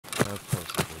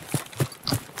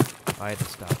I had to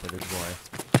stop it as well.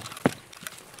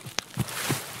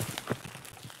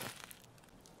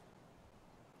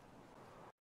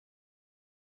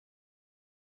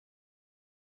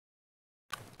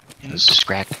 It was just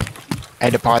cracked. I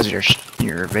had to pause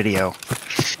your video.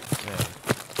 Yeah.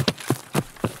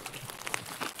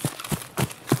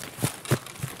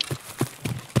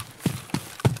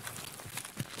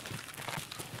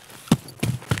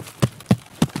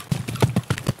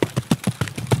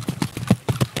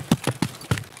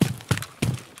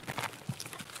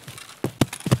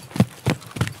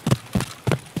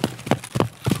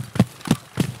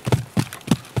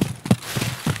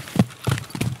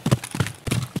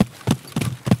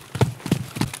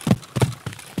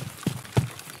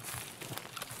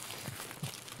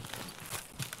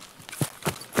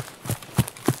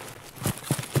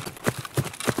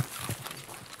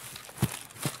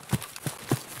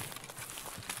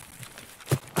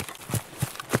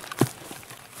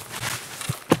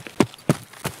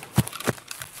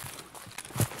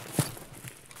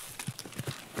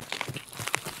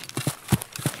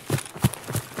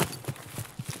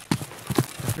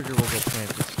 I figure we'll go plant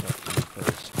this stuff for you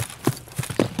first.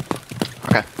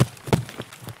 Okay.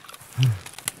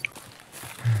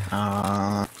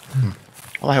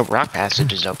 Well, I hope Rock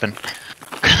Passage is open.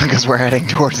 Because we're heading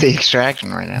towards the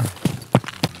extraction right now.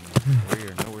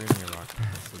 We're nowhere near Rock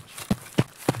Passage.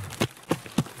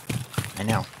 I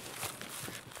know.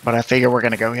 But I figure we're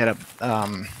gonna go hit up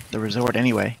the resort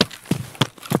anyway.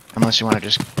 Unless you want to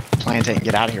just plant it and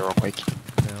get out of here real quick.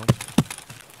 No.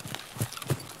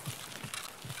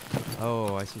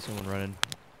 Oh, I see someone running.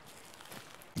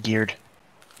 Geared.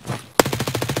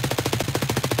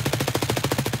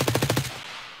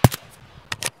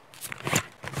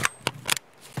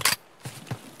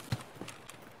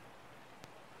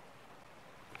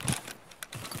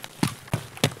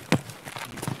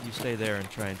 You stay there and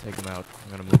try and take them out.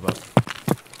 I'm gonna move up.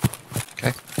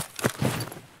 Okay.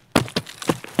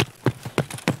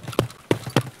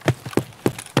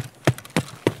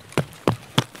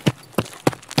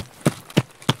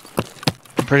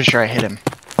 I'm pretty sure I hit him.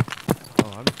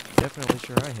 Oh, I'm definitely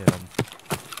sure I hit him.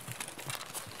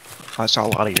 I saw a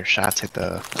lot of your shots hit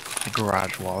the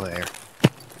garage wall there.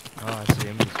 Oh, I see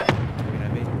him. He's looking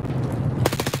at me.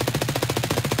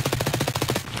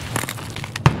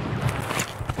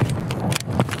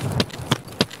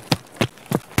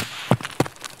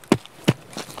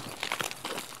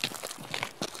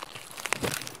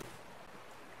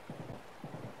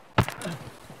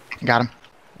 Got him.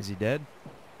 Is he dead?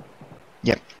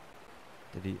 Yep.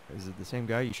 Did he? Is it the same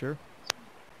guy? You sure?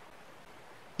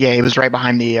 Yeah, he was right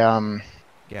behind the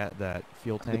Got that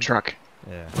fuel tank. the truck.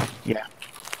 Yeah. Yeah.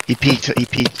 He peeked. He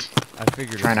peeked. I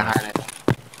figured. Trying to it was. hide it.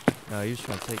 No, he was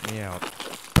trying to take me out.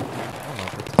 I don't know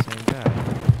if it's the same guy.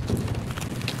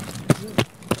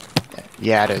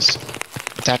 Yeah, it is.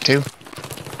 Is that too?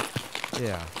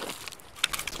 Yeah.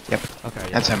 Yep. Okay. Yeah,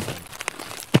 That's him.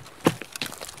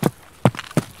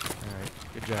 Alright.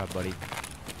 Good job, buddy.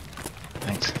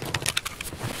 Thanks.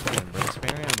 And bring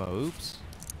spare ammo. Oops.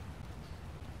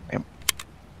 Yep.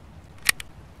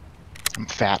 I'm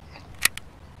fat.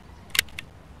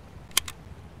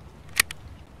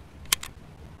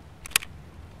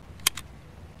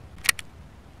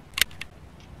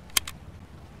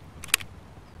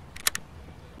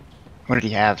 What did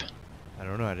he have? I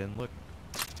don't know. I didn't look.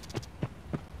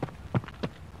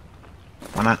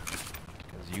 Why not?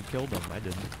 Because you killed him. I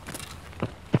didn't.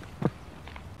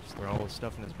 Just throw all the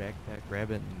stuff in his backpack,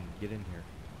 grab it, and get in here.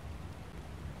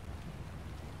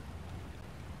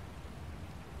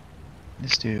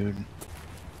 This dude.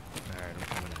 Alright, I'm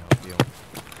coming to help you.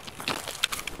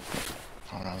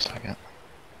 Hold on a second.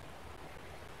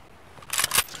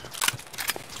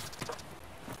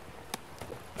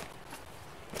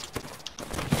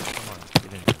 Come on, get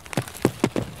in here.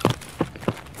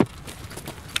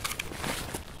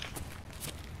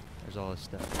 There's all this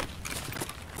stuff.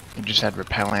 He just had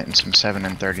repellent and some 7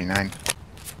 and 39.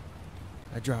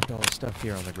 I dropped all the stuff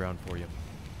here on the ground for you.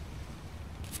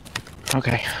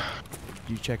 Okay. Did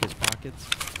you check his pockets?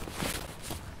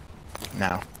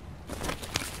 No.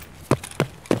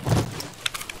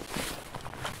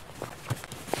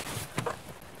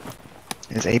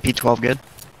 Is AP-12 good?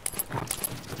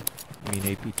 You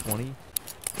mean AP-20?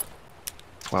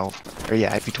 12. Or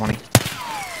yeah, AP-20.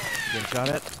 Getting shot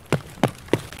at?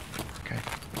 Okay.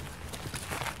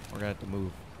 We're gonna have to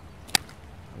move.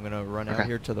 I'm gonna run out Okay.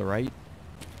 here to the right,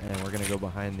 and we're gonna go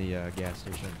behind the gas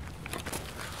station.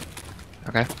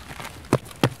 Okay.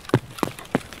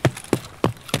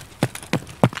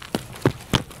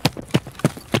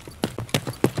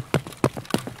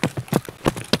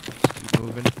 Keep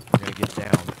moving. We're gonna get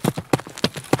down.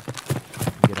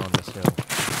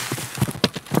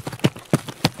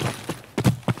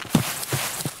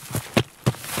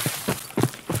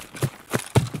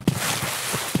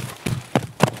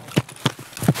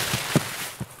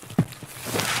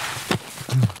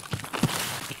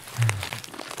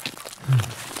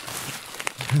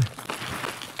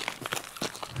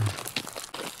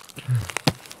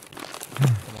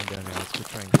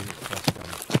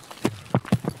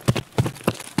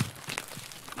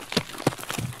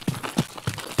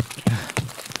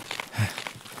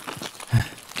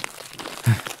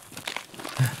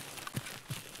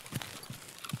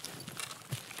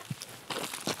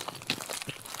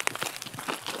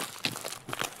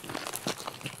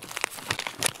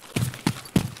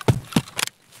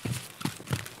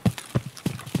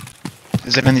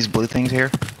 Is it in these blue things here?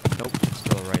 Nope, it's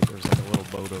still right. There's like a little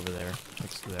boat over there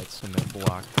next to that cement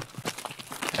block.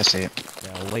 I see it.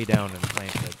 Yeah, I'll lay down and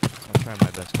plant it. I'll try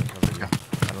my best to cover you.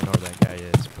 I don't know where that guy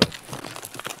is, but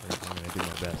I'm gonna do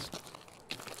my best.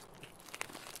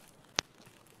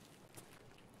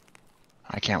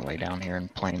 I can't lay down here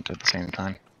and plant at the same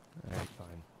time. Alright,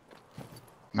 fine.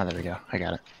 Oh, there we go. I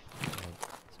got it. Alright,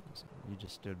 so you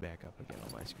just stood back up again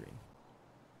on my screen.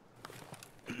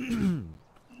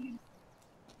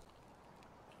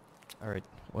 Alright,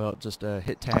 well, just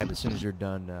hit tab as soon as you're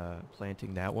done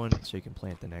planting that one, so you can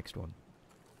plant the next one.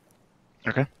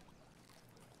 Okay.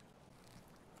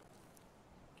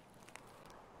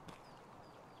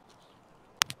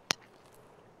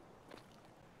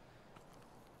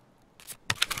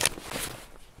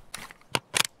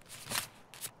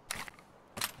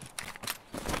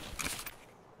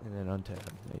 And then untab.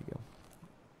 There you go.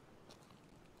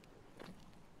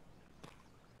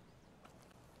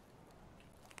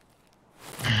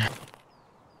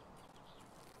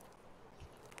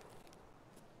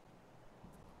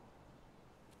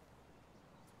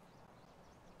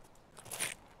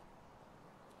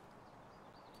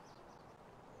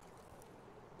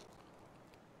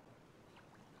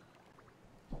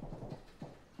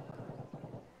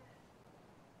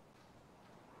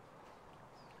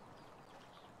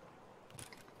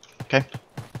 Okay.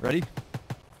 Ready?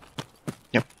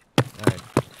 Yep. Alright,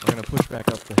 we're gonna push back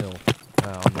up the hill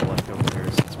on the left over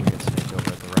here since we get snaked over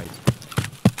at the right.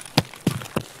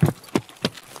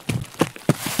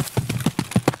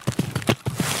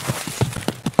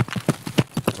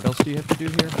 What else do you have to do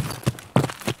here?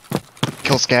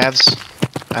 Kill scavs.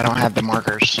 I don't have the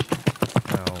markers.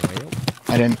 Oh, well.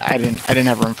 I didn't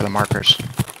have room for the markers.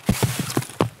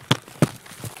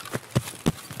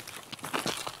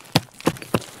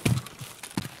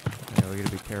 Yeah, we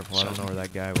gotta be careful. I don't know where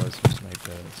that guy was who sniped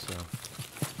us, so.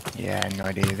 Yeah, I have no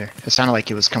idea either. It sounded like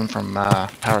he was coming from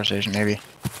power station, maybe,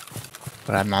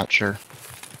 but I'm not sure.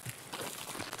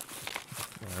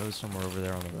 Yeah, it was somewhere over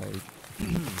there on the right.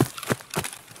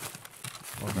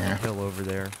 On that Yeah. hill over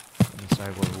there, on the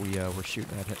side where we were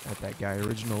shooting at that guy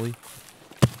originally.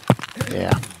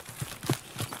 Yeah.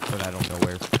 But I don't know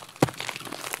where.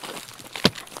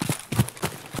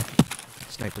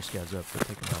 Sniper scavs up, but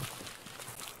take him out.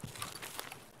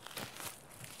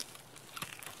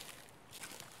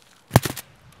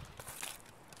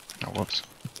 Oh, whoops.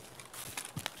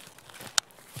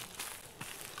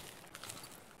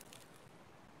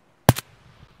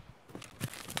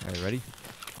 Alright, ready?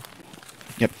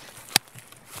 Yep.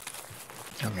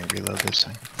 Let me reload this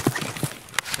thing.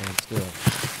 Stand still.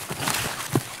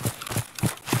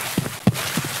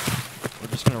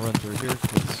 We're just gonna run through here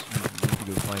because you need to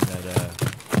go find that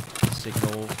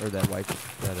signal or that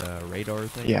radar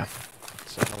thing. Yeah.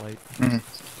 Satellite. Mm-hmm.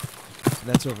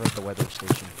 That's over at the weather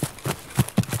station.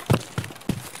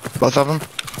 Both of them?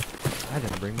 I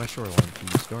didn't bring my shoreline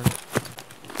keys, darn it.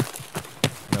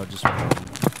 No, just one.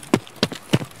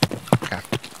 Okay.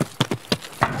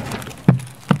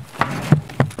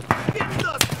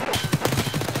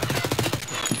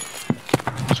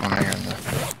 There's one there in the...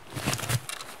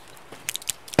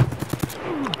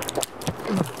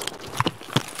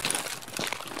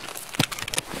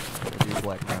 I'll do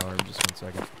black power in just 1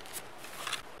 second.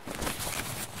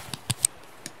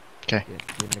 Okay.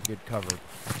 Getting a good cover.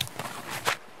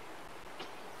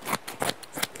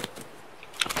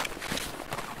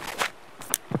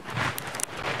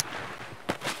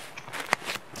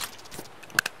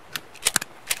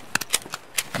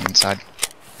 I'm inside.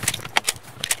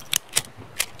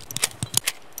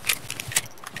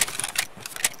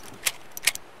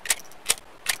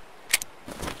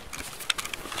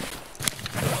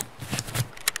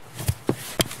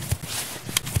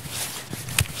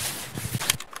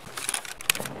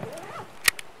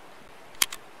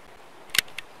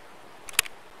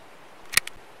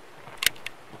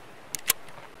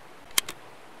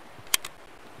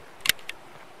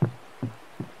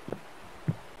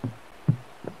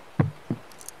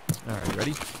 Alright,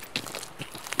 ready?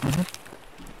 Mm-hmm.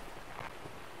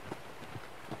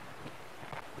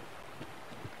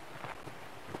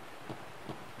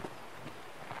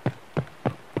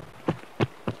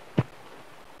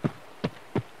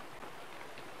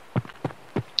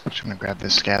 Just gonna grab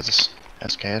this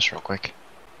SKS real quick.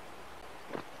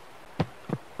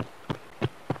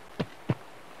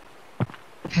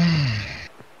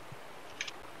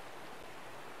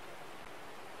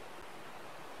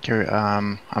 Here,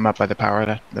 I'm up by the power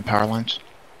lines.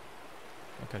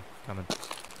 Okay, coming.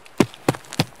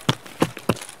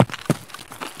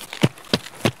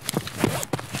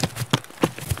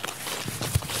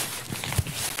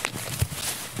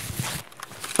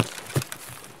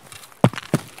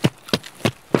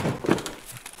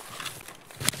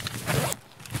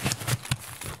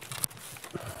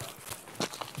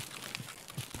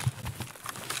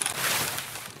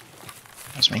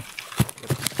 That's me.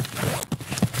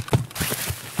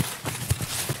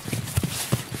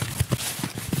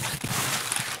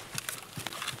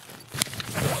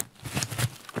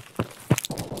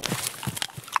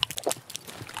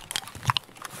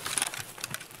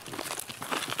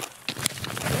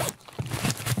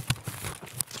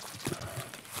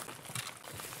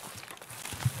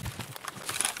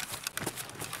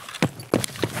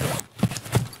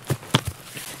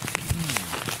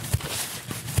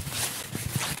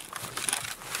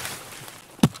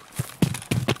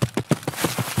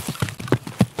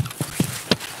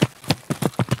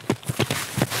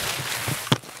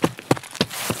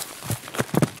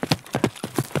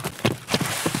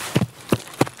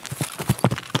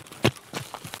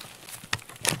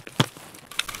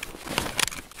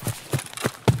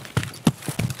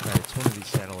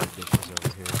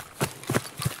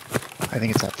 I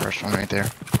think it's that first one right there.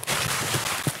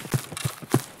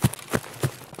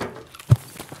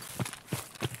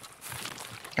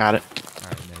 Got it.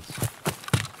 Alright, nice.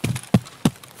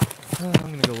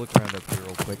 I'm gonna go look around up here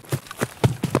real quick.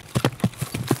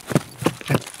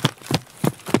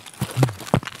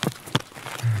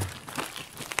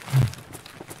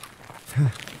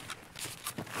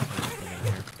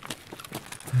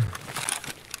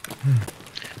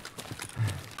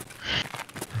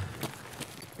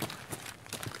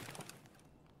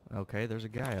 Okay, there's a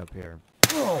guy up here.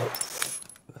 Oh.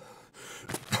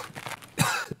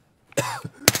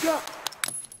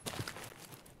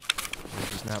 He's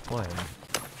just not playing.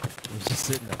 He's just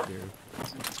sitting up here.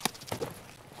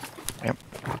 Yep.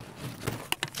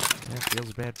 Yeah,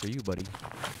 feels bad for you, buddy.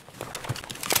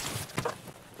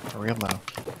 For real though.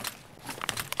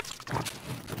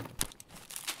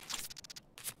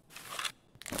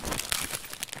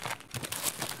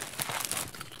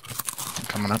 I'm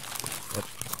coming up. Yep.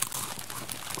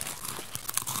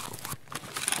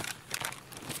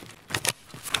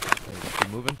 Keep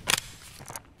moving.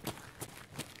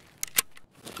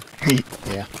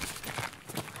 Yeah.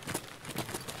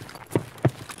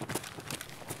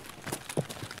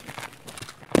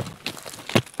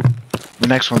 The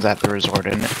next one's at the resort,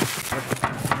 isn't it?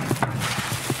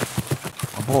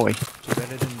 Oh boy. Too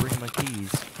bad I didn't bring my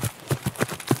keys.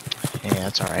 Yeah,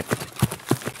 that's alright.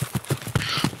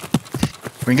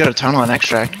 We can go to tunnel and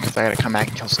extract, because I gotta come back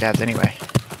and kill scabs anyway.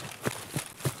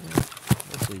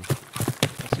 We'll see.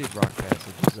 Let's see if rock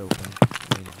passage is open.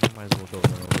 I mean, we might as well go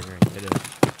run over here and get it.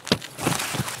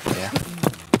 Yeah.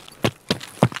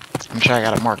 I'm sure I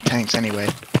gotta mark tanks anyway.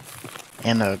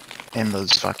 And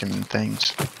those fucking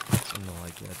things. Something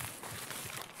like that.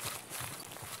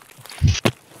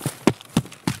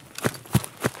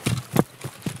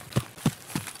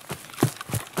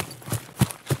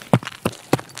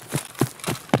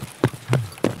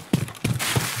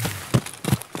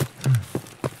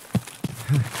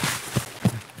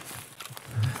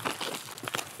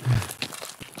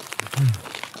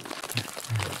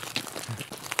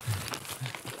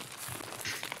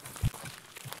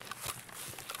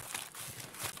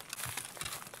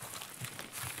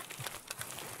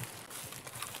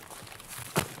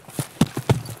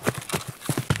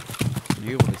 Are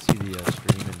you able to see the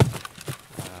stream? And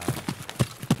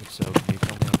if so, can you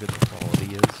tell me how good the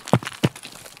quality is?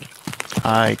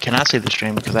 I cannot see the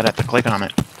stream because I'd have to click on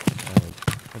it.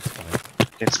 That's fine.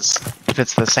 If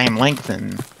it's the same length,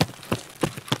 then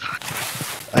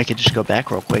I could just go back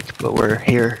real quick. But we're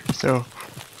here, so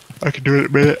I can do it in a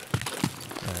minute.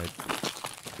 Alright.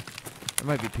 There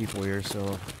might be people here, so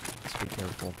let's be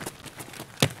careful.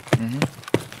 Mm-hmm.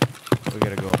 We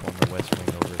gotta go up on the west wing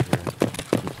over here.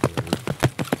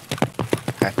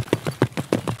 Okay.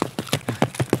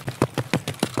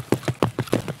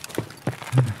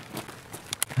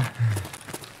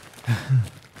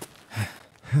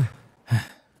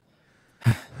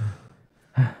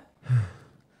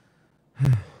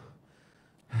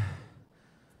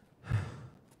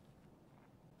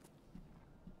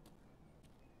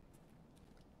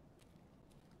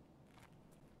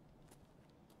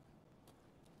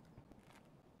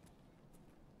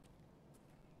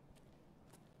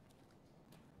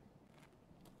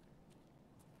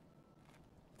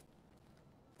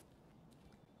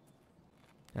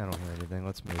 I don't hear anything.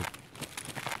 Let's move.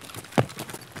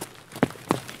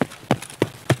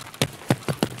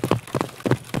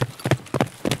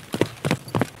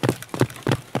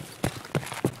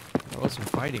 There was some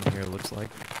fighting here, looks like.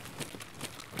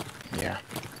 Yeah.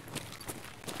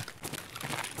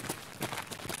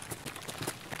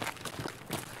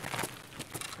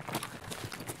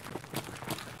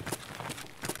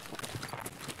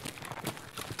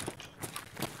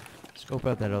 Scope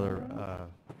out that other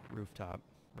rooftop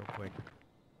real quick.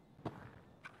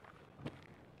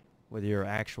 With your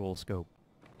actual scope.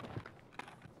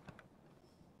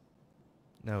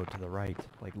 No, to the right.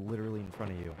 Like literally in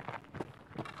front of you.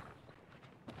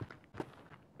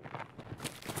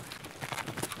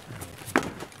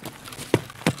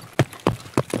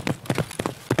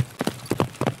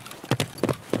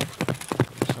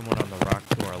 Someone on the rock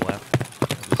to our left. I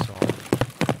just saw him.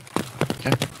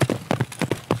 Okay.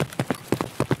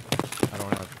 I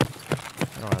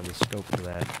don't have the scope for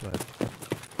that, but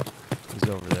he's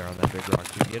over there on that big rock.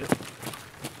 Do you get it?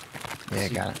 Yeah,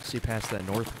 got it. See past that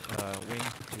north wing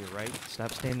to your right?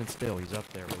 Stop standing still. He's up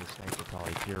there with a sniper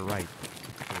poly. To your right.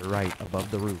 To your right, above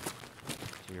the roof.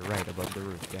 To your right, above the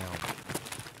roof. Down.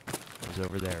 He's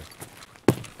over there.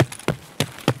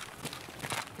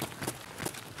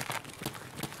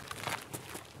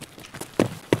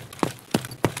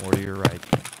 Or to your right.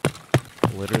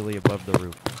 Literally above the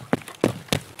roof.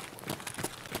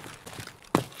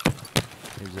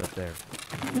 He's up there.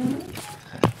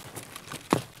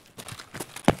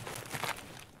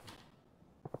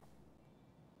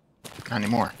 Not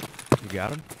anymore. You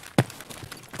got him?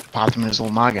 Popped him in his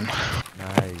little noggin.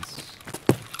 Nice.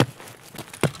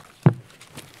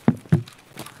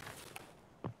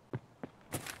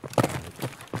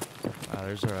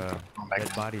 There's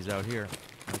dead bodies out here.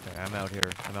 Okay, I'm out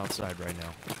here. I'm outside right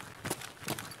now.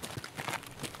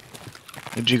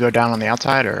 Did you go down on the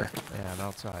outside, or? Yeah, I'm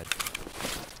outside.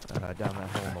 Down that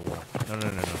hole in the wall. No.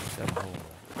 Down the hole in the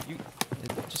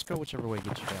wall. Just go whichever way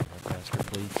gets you down there faster,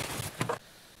 please.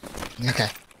 Okay.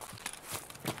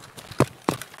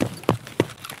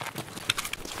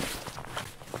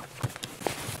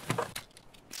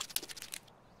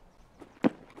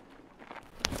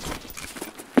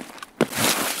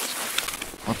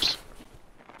 Whoops.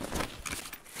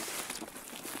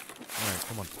 Alright,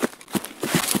 come on.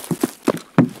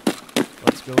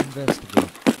 Let's go investigate.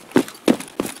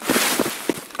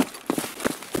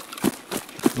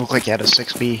 Looked like you had a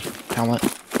 6B helmet.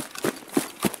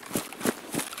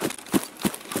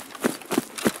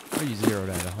 Are you zeroed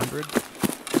at 100?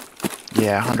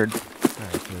 Yeah, 100.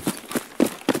 Alright, good.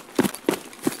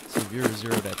 So if you were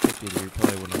zeroed at 50, then you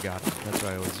probably wouldn't have got it. That's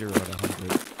why I was zeroed at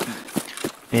 100.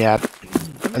 Yeah,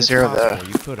 I a zero the...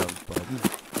 You could have, but...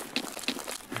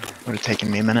 Would have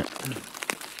taken me a minute.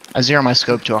 I zero my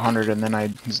scope to 100 and then I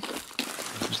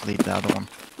just leave the other one.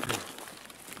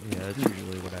 Yeah, that's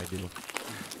usually what I do.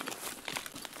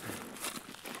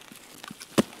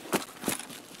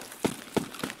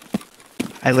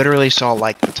 I literally saw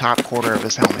like the top quarter of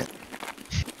his helmet.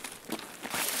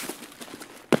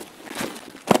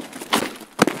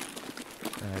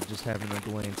 Just having a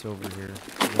glance over here.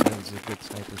 That was a good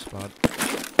sniper spot.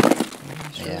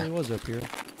 He surely was up here.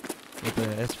 With the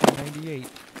SV98.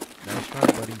 Nice try,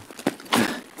 buddy.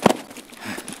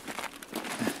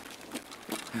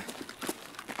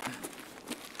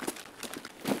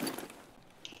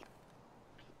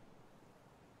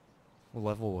 What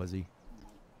level was he?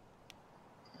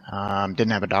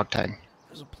 Didn't have a dog tag.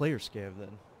 There's a player scav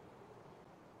then.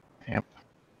 Yep.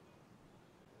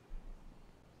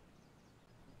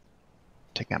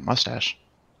 Take that mustache.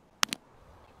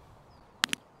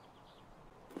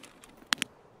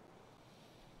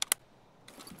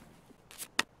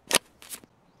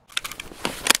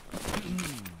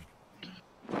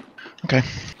 Okay.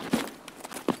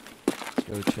 Let's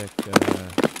go check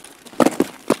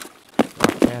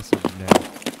Rock Passage now.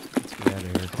 Let's get out of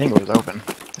here. I think it was open.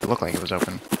 It looked like it was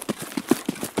open.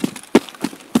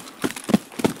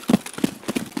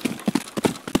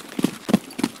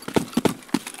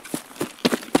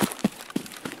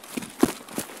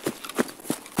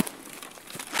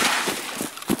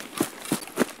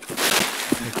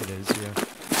 I think it is, yeah.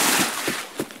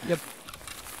 Yep.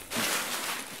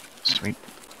 Sweet.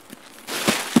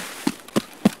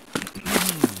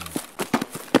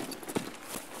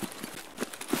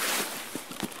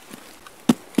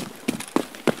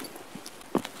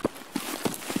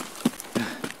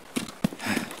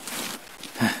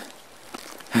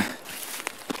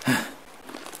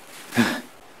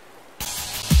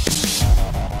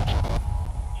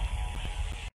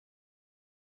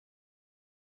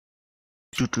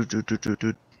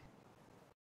 Doot.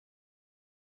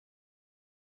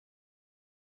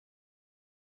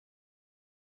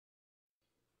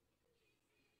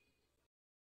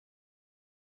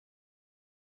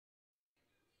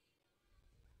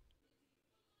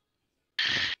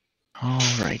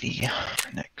 Alrighty,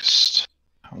 next.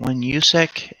 1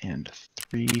 USEC and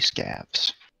 3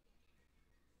 scavs.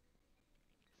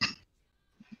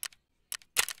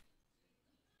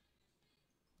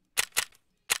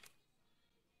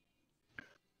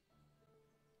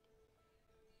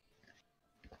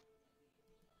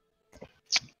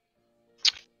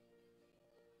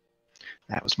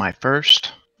 That was my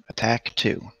first attack,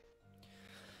 too.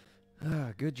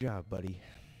 Ah, good job, buddy.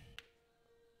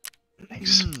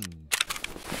 Thanks.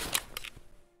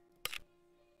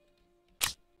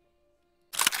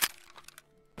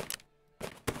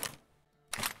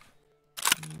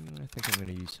 I think I'm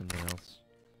gonna use something else.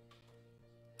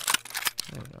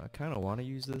 I don't know, I kind of want to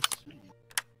use this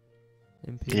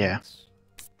MPX. Yeah.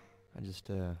 I just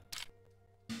don't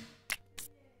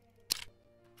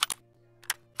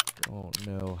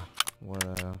know what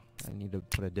I need to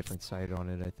put a different sight on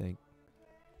it, I think.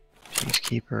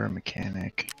 Peacekeeper,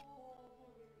 mechanic.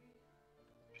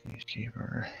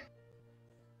 Peacekeeper.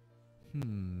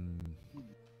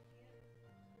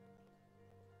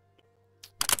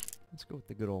 Let's go with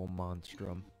the good old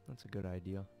Monstrum. That's a good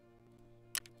idea.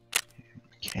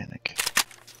 Mechanic.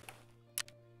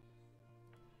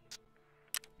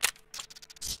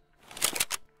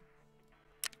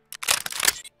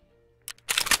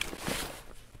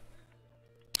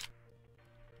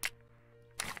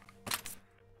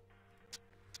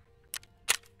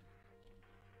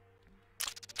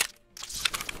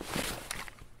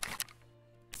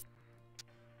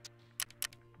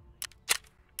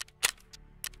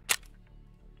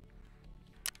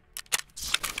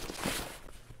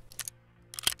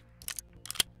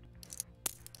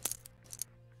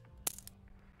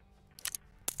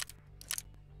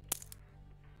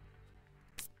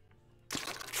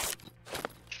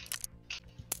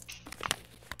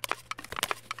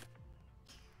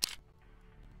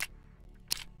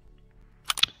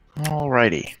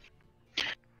 Alrighty.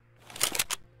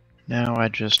 Now I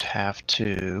just have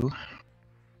to...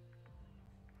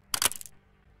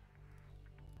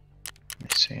 Let me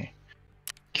see.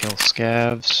 Kill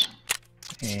scavs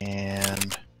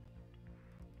and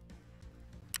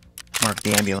mark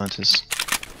the ambulances.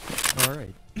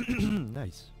 Alright.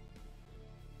 Nice.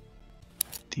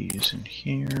 These in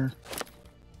here.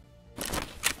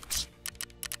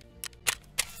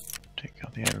 Take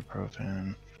out the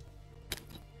ibuprofen.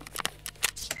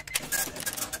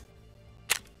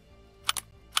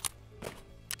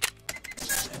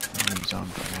 These on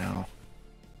for now.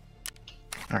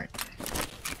 Alright.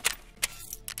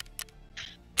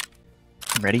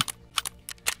 Ready?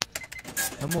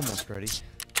 I'm almost ready.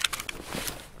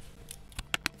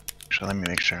 Actually, let me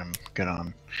make sure I'm good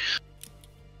on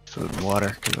food and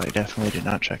water, because I definitely did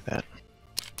not check that.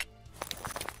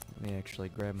 Let me actually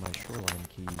grab my shoreline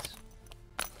keys.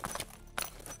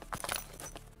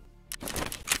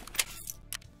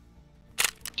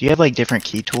 Do you have like different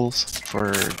key tools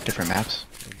for different maps?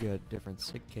 I've got different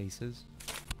sick cases.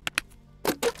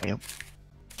 Yep.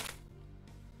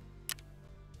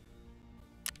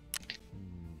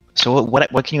 So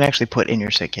what can you actually put in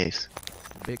your sick case?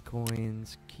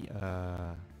 Bitcoins, key,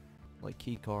 like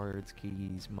key cards,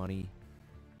 keys, money,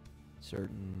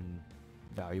 certain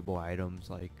valuable items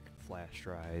like flash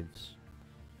drives.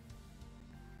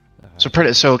 So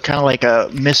kind of like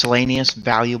a miscellaneous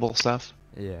valuable stuff.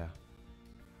 Yeah.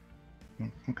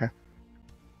 Okay.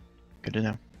 Good to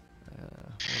know.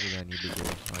 What did I need to do?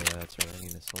 Oh yeah, that's right. I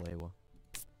need a Salewa.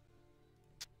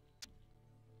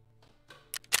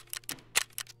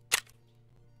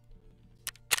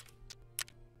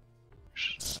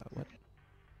 What?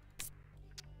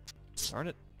 Darn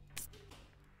it.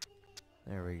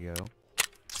 There we go.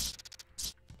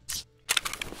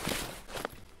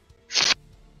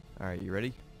 Alright, you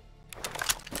ready?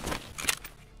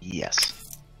 Yes.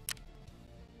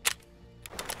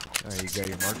 Alright, you got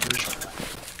your markers?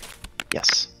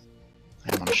 Yes.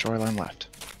 I am on a shoreline left.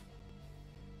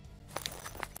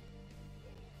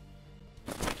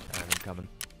 I'm coming.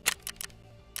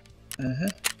 Uh-huh.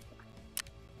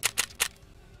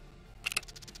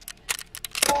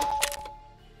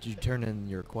 Did you turn in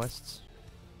your quests?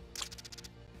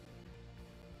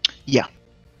 Yeah.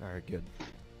 Alright, good.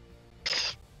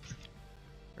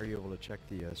 Are you able to check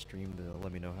the stream to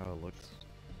let me know how it looks?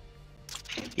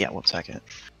 Yeah, 1 second.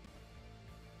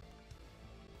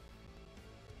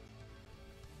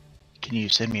 Can you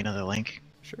send me another link?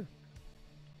 Sure.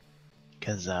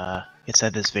 Because it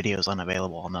said this video is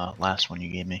unavailable on the last one you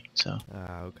gave me, so.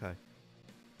 Ah, okay.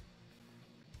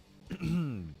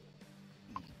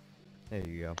 There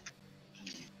you go.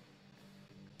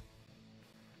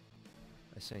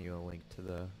 I sent you a link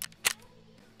to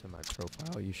my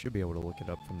profile. You should be able to look it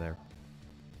up from there.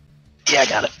 Yeah, I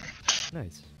got it.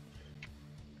 Nice.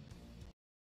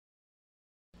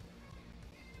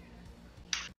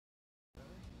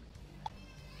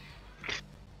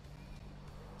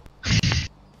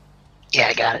 Yeah,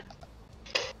 I got it.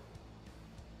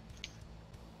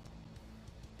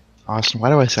 Austin, why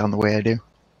do I sound the way I do?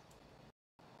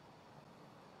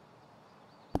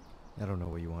 I don't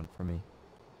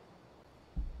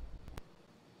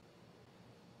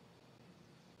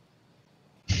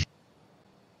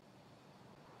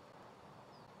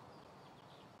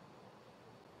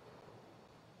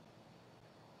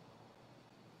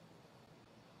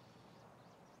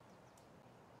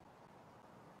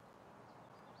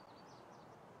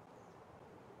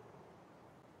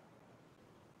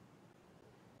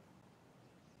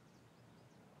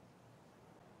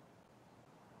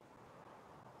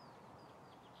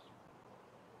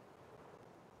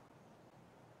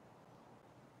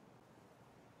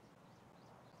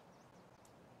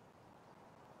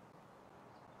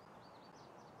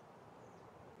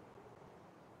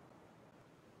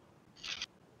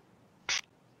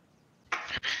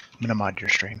gonna mod your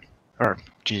stream. Or,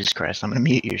 Jesus Christ, I'm gonna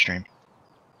mute your stream.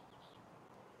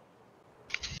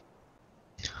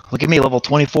 Look at me, level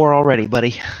 24 already,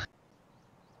 buddy.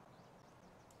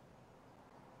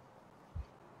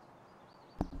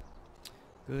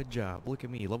 Good job. Look at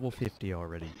me, level 50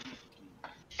 already.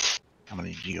 I'm gonna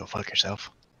need you to go fuck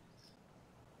yourself.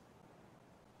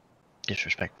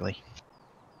 Disrespectfully.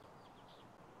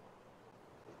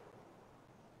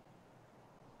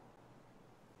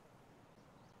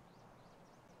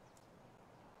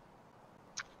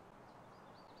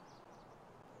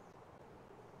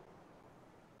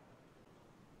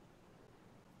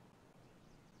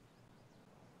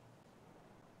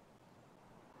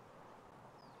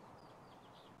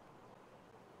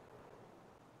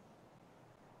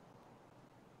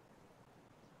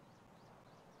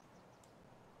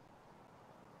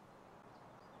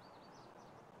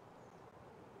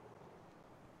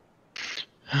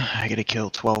 I gotta kill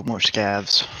 12 more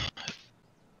scavs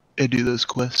and do those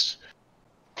quests.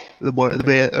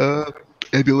 The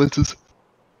ambulances.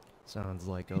 Sounds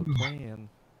like a plan.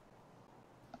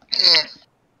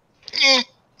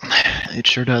 It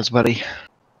sure does, buddy.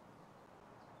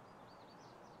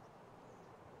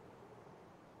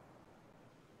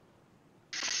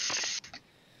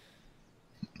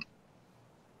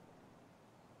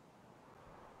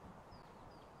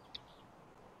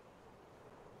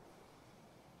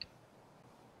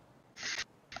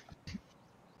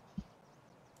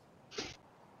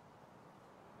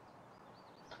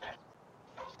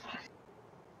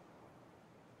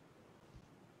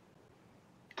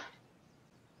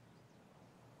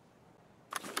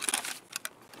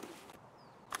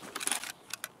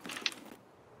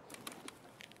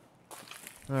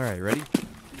 Alright, ready?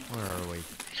 Where are we?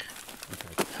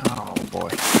 Okay. Oh boy.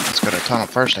 Let's go to tunnel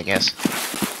first, I guess.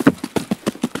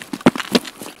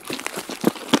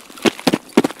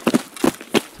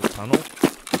 To tunnel?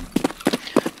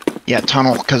 Yeah,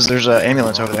 tunnel, because there's an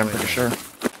ambulance Oh, over there, I'm wait. pretty sure.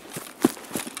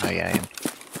 Oh yeah, I am.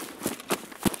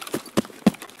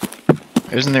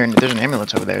 Isn't there? There's an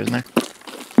ambulance over there, isn't there?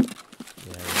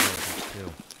 Yeah, there's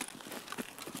two.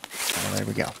 Oh, there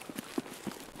we go.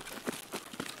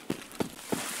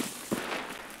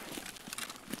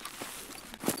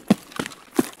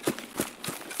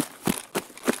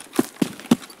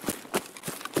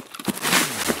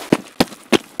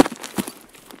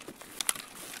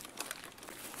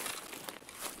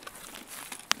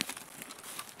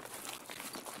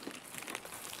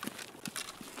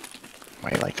 Why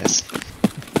do you like this?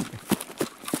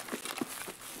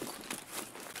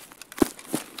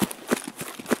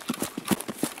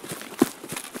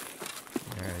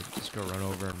 Alright, just go run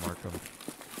over and mark them.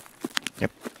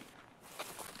 Yep.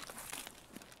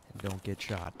 And don't get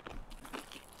shot.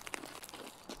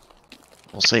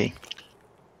 We'll see.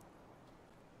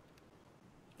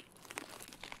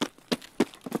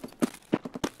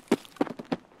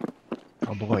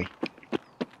 Oh boy.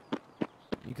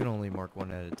 You can only mark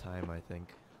one at a time, I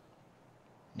think.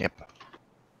 Yep.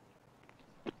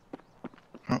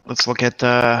 Well, let's look at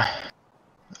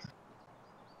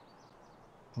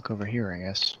look over here, I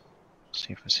guess.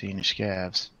 See if we see any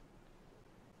scavs.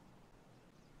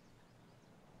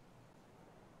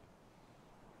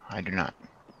 I do not.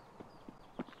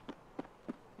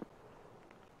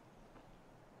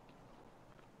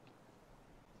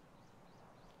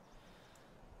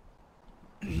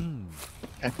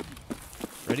 Okay.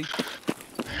 Ready?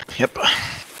 Yep.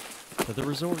 To the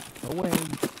resort. Away.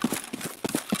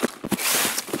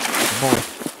 Boy.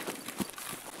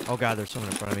 Oh god, there's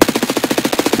someone in front of me.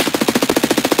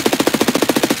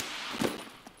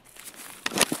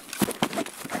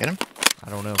 Get him? I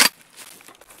don't know.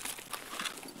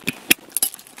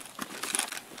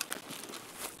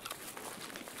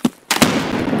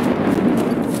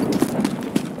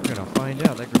 We're gonna find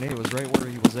out. That grenade was right where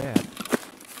he was at.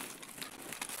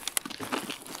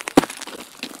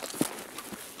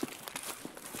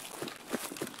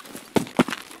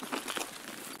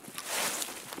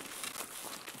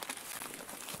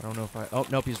 I don't know if I... Oh,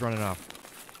 nope, he's running off.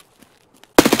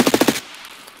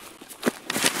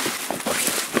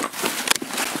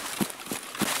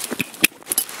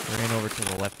 He ran over to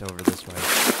the left over this way.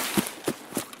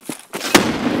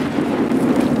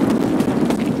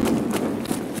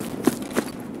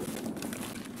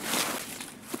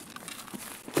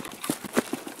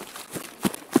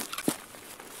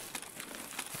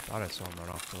 Thought I saw him run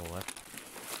off to the left.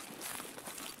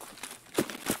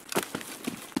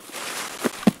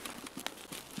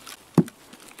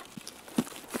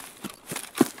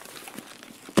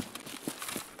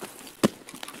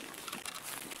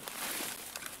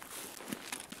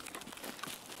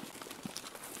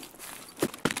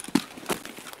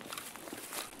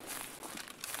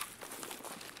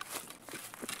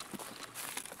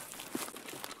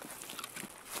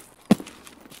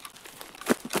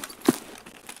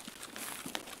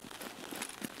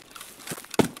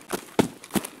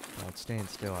 staying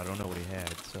still. I don't know what he had,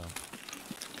 so.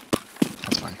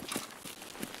 That's fine.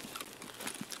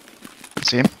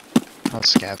 See him? Oh,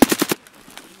 scav.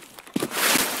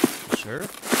 Sure?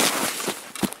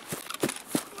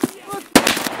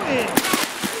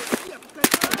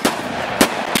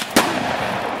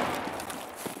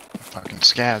 Fucking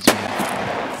scavs, man.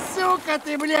 Сука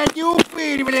ты, блядь, и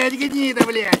упырь, блядь, гнида,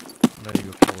 блядь! I'm ready to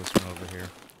go kill this one over here.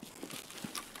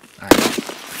 Alright.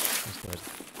 He's dead.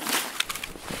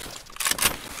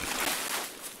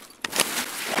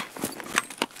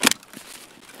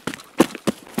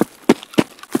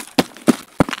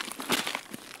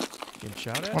 Getting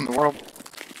shot at? What in the world?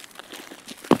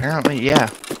 Apparently, yeah.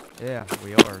 Yeah,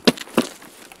 we are.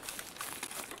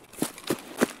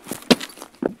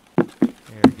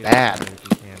 Here, get Bad. him if you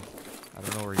can. I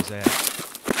don't know where he's at.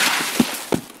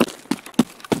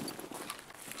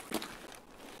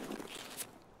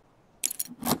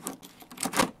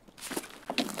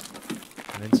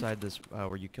 I'm inside this,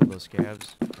 where you killed those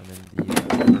scavs, and then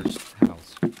the first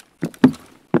house.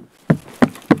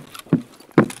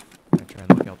 I try and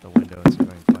look out the window and see if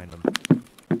I can find them.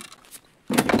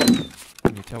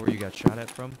 Can you tell where you got shot at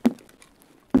from?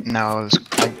 No,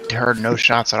 I heard no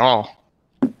shots at all.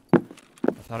 I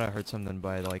thought I heard something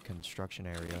by the, like, construction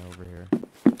area over here.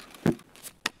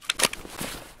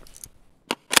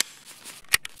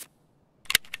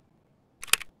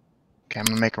 Okay, I'm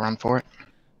gonna make a run for it.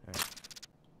 Alright.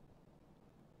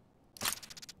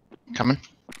 Coming.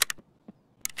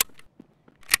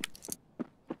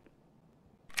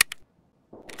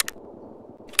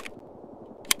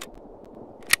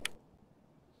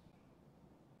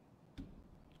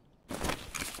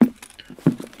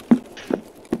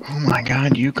 Oh my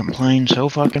god, you complain so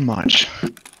fucking much. Huh?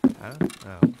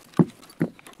 Oh.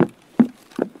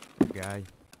 Good guy.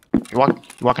 You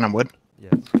walking on wood?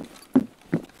 Yes.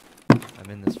 I'm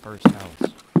in this first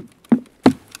house.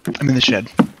 I'm in the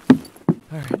shed.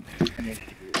 Alright.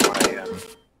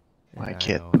 My Yeah,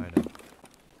 kid. I know.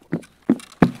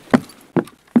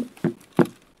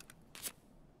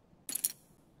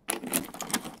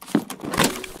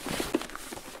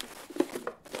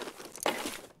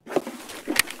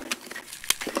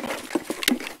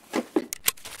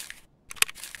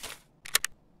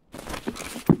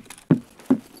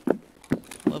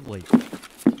 Lovely.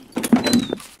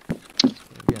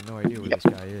 We got no idea where this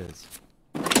guy is.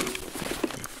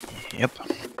 Yep.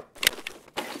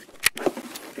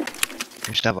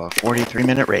 We should have a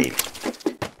 43-minute raid.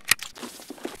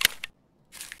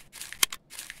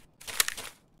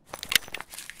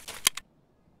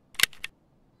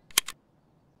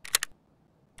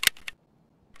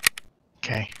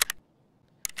 Okay.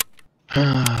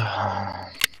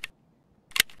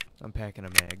 I'm packing a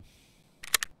mag.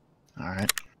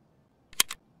 Alright.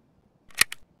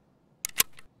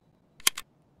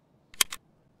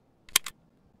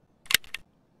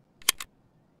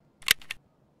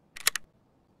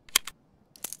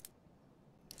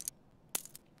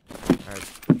 Alright.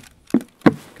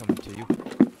 Coming to you.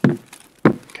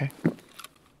 Okay.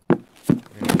 We're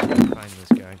gonna try to find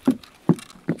this guy.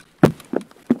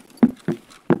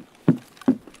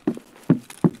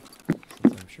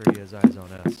 Since I'm sure he has eyes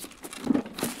on us.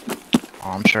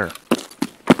 Oh, I'm sure. I'm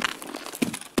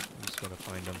just gonna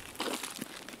find him.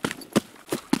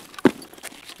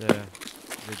 Just,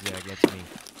 zigzag, that's me.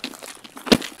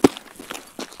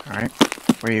 Alright.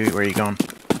 Where are you going?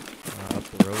 Up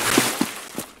the road.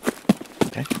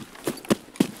 Okay.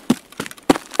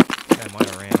 Guy might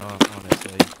have ran off,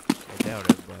 honestly. I doubt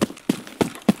it, but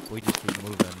if we just keep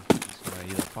moving, he's gonna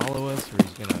either follow us or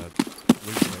he's gonna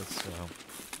leave us, so.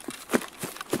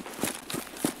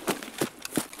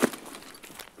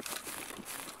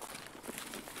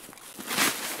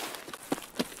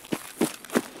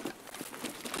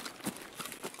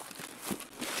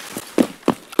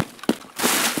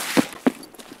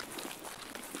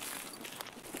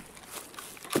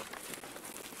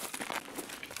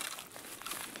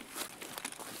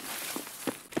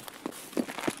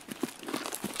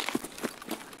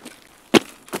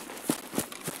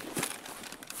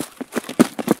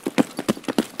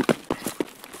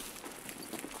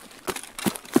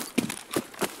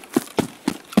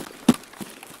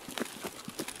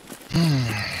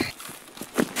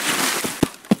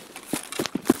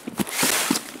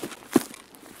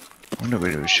 I wonder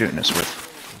what he was shooting us with.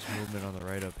 There's movement on the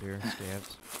right up here,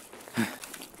 scabs. I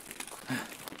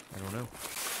don't know.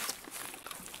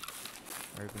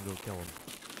 Or you can go kill him.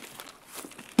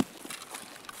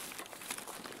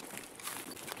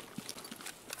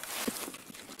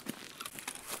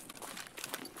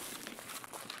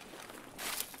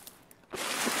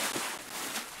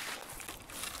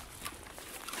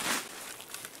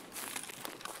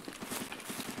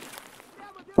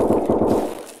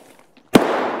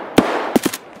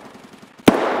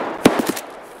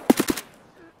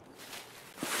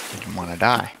 and want to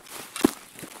die.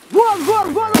 Вон,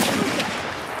 вон, вон!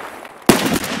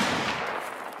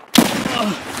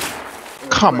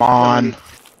 Come on.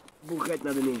 Бухать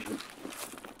надо меньше.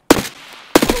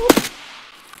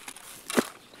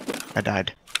 I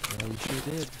died. Yeah, you sure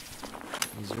did.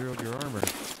 You zeroed your armor.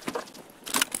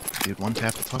 Dude, one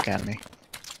tapped the fuck out of me.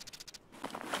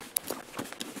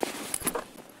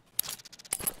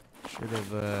 Should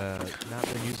have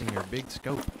not been using your big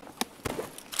scope.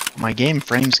 My game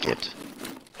frame skipped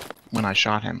when I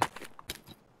shot him.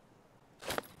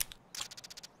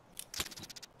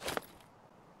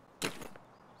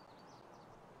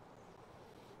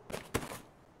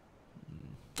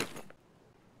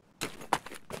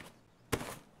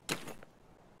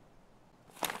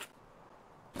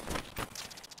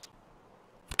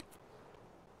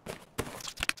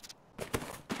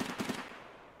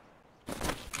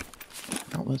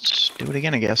 Well, let's do it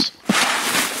again, I guess.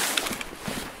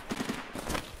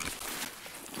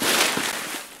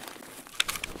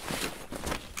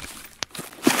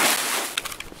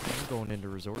 I'm going into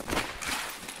resort.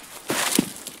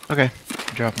 Okay,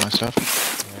 drop my stuff.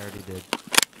 I already did.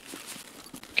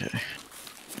 Okay.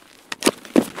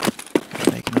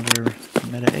 Gotta make another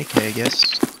meta AK, I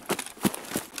guess.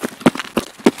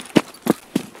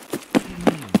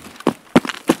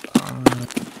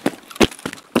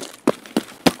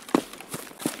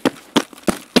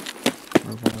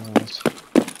 Revolves.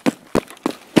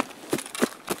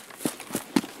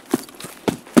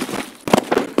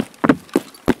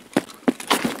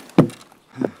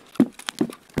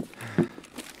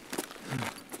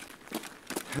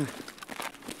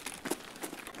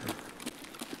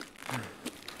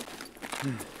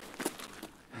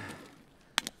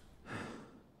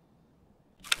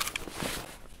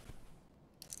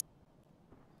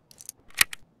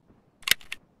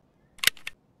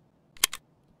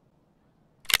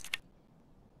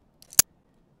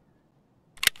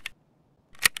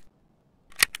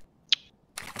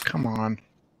 Come on.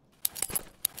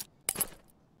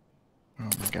 Oh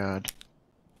my god.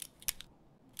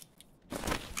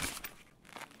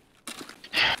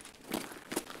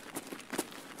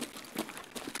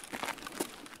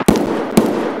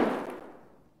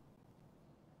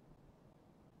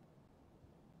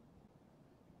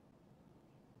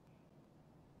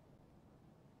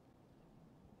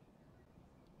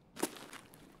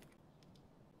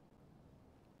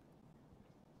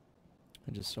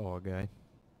 I just saw a guy.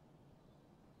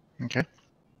 Okay.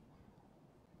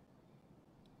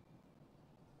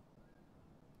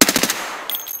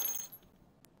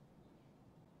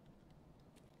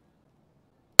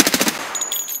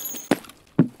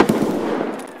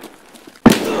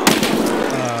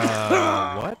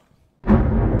 What?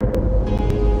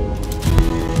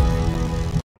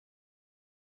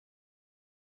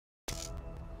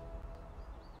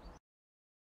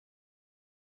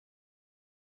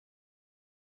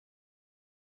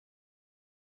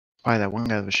 Why, that one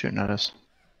guy was shooting at us.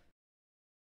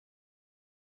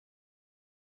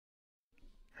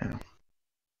 Yeah.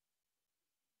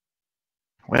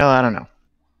 Well, I don't know.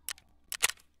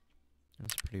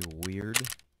 That's pretty weird.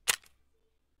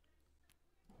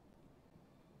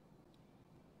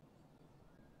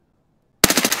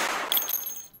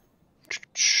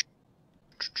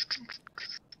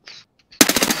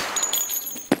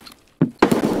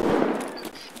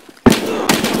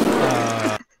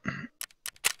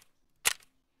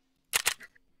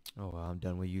 Oh well, I'm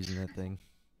done with using that thing.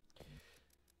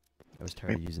 I was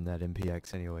tired of using that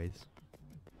MPX anyways.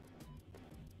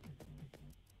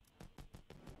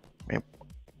 Yep.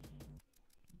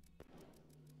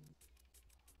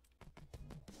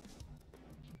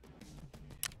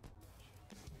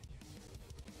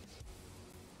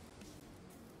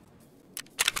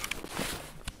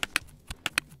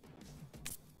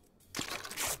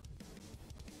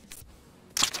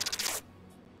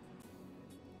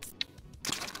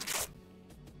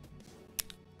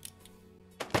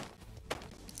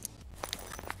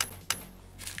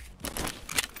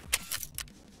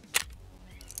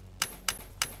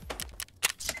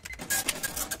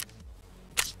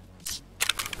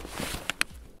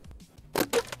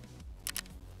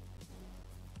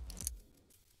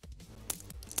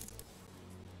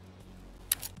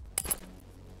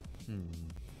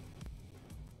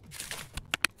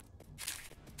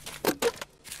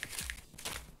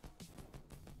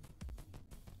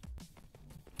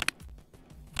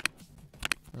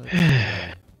 Let's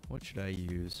see. What should I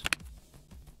use?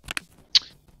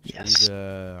 Should I Yes. use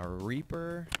a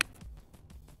Reaper?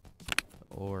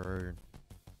 Or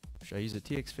should I use a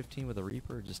TX-15 with a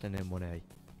Reaper or just an M1A?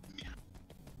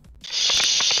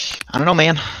 I don't know,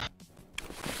 man.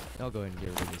 I'll go ahead and get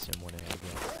rid of this M1A, I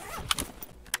guess.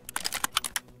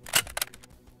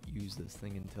 Use this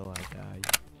thing until I die.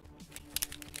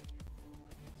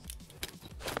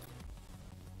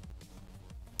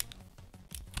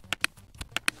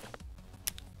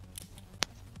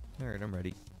 Alright, I'm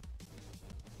ready.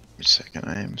 Wait a second,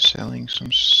 I am selling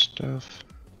some stuff.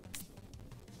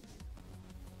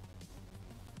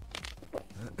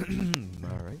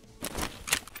 Alright.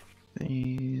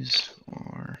 These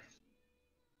are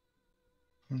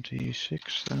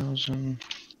 26,000.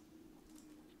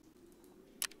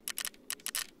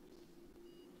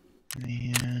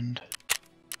 And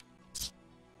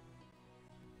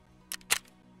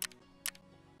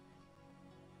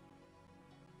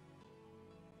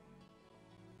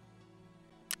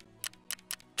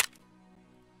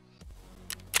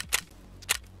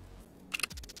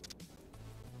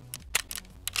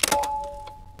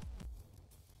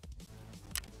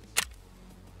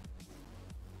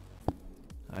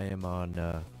I am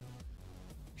on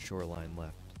shoreline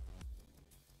left.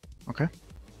 okay.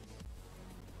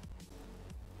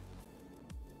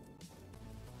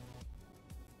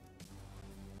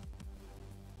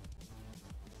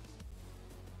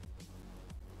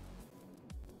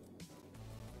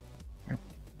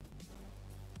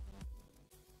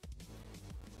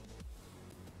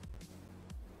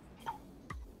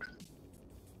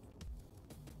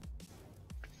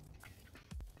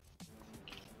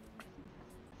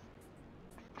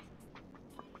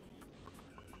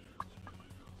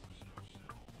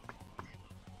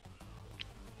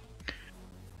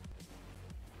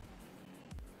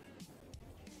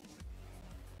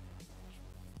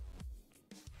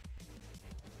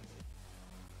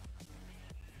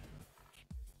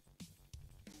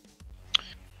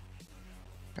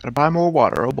 Gotta buy more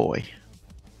water, oh boy.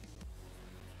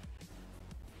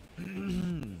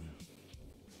 Anytime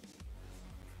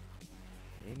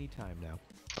now.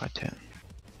 Buy 10.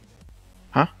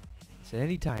 Huh? It's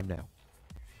anytime now.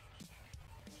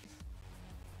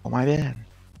 Oh my bad.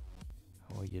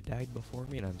 Oh, you died before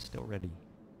me and I'm still ready.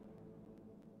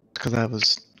 Because I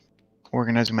was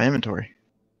organizing my inventory.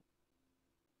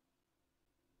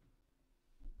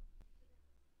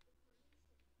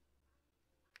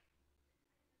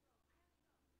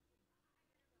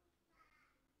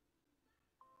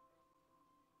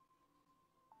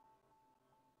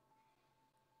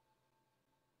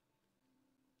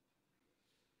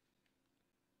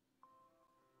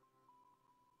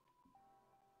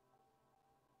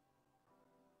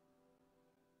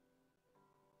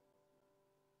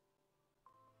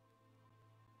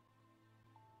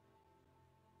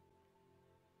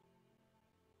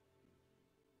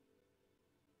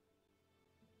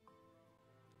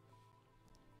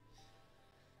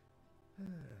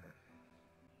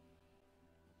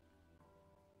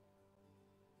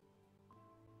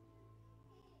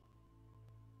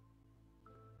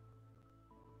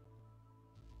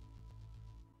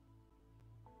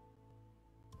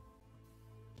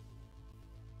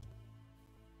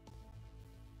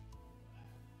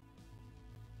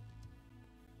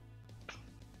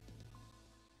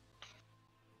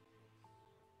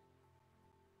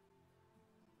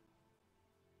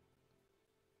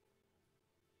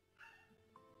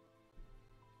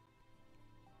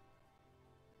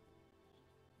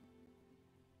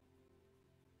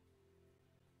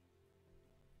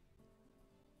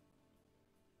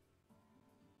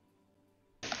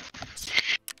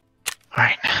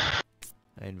 Alright.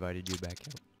 I invited you back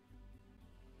out.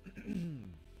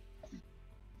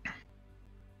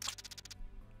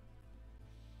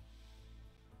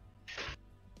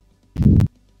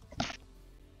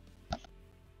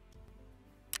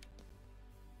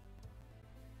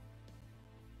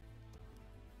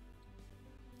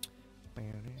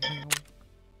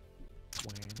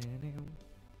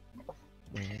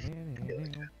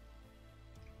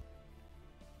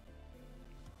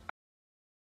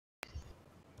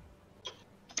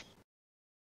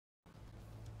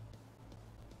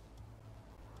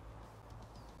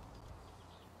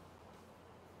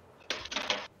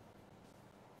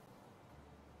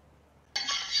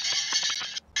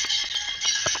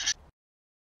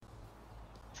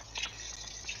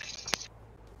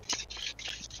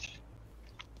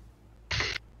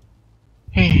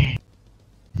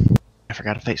 I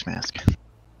forgot a face mask.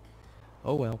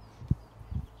 Oh well.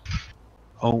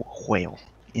 Oh, whale.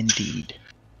 Indeed.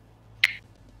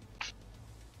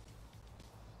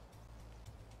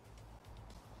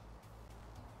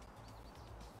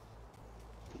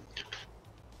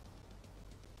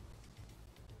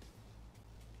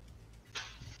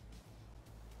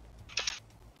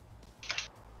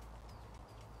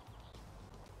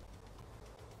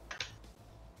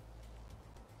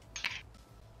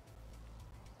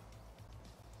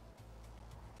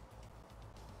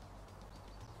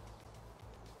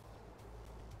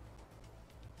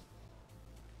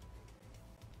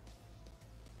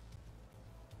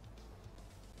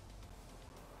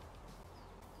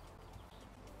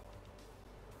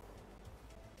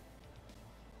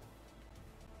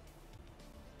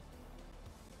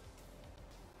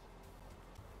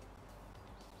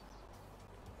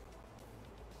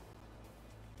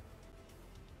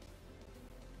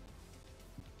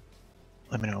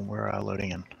 Let me know when we're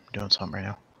loading in. I'm doing something right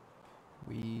now.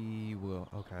 We will.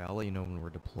 Okay, I'll let you know when we're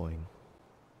deploying.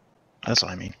 That's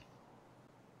what I mean.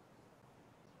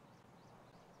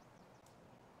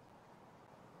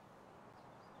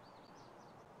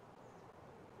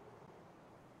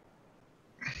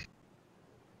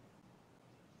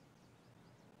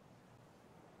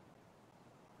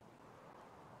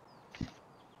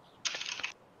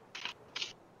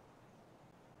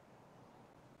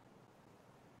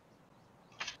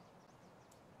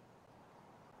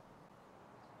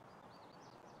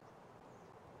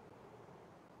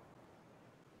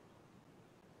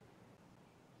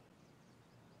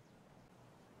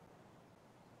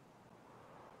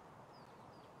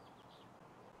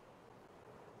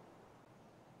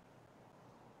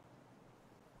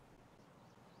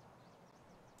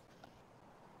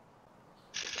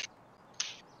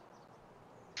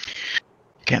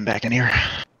 Getting back in here.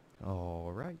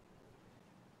 All right.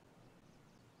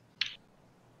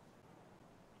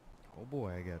 Oh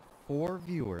boy, I got 4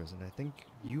 viewers, and I think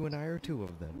you and I are 2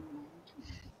 of them.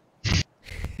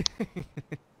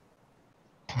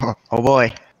 Oh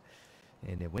boy.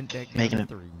 And it went back down Making to it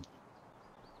 3.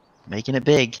 Making it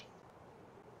big.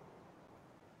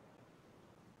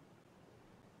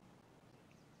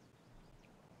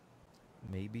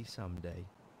 Maybe someday.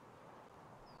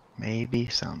 Maybe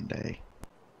someday.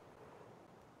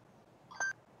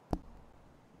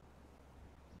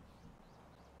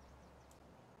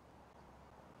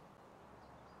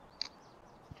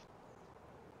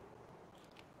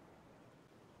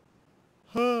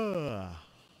 Huh.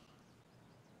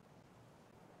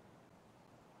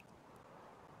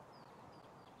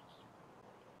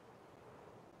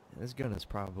 This gun is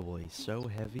probably so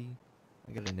heavy.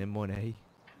 I got an M1A.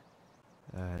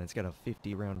 And it's got a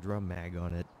 50 round drum mag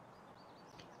on it.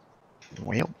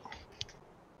 Well.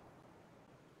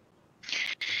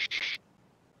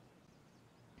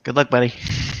 Good luck, buddy.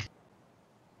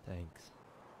 Thanks.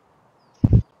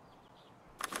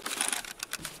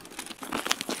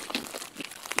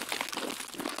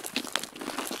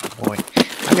 Boy,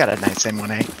 I got a nice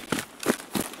M1A.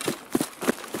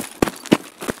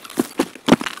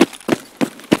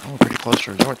 Oh, we're pretty close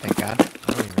to resort, thank God. I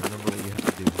don't even remember what you have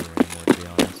to do here anymore, to be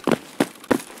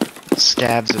honest.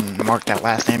 Scabs and mark that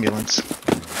last ambulance.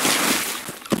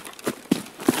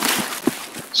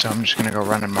 So I'm just gonna go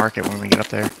run and mark it when we get up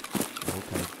there. Okay.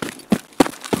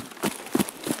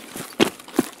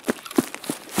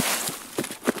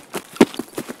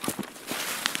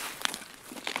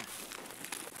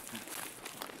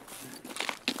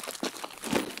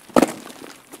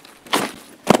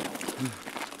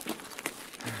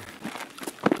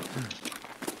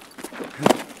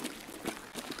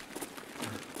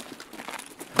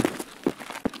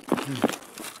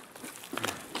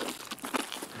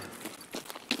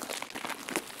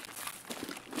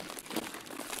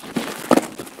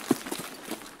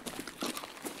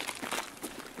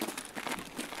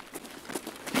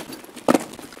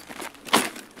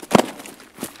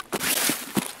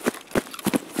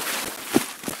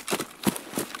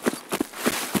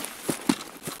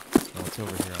 Oh, it's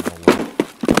over here on the left.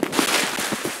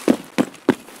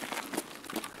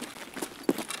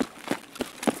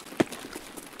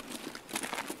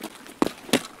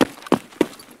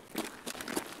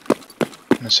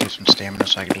 I'm gonna save some stamina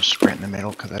so I can just sprint in the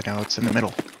middle, because I know it's in the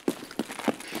middle.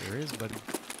 There is, buddy.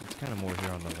 It's kind of more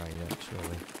here on the right,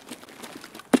 actually.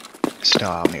 Still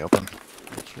out in the open.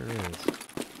 It sure is.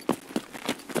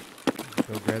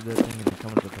 Go grab that thing and then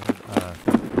come into the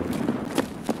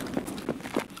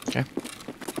Okay.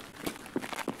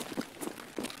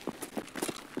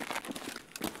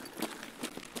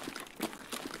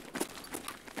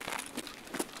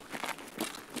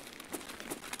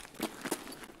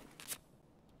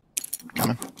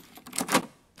 Coming.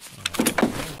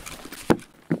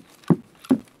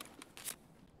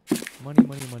 Money,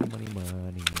 money, money, money,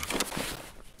 money.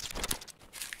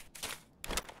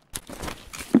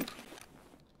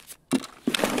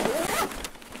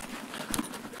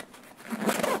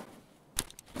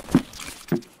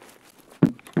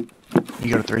 You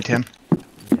go to 310?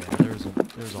 Yeah,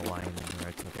 there's a line in here.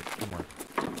 I took it. Come on.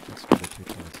 Let's go to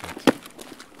 226.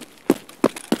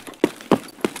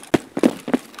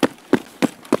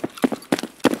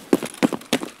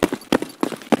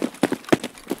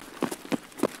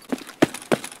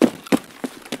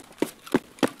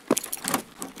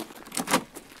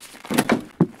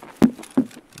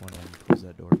 Come on, Adam, close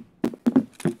that door.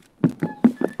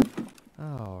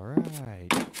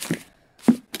 Alright.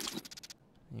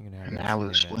 You're gonna have An that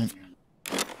aloe sitting there. splint.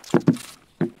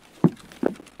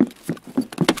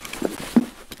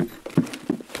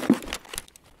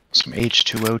 Some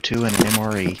H2O2 and an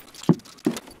MRE.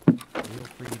 Feel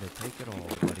free to take it all,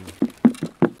 buddy.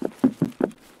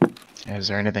 Is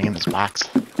there anything in this box?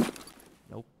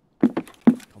 Nope.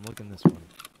 Come look in this one.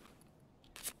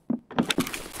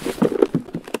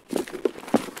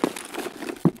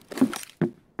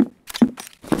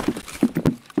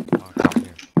 Oh, come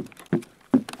here.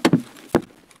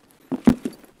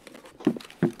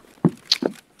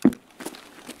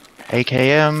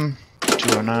 AKM,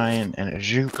 209, and a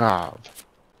Zhukov.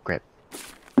 Grip.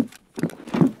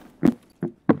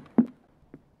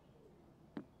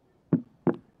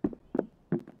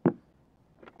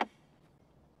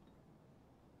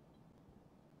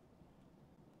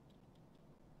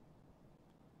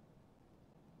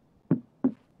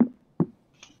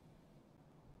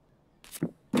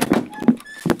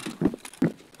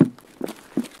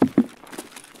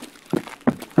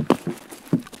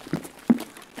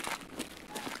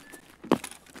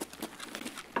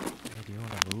 Hey, do you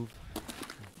want to move? Oh,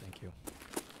 thank you.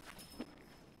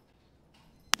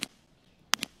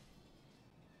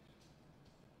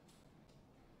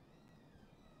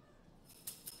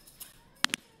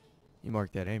 You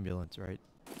marked that ambulance, right?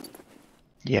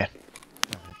 Yeah.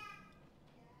 Alright.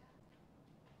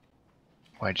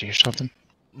 Why'd you hear something?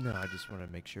 No, I just want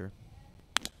to make sure.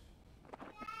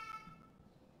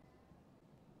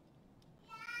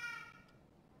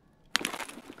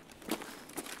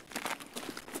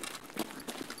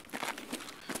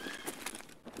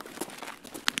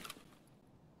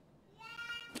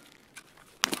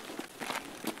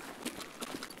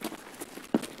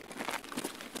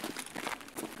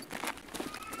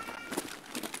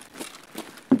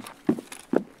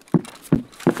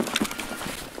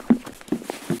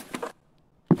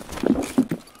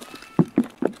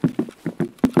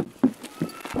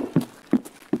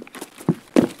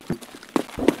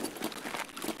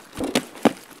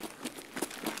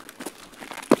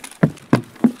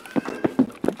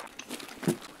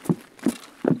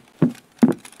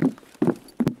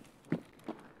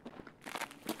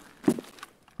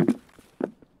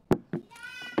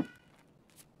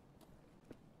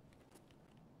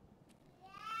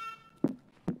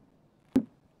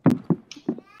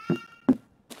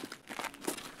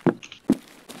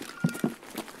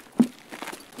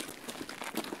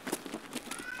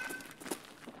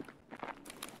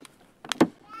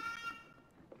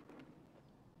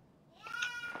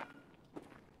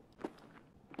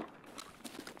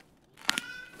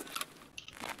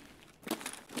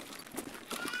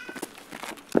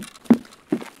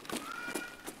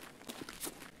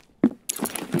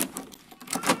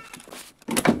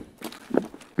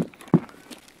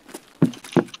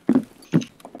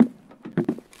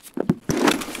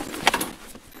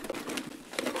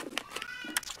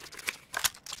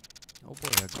 Oh boy,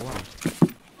 that's loud.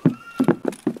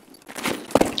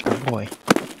 Oh boy.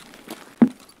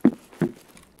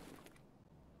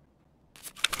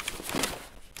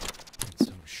 And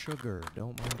some sugar.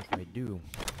 Don't mind if I do.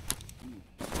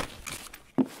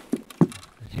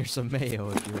 And here's some mayo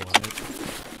if you want it.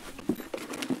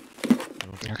 I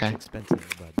don't think Okay. it's expensive,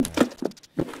 but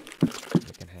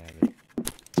you can have it.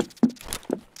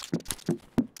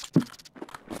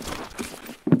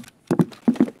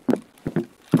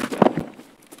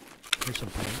 Here's some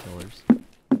painkillers.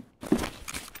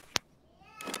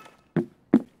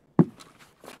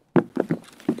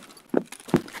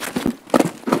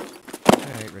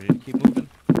 Alright, ready to keep moving?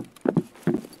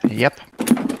 Yep.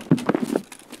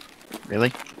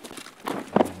 Really?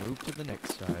 We'll move to the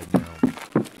next side now.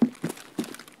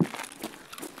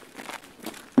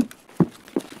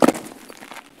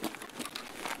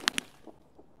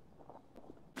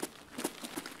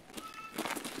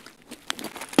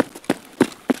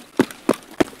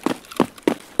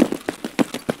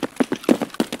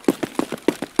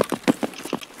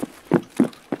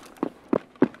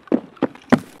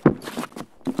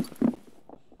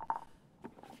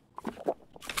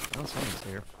 Oh, someone's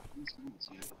here.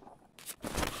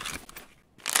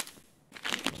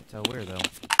 Can't tell where though.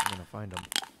 I'm gonna find them.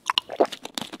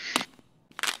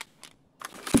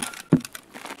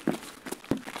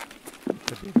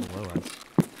 Could be below us.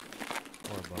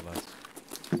 Or above us.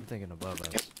 I'm thinking above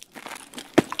us.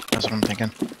 That's what I'm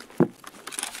thinking.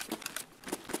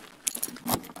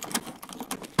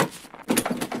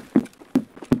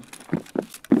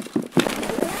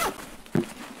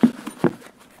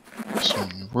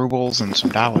 Some rubles and some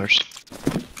dollars.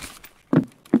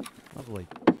 Lovely.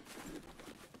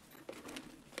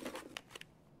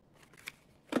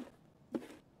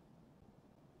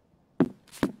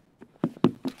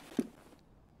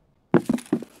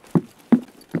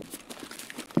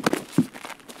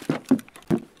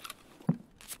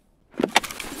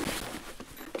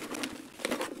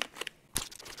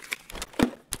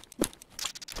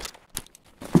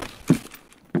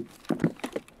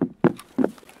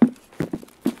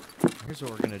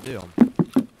 here's what we're gonna do.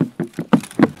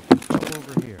 Jump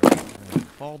over here. And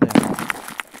fall down.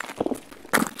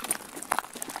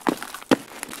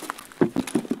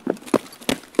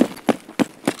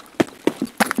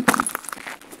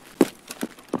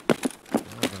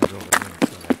 Now we're gonna go over here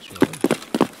instead, actually.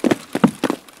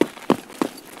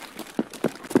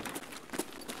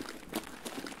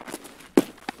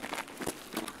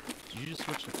 Did you just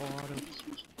switch to full auto?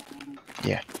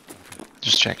 Yeah.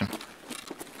 Just checking.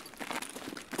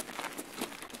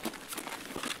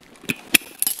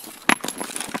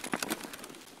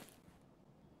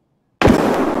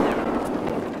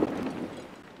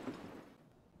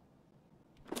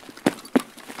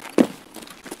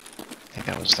 I think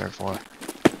that was third floor.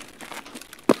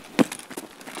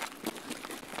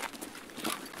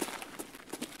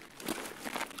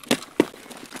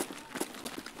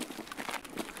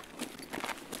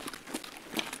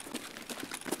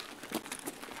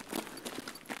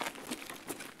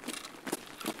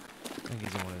 I think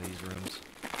he's in one of these rooms.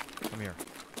 Come here.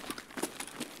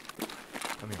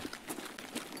 Come here.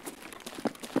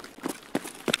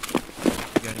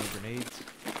 You got any grenades?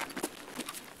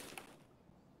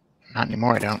 Not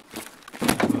anymore, I don't.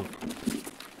 Move.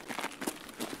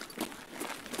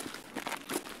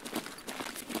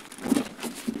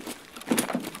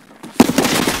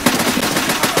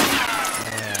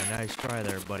 Yeah, nice try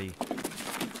there, buddy.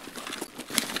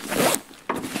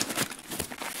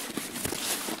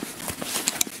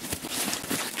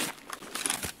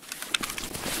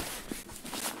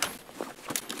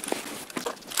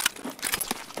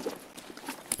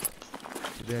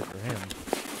 Too bad for him.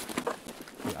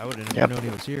 I wouldn't have Yep. known he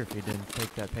was here if he didn't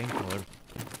take that painkiller.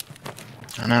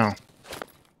 I know.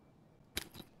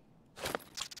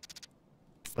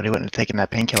 But he wouldn't have taken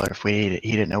that painkiller if he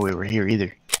didn't know we were here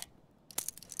either.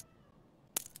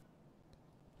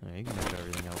 Yeah, you can have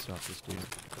everything else off this dude.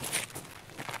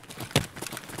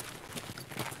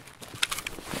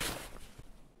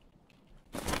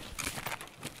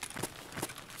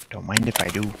 Don't mind if I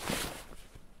do.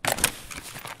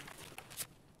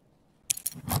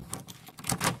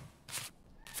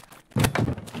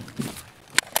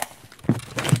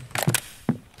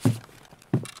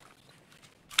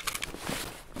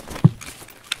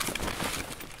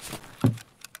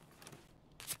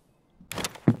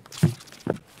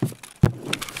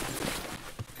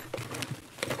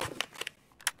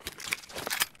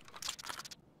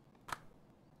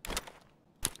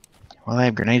 Well, I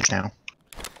have grenades now.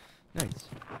 Nice.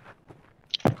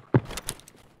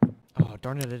 Oh,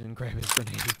 darn it, I didn't grab his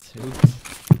grenades. Oops.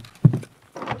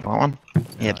 You want one?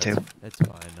 You have two. It's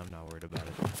fine, I'm not worried about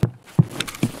it.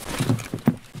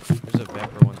 There's a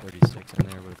Vector 136 in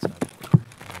there, but it's not...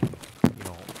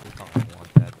 you probably don't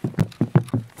want that.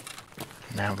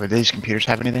 Now, do these computers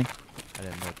have anything? I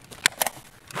didn't look.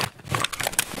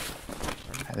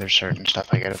 There's certain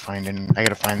stuff I gotta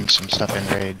find some stuff in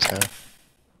raid, so.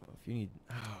 If you need...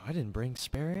 Oh, I didn't bring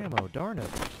spare ammo, darn it.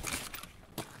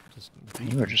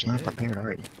 You are just not prepared,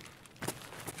 are you?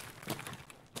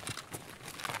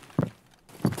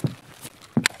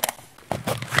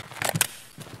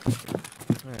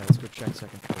 Alright, let's go check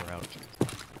second floor out.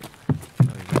 Oh, you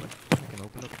know what? I can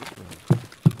open up this room.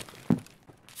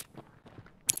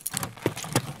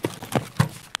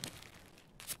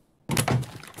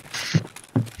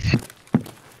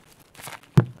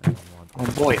 I don't want Oh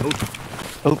this. boy,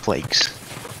 oat flakes.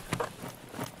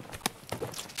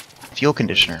 Fuel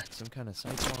conditioner. Some kind of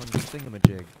Cyclone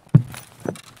thingamajig.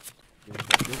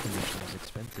 Fuel conditioner is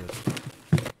expensive.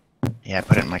 Yeah, I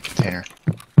put it in my container.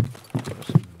 There's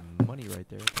some money right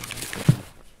there.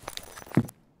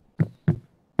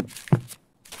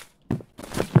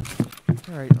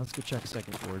 Alright, let's go check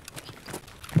second floor.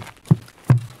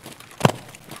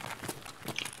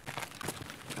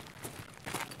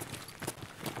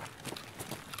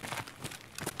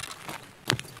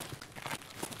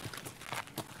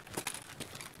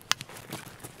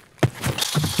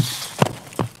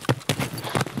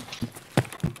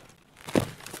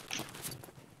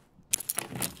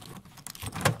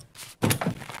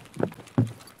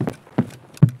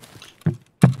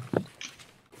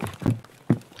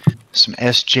 Some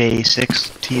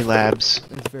SJ6T labs.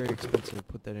 It's very expensive.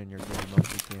 Put that in your game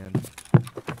if you can.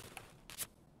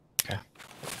 Okay.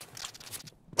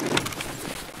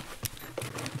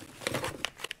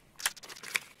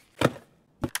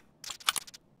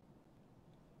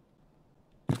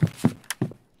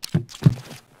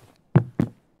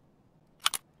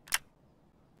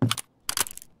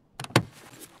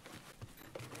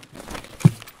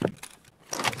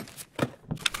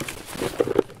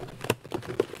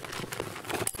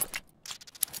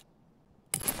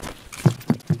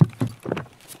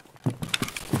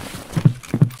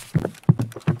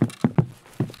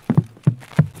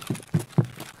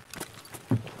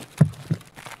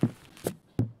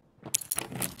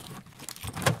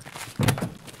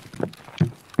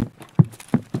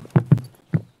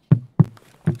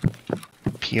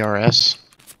 PRS.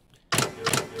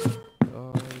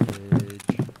 Garbage.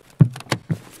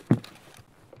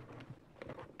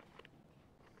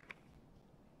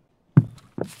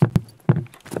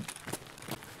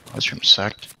 This room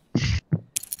sucked.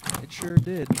 It sure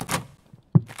did.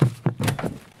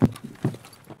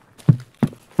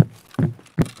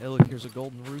 Hey, look, here's a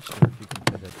golden rooster if you can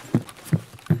fit it.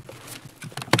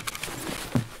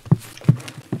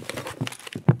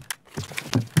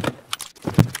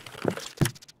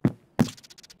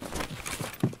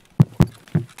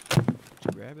 Did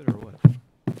you grab it or what?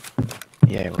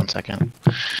 Yeah, 1 second.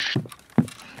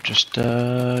 Just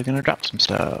gonna drop some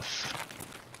stuff.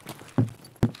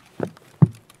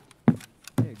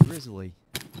 Hey, grizzly.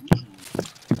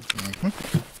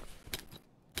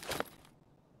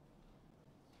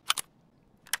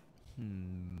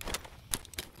 Hmm.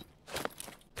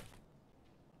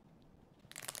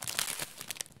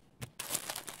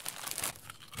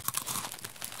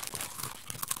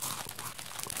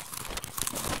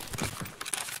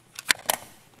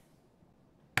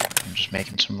 I'm just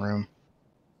making some room.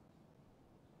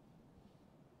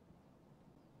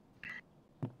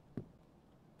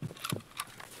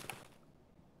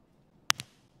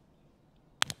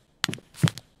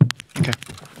 Okay.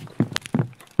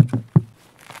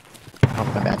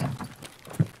 Oh, my bad.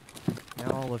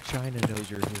 Now all of China knows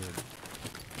you're here.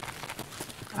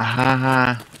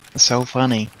 Aha! That's so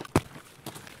funny.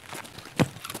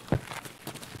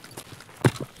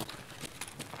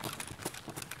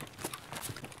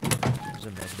 There's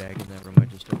a med bag in that room I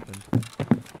just opened.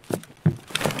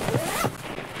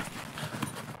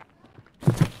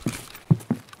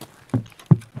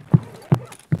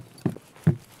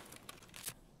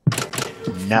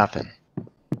 Nothing.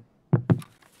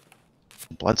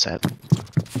 Blood set. Do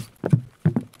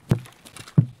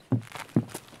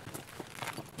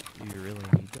you really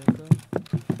need that though?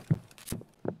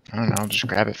 I don't know, I'll just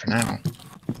grab it for now.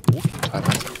 Okay. So I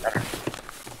find something better.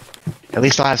 At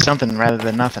least I'll have something rather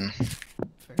than nothing.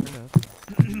 Fair enough.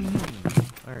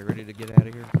 Alright, ready to get out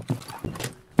of here?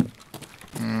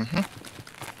 Mm-hmm. A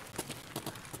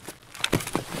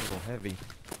little heavy.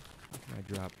 I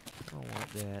drop. I don't want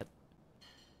that.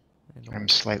 I don't I'm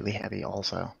want- slightly heavy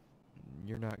also.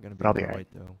 You're not gonna be But I'll be right alright.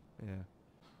 though. Yeah.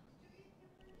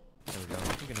 There we go.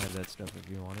 You can have that stuff if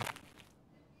you want it.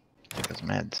 Take those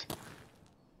meds.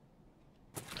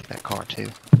 Take that car too.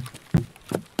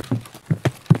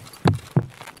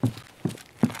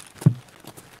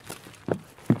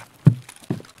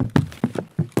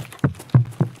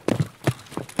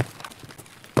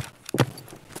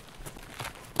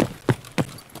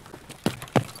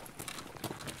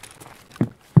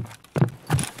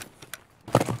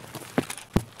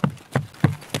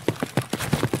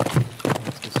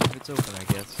 Let's just see if it's open, I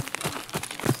guess.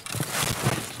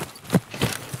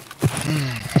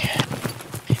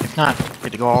 If not, we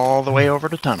have to go all the way over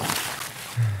to tunnel.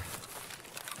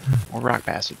 Or rock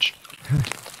passage.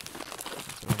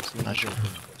 That's what I'm seeing. Not is sure. open.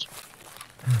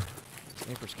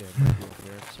 Sniper scared might be over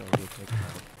there, so we'll take him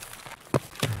out.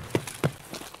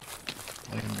 I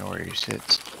don't even know where he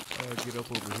sits. Get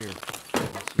up over here.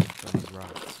 Let's see in front of these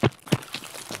rocks.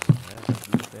 Yeah,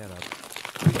 beat that up.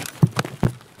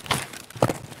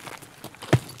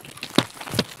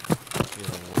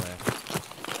 Here on the left.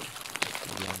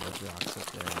 Maybe on those rocks up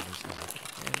there on this side.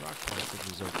 And rock passage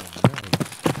is open. Nice.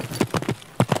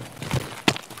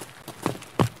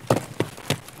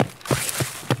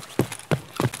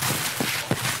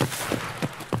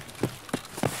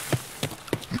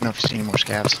 I don't know if you see any more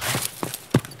scavs.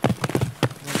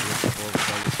 Might be a couple over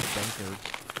by this bunker.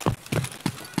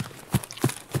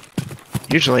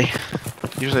 Usually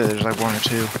there's like 1 or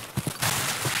 2.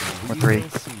 Or 3. We'll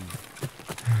see.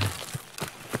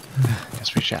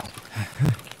 Yes, we shall.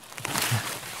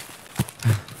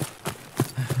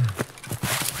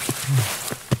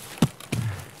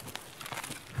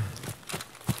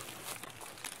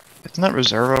 Isn't that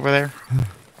reserve over there?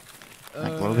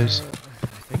 That globe is? I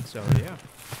think so, yeah.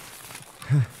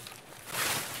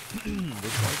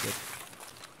 Looks like it.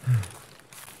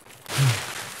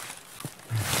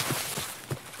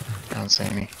 I don't see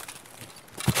any.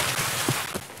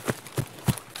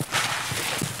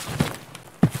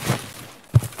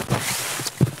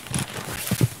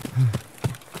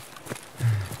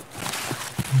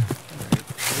 Alright,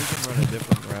 we can run a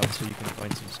different route so you can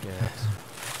find some scabs.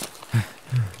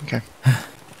 Okay.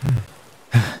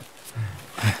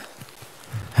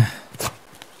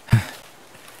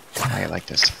 I like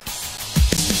this.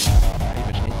 I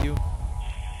even hit you?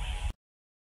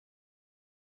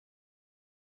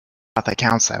 Not that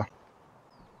counts though.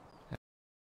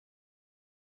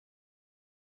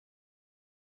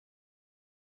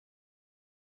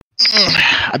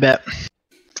 I bet.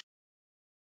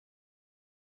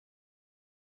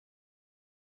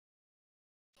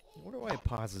 I wonder why it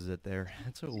pauses it there.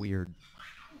 That's so weird.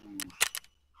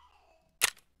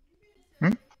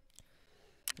 Hmm?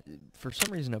 For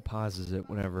some reason, it pauses it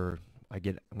whenever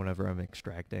I'm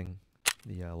extracting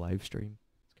the live stream.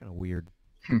 It's kind of weird.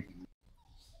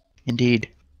 Indeed.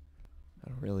 I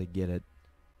don't really get it.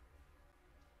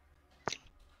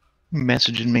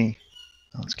 Messaging me.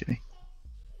 Oh, that's kidding.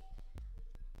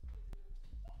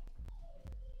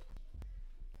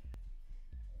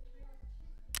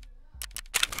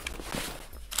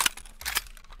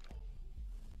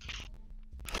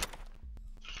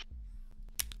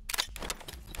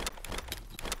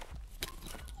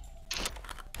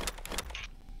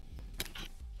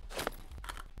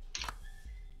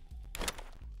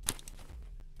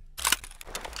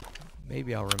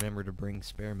 Maybe I'll remember to bring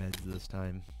spare meds this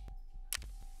time.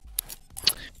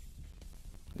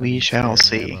 We shall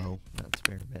see. Ammo, not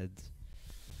spare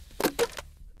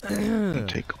I'll meds.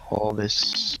 take all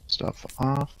this stuff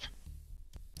off.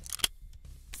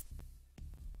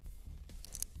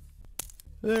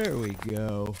 There we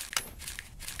go.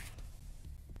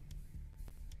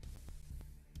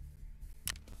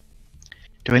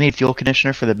 Do I need fuel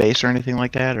conditioner for the base or anything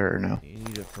like that, or no? You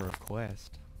need it for a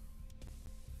quest.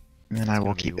 And then I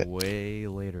will keep it. Way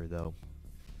later, though.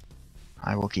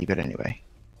 I will keep it anyway.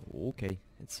 Okay,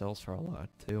 it sells for a lot,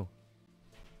 too.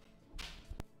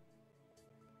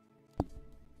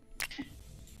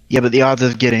 Yeah, but the odds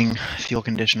of getting fuel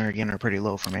conditioner again are pretty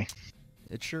low for me.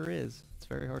 It sure is. It's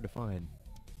very hard to find.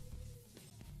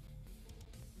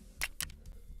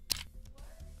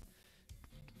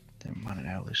 Then wanted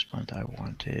aloe splint. I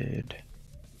wanted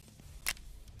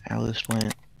aloe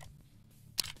splint.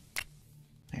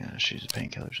 Yeah, she's a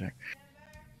painkillers there.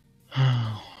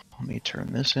 Let me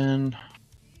turn this in.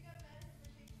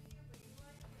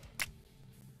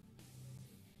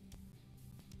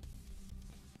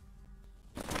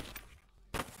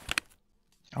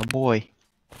 Oh boy.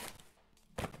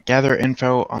 Gather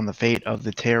info on the fate of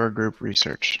the terror group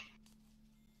research.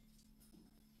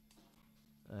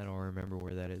 I don't remember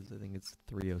where that is. I think it's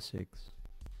 306.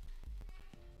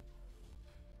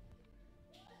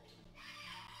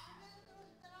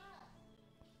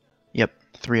 Yep,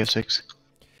 306.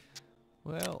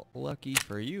 Well, lucky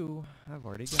for you, I've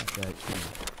already got that key.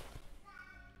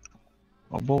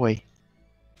 Oh boy.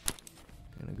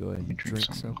 Gonna go ahead and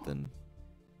drink something.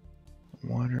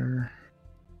 Water.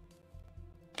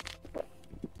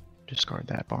 Discard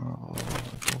that bottle.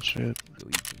 Bullshit. Go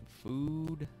eat some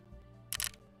food.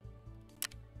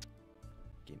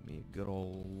 Give me a good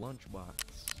old lunchbox.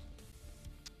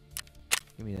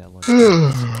 Give me that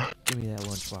lunchbox. Give me that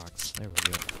lunchbox. There we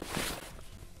go.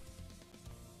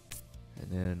 And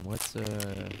then what's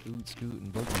Oot, Scoot,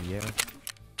 and Boogie, yeah?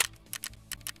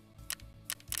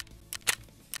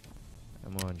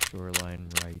 I'm on shoreline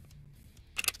right.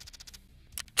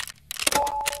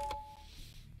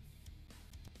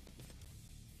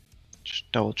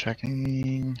 Just double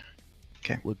checking.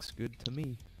 Okay. Looks good to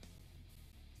me.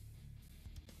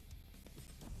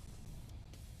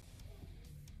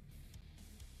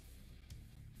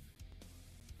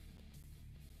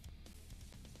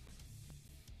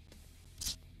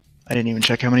 I didn't even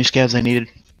check how many scavs I needed.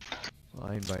 Well,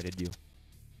 I invited you.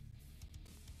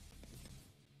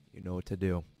 You know what to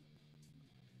do.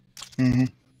 Mm-hmm.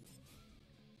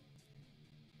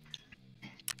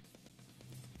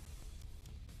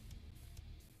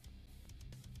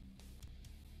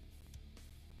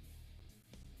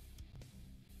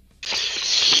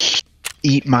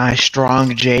 Eat my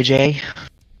strong JJ.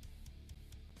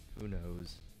 Who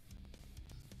knows?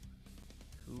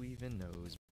 Who even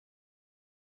knows?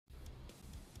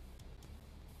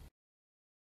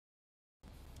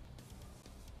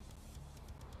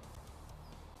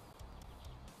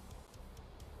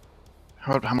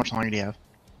 How much longer do you have?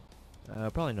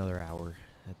 Probably another hour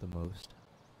at the most.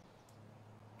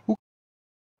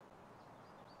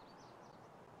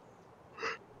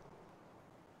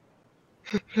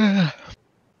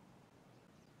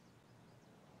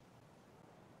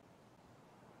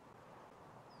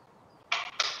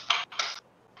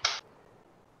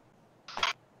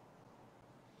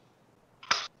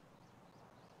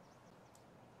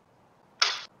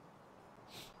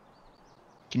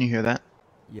 Can you hear that?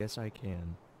 Yes, I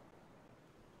can.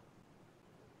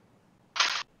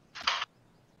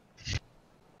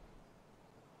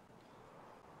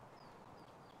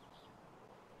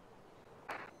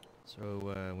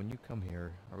 So, when you come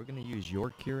here, are we going to use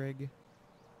your Keurig?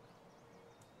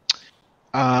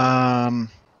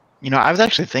 You know, I was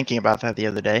actually thinking about that the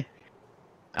other day.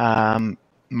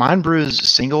 Mine brews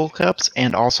single cups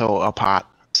and also a pot,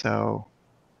 so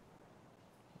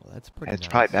Well, that's pretty it's nice.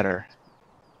 probably better.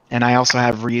 And I also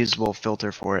have reusable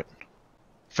filter for it,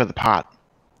 for the pot.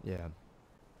 Yeah.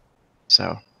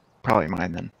 So probably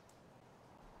mine then.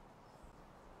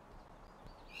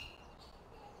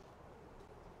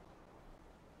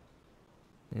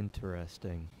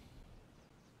 Interesting.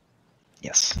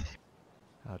 Yes.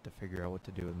 I'll have to figure out what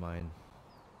to do with mine.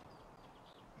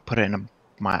 Put it in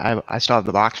I still have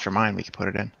the box for mine. We could put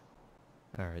it in.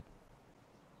 Alright.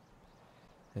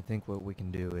 I think what we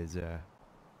can do is,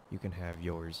 you can have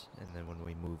yours, and then when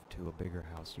we move to a bigger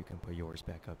house, you can put yours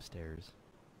back upstairs.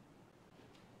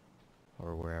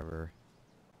 Or wherever.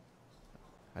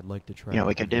 I'd like to try You know to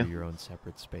what we could give you do? your own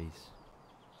separate space.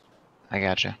 I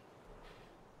gotcha.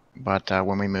 But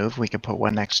when we move, we could put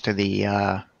one next to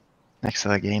the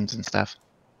games and stuff.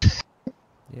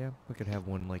 Yeah, we could have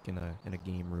one like in a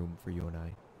game room for you and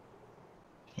I.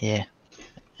 Yeah.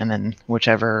 And then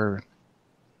whichever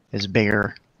is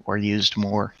bigger or used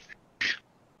more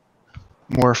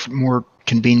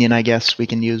convenient, I guess, we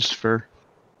can use for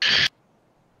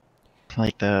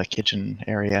like the kitchen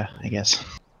area, I guess.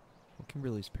 Well,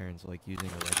 Kimberly's parents like using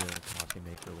a regular coffee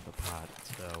maker with a pot,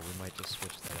 so we might just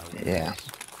switch that out with Yeah. yours.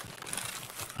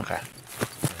 Okay. Alright,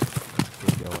 let's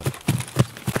get going.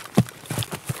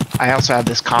 I also have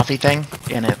this coffee thing,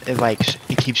 and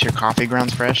it keeps your coffee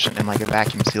grounds fresh in like a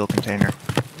vacuum seal container.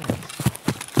 Nice.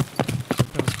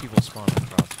 Sometimes people spawn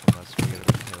across from us, so we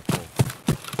gotta be careful.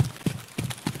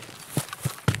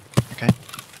 Okay.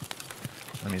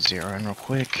 Let me zero in real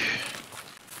quick.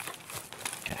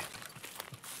 Okay.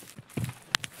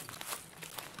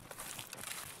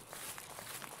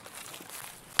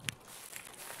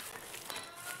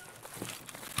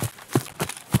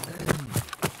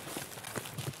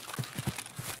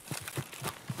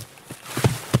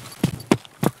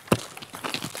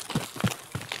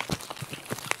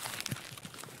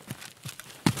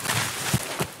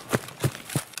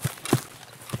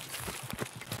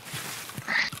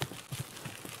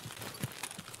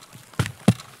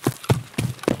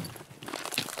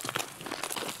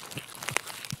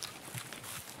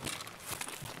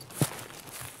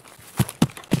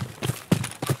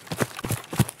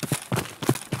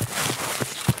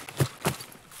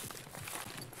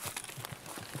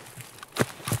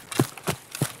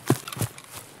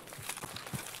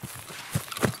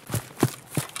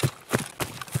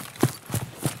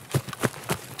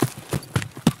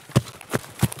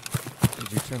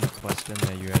 Did you turn the quest in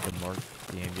that you had to mark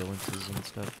the ambulances and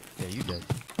stuff? Yeah, you did.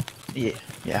 Yeah.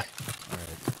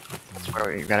 Alright. That's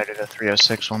where we gotta do the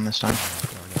 306 one this time. Oh,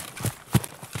 darn it.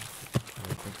 I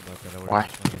didn't think about that. I Why?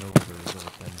 would've just went over the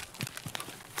result then.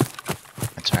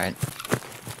 That's alright.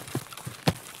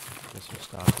 Guess we'll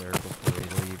stop there before we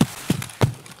leave.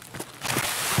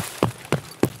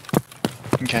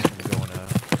 Okay. Gonna go on a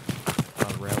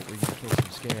route where you can kill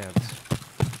some scabs.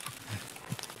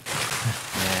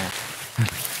 Yeah.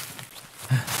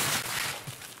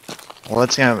 Well,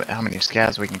 let's see how many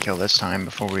scabs we can kill this time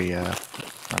before we run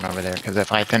over there. Because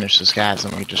if I finish the scabs,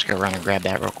 then we just go run and grab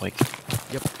that real quick.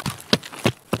 Yep.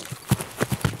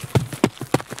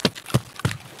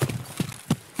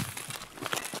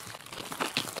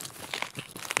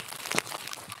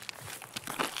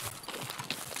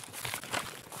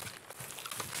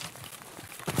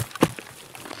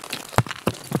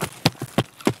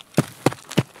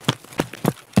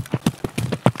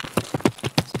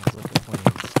 Sounds like a plan,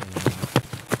 Stan.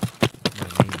 My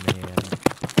main man.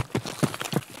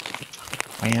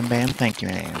 Wham bam, thank you,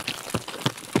 man.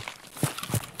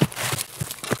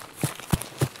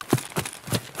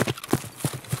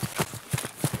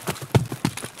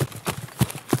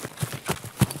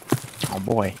 Oh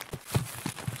boy.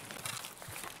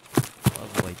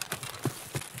 Lovely.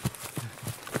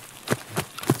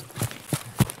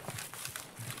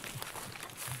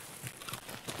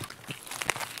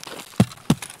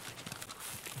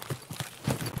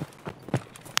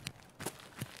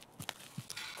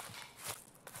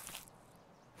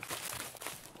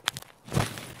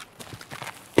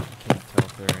 Can't tell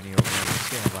if there are any over on the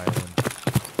Scab Island.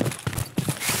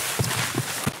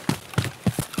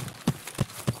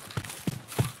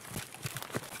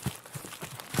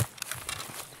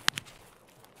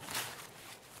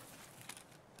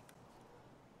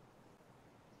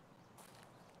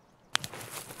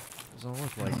 Doesn't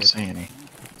look I like don't it. see any.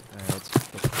 Alright, let's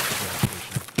look at the gas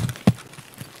station.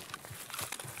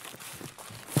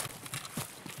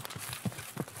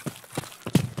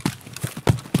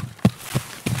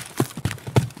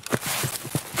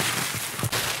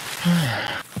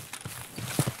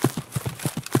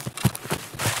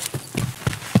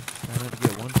 Try not to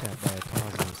get one tapped by a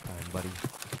Tarzan.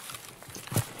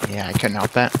 Yeah, I couldn't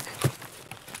help that.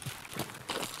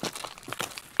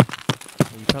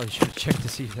 Well, you probably should have checked to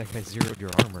see if that guy zeroed your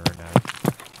armor or not.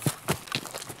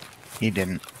 He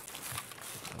didn't.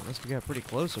 Unless we got pretty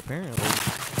close, apparently.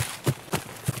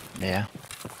 Yeah.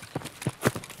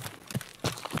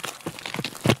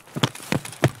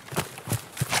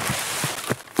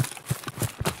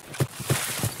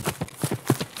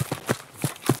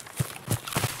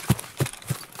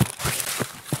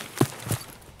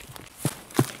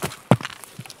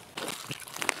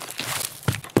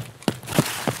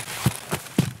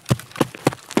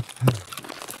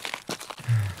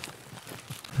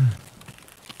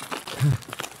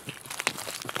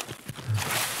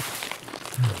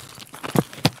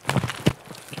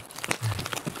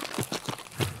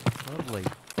 Lovely.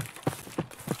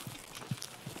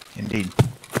 Indeed.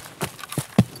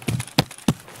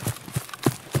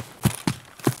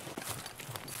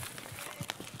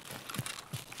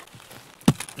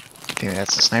 Think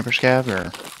that's a sniper scav,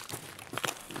 or?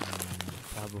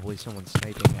 Probably someone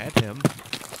sniping at him.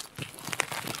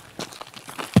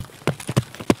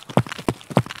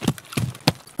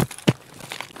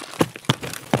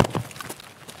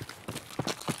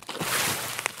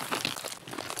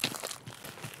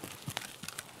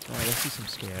 Alright, I see some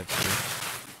scabs here.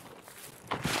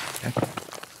 Okay.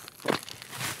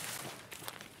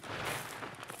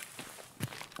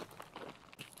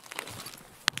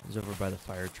 He's over by the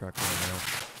fire truck right now.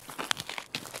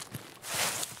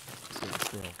 Sit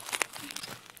still.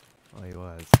 Oh, he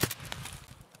was.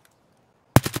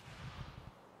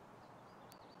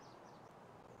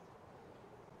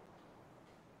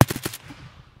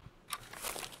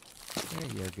 There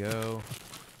you go.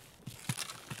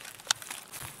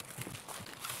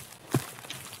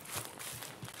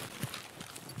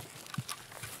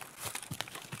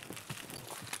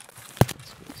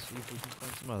 Let's go see if we can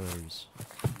find some others.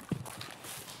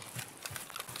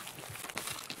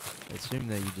 I assume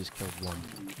that you just killed one.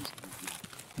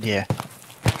 Yeah.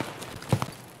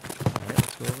 Alright,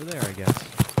 let's go over there, I guess.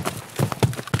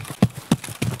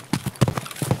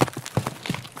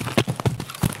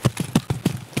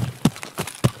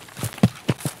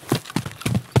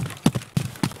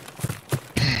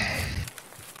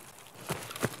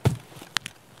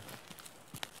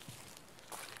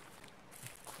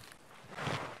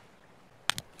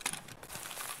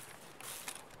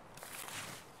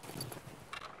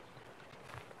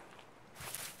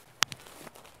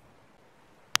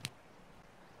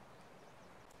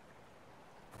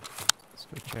 Let's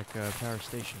go check power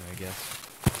station, I guess.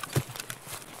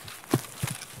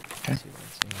 Okay. See if I can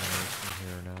see anything else from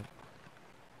here or not.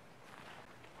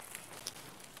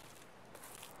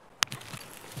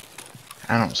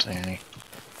 I don't see any.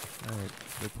 Alright,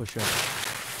 go push up. Go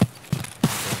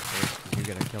first, 'cause you're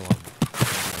gonna kill him. You're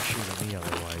gonna shoot at me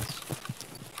otherwise.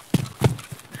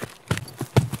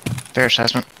 Fair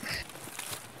assessment.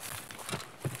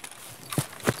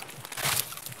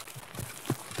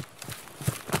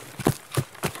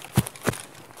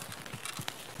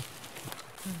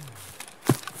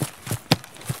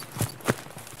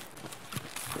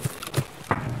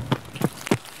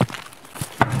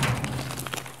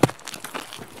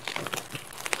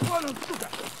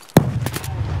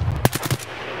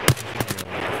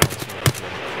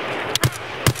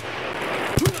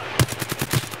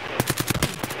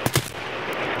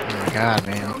 Oh my god,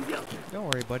 man. Don't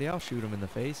worry, buddy, I'll shoot him in the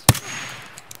face.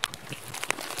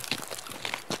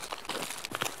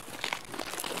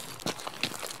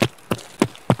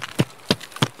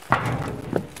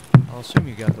 I'll assume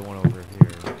you got the one over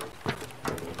here.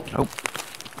 Nope.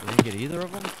 You didn't get either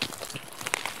of them?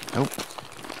 Nope.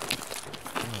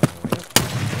 Oh, way up there.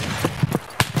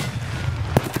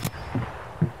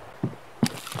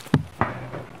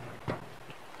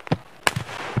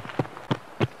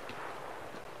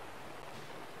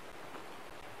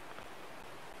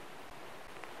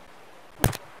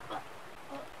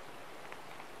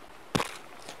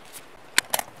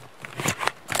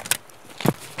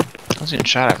 I was getting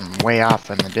shot at from way off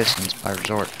in the distance by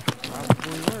resort.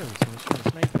 Probably were. Someone's trying to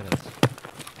snipe at us.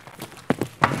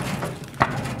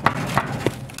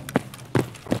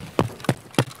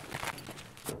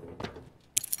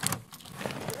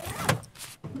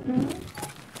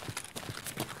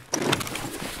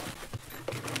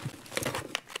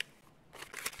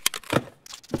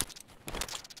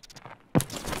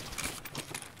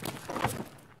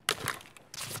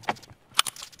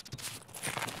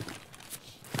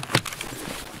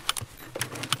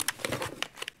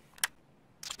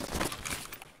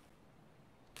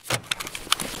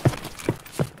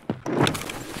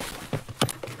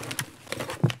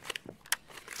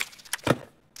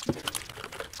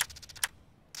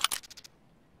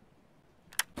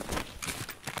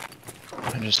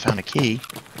 just found a key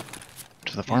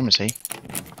to the pharmacy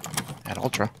at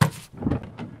Ultra.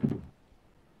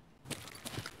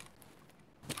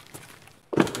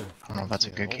 I don't know if that's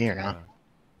a good key or not.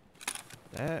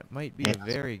 That might be a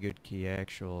very good key,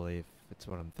 actually, if it's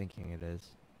what I'm thinking it is.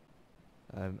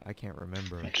 I can't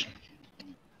remember. It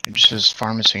just says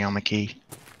pharmacy on the key.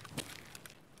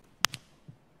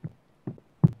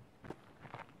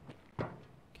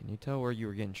 Can you tell where you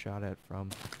were getting shot at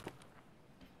from?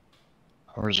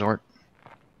 A resort.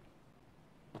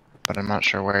 But I'm not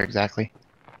sure where exactly.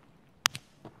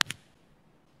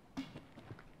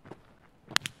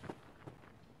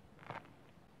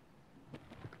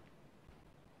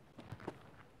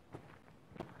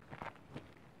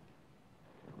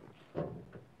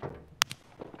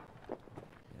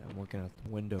 I'm looking out the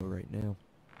window right now.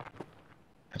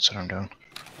 That's what I'm doing.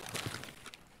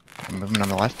 I'm moving on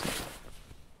the left.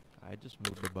 I just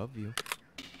moved above you.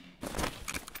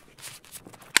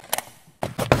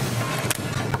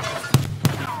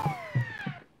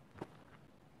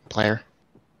 Player.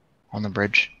 On the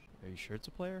bridge. Are you sure it's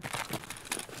a player?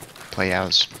 I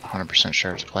was 100%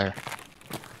 sure it's a player.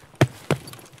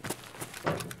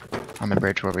 On the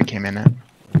bridge where we came in at.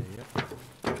 Yeah, yep.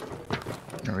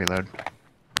 No reload.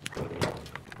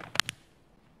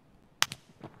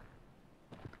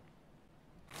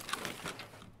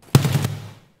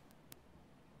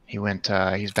 He went,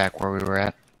 he's back where we were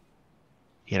at.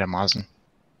 He had a Mosin.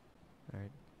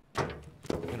 Alright.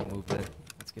 I'm gonna move that.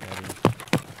 Let's get out of here.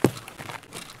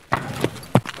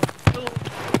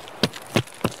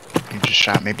 He just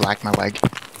shot me, black my leg.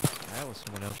 That was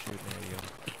someone else shooting at you.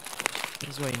 This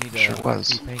is why you need Sure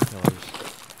was. 2 painkillers.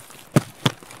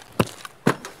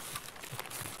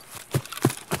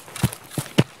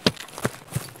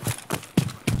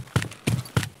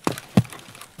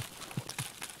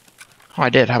 Oh, I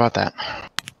did. How about that?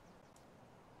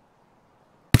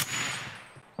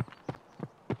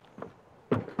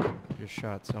 Just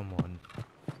shot someone.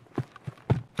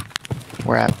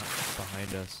 Where at?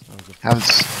 Behind us. That was a That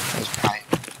was fine.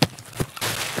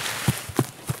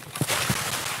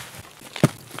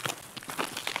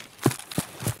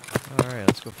 Alright,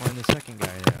 let's go find the second guy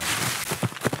now.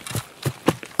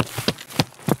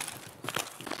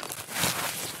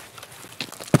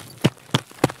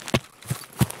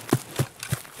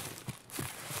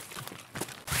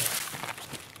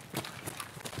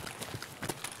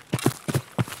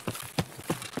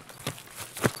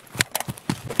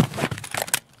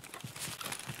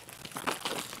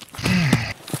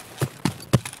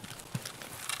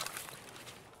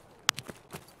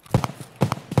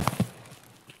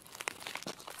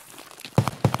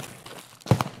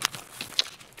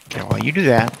 Okay, while you do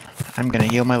that, I'm gonna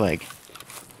heal my leg.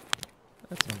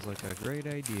 That sounds like a great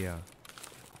idea.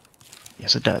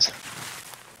 Yes, it does.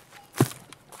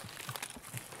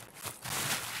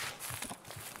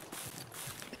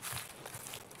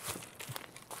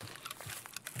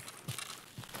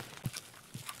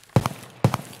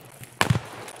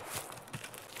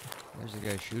 There's the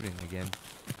guy shooting again.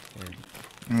 Here,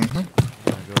 Mm-hmm. I'm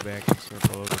gonna go back and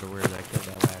circle over to where that killed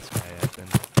that last guy at then.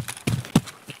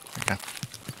 Okay.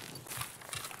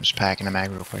 Just packing a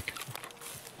mag real quick.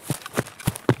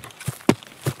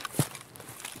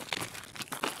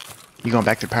 You going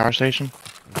back to the power station?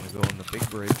 I'm gonna go on the big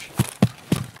bridge.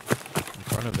 In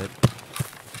front of it.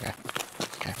 Okay.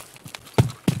 Okay.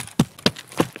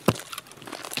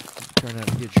 Try not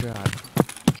to get shot.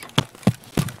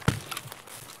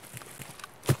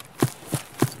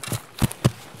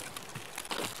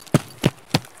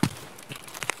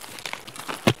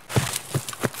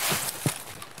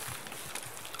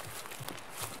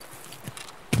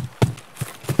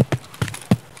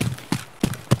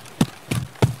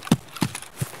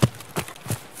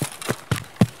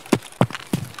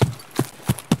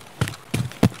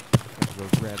 Go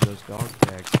grab those dog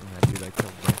tags from that dude I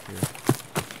killed back here.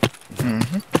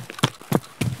 Mm-hmm.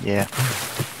 Yeah.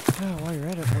 Oh, while you're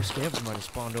at it, more scavs might have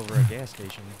spawned over a gas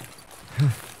station.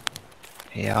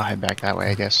 Yeah, I'll head back that way,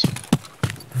 I guess. I'm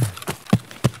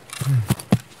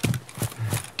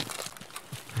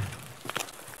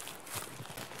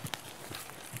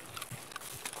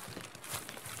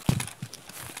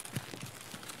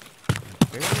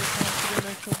fairly confident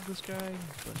I killed this guy,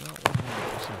 but not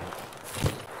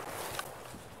 100%.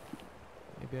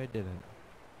 Maybe I didn't.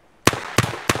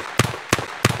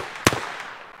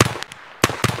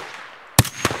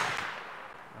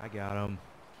 I got him.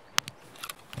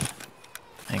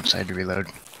 Thanks, I had to reload.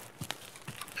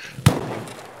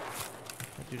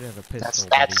 That dude had a pistol,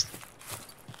 That's...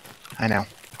 I know.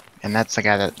 And that's the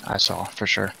guy that I saw, for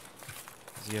sure.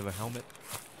 buddy. Does he have a helmet?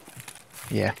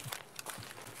 Yeah.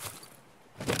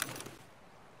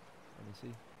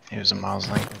 He was a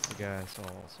Mosley. That's the guy I saw,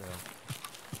 so.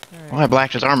 Alright. Well, I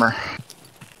blacked his armor.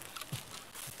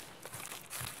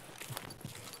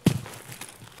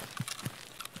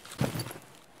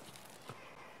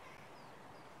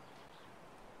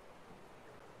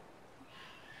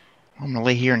 I'm gonna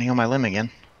lay here and heal my limb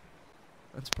again.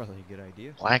 That's probably a good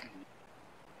idea.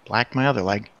 Black my other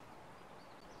leg.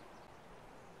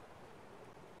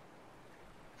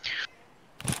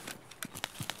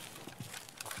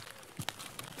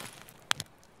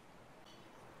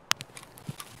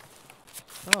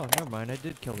 Oh, never mind. I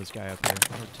did kill this guy up here.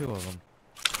 There were two of them.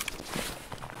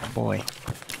 Oh boy.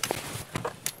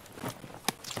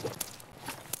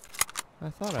 I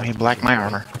thought Oh, he blacked my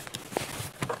armor.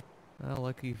 Well,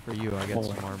 lucky for you, I got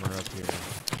some armor up here.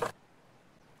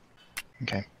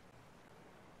 Okay.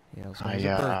 Yeah, so there's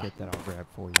a bird kit that I'll grab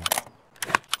for you.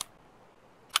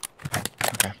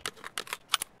 Okay.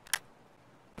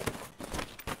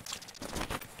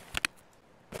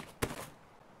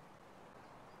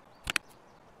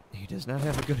 He does not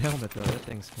have a good helmet, though. That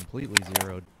thing's completely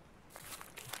zeroed.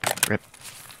 Rip.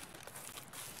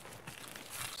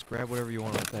 Just grab whatever you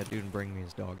want off that dude and bring me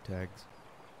his dog tags.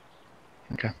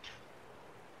 Okay.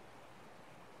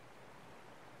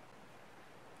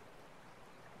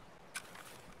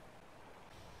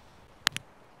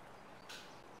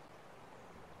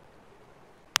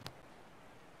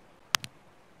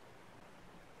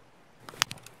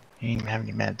 He didn't even have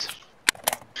any meds.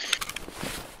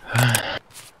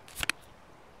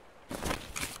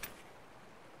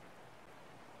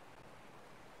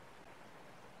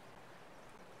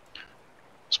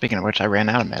 Speaking of which, I ran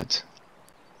out of meds.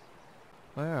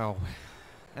 Wow.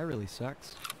 That really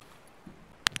sucks.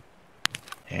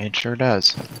 It sure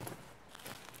does.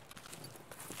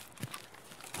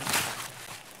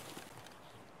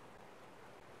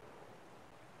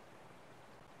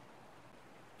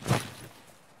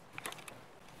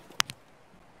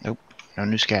 Nope, no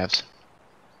new scavs.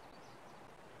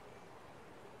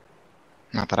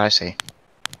 Not that I see.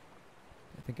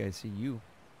 I think I see you.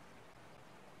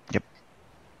 Yep.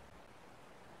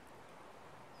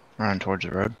 Running towards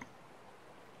the road.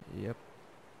 Yep.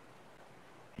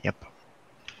 Yep.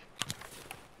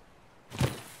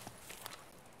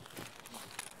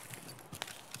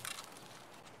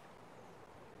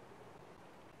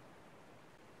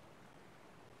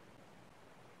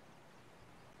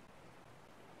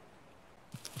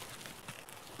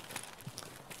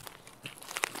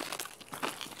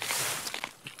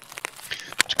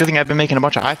 It's a good thing I've been making a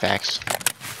bunch of IFAKs.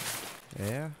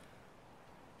 Yeah.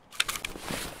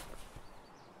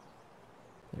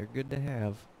 They're good to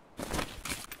have.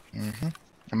 Mm-hmm.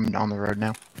 I'm on the road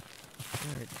now.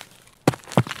 Alright.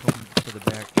 Come to the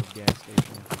back of the gas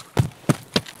station.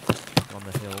 On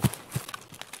the hill.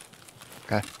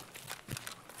 Okay.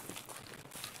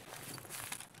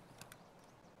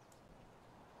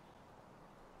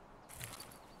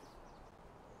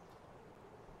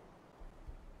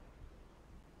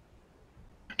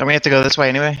 Don't we have to go this way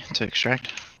anyway to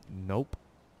extract? Nope.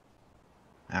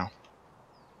 Ow.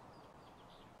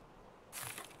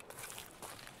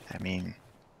 I mean,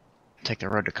 take the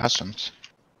road to customs.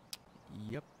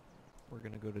 Yep. We're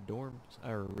gonna go to dorms,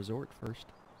 or resort first.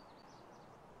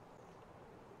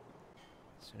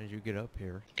 As soon as you get up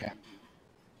here. Okay.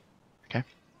 Okay.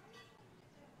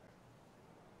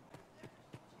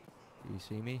 Do you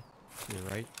see me? To your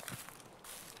right?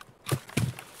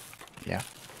 Yeah.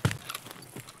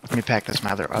 Let me pack this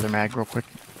other mag real quick.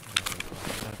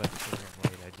 I'm not about to sit here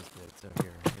and wait, I just did. So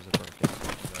here's a bird kit.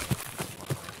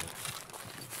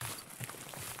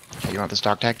 Okay, you want this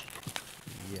dog tag?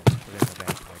 Yes, put it in the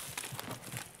backpack.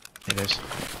 It is.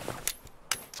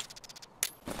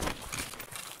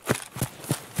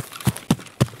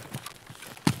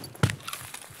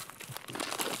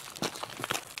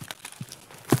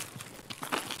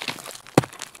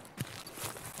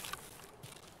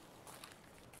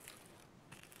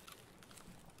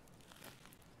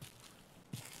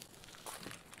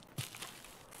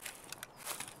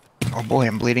 Oh boy,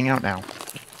 I'm bleeding out now.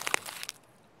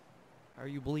 How are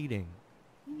you bleeding?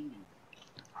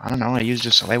 I don't know, I used a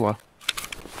Salewa.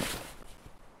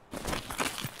 You're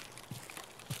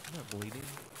not bleeding.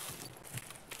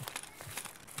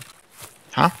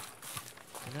 Huh?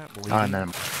 You're not bleeding. Oh, and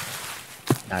then...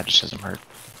 Nah, it just doesn't hurt.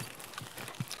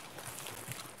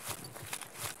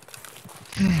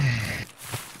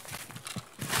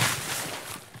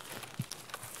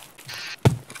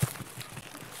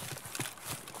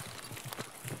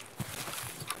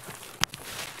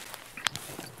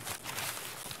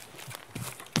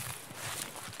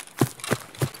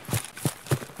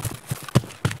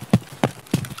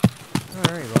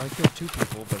 Alright, well I killed 2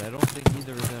 people, but I don't think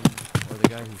either of them are the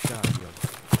guy who shot you.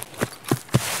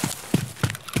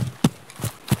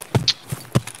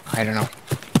 I don't know.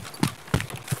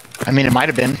 I mean, it might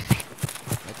have been.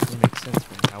 That doesn't make sense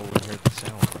from how we heard the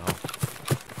sound, though.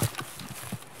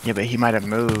 Yeah, but he might have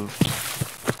moved.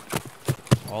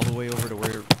 All the way over to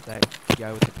where that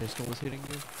guy with the pistol was hitting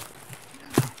you?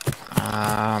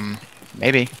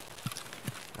 Maybe.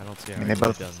 I don't see I how mean, he they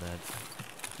would have both- done that.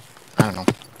 I don't know.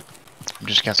 I'm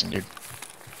just guessing, dude.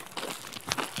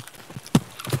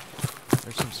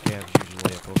 There's some scavs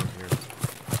usually up over here.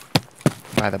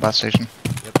 By the bus station?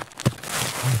 Yep.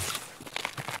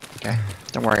 Okay.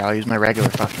 Don't worry, I'll use my regular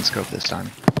fucking scope this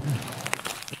time.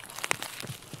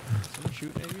 Someone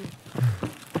shooting at you?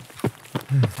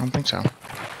 I don't think so.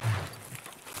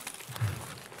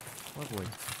 Lovely.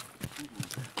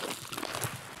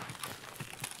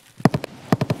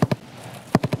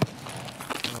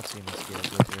 I don't see any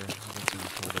scavs up here. I think you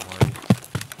told him already.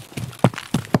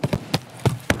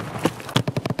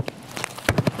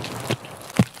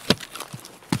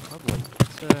 Lovely.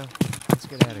 Let's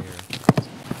get out of here.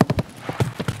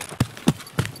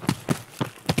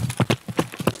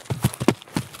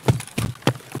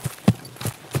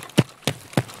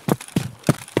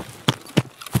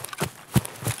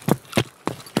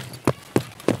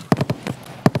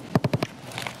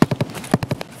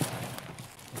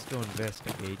 Let's go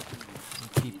investigate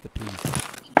and keep the peace.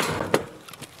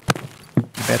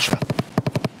 You betcha.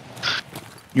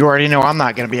 You already know I'm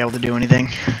not gonna be able to do anything.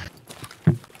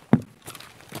 Well,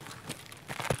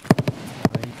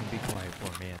 you can be quiet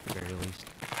for me at the very least.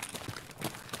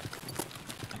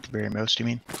 At the very most, you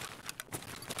mean?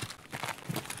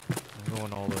 I'm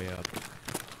going all the way up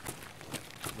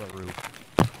the roof.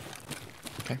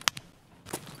 Okay.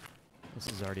 This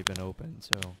has already been opened,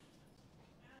 so...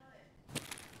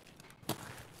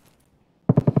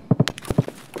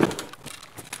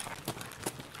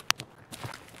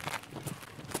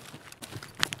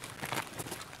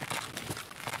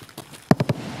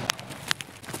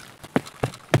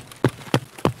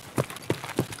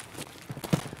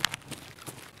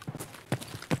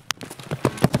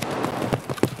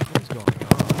 What is going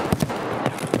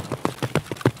on?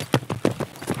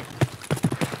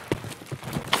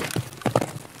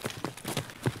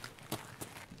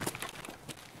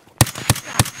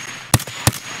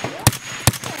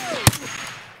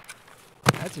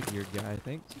 That's a geared guy, I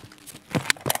think.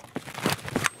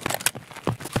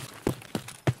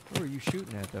 Who are you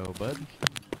shooting at, though, bud?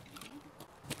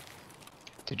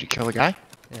 Did you kill the guy?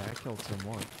 Yeah, I killed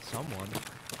someone. Someone?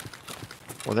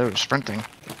 Well, they were sprinting.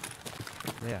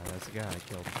 Yeah, that's the guy I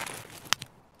killed.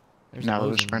 There's Now they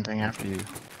were closing- sprinting after you.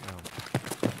 Oh,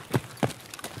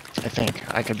 I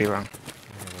think. I could be wrong.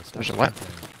 yeah, well, stop There's a what?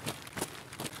 sprinting.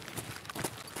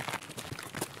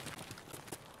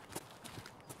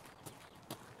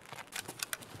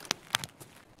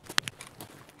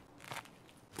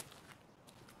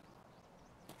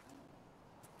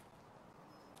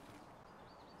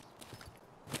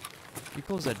 You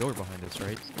closed that door behind us,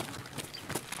 right?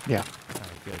 Yeah.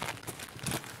 Alright, good.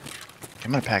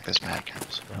 I'm gonna pack this mag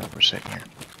so while we're sitting here.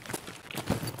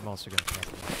 I'm also gonna pass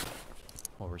it out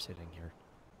while we're sitting here.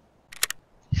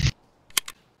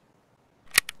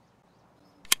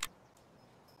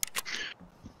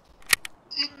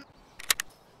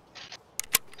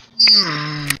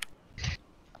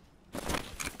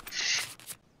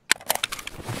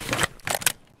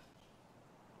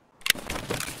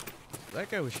 That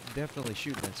guy was definitely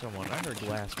shooting at someone. I heard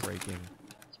glass breaking.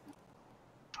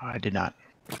 I did not.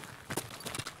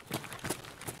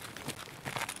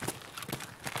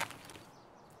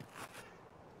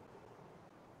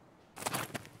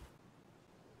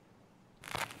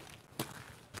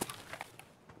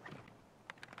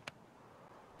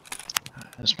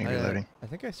 That's me reloading. I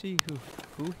think I see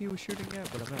who he was shooting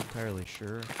at, but I'm not entirely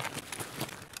sure.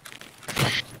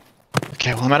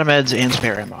 Okay, well I'm out of meds and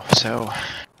spare ammo, so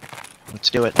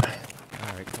let's do it.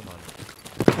 Alright, come on.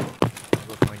 I'll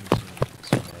go find you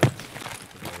some meds, at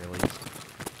the very least.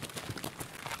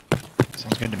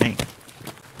 Sounds good to me.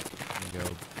 Let me go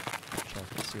check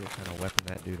and see what kind of weapon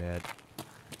that dude had.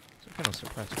 Some kind of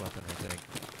suppressed weapon, I think.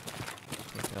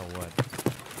 Can't tell what.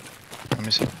 Let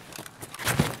me see.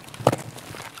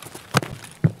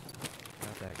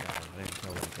 Not that guy. I didn't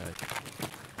kill that guy.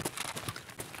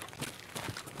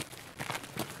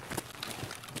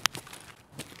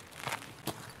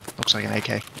 Looks like an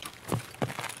AK.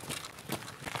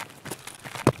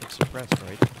 It's suppressed,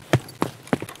 right?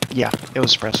 Yeah, it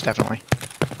was suppressed, definitely.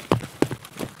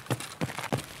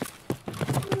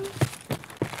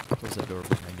 Close that door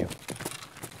behind you.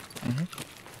 Mm-hmm.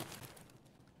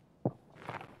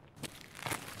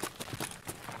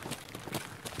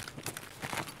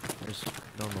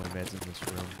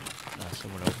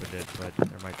 find it, but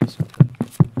there might be something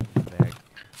in the bag.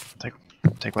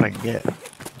 Take what I can get.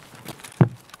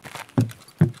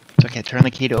 It's okay. Turn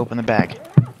the key to open the bag.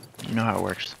 You know how it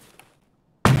works.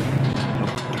 That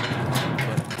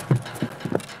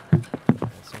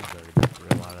seems already been through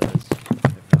a lot of this,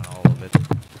 if not all of it.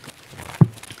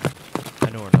 I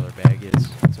know where another bag is.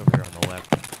 It's over here on the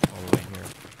left, all the way in here.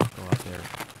 Go out there.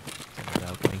 It's on the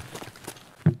balcony.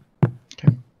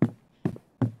 Okay.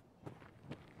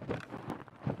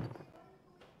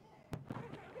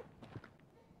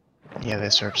 Yeah, they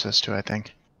searched this too, I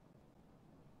think.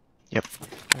 Yep.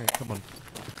 Alright, come on.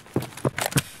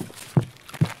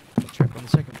 Let's check on the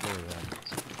second floor then.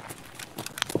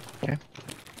 Okay.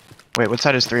 Wait, what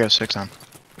side is 306 on?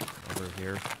 Over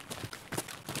here.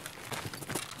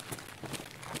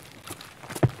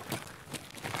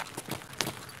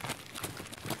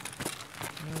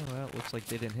 Oh, well, it looks like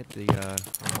they didn't hit the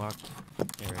unlocked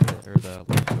area, or the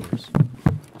locked doors.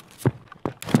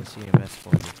 The CMS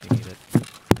for you if you need it.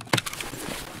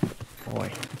 Boy.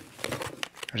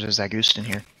 There's a Zagoose in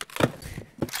here.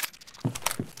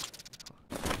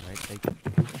 Alright, take it.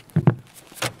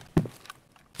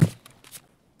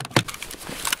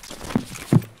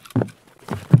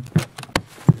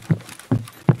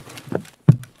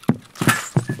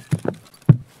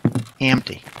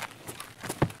 Empty.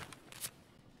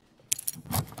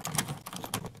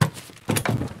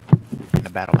 And a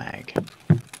battle mag.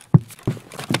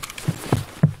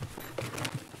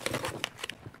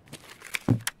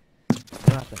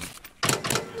 Nothing.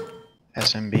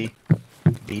 SMB.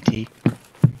 BT. You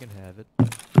can have it.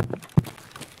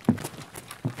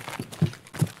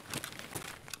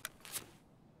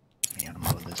 Yeah, I'm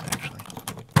gonna load this actually.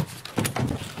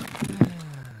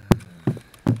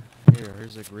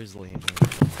 Here's a grizzly in here.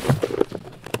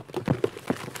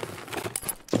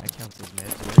 That counts as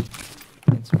meds, right?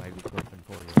 And some ibuprofen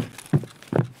for you.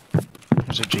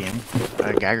 There's a GM.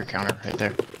 A Geiger counter right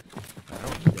there. I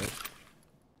don't need it.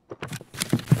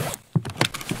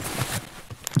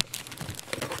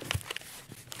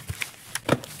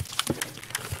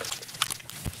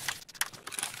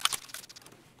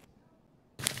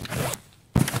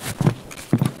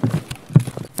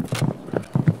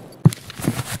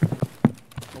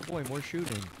 Oh boy, more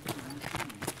shooting.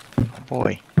 Oh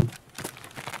boy.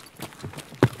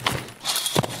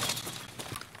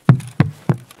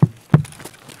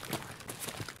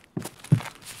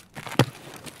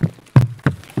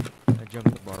 I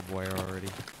jumped the barbed wire already.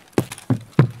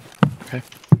 Okay.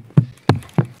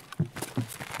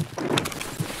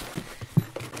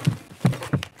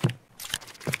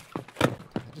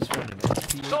 I just found an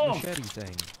SP8 machete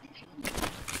thing.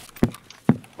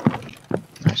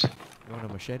 Nice. You want a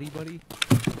machete, buddy?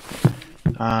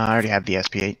 I already have the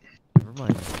SP8. Never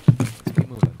mind. Let's keep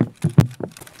moving.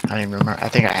 I don't even remember. I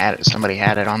think I had it. Somebody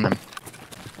had it on them.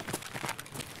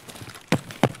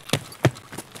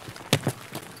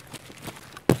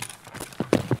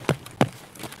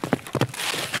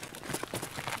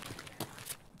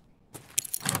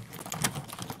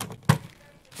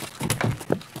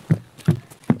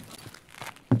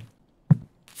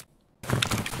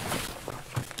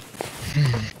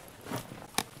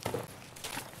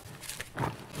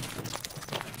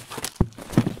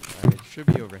 Alright, it should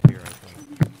be over here, I think.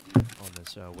 On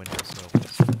this windowsill.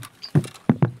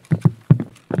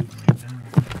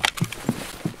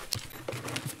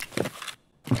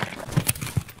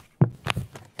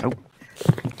 Nope.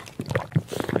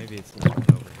 Maybe it's this one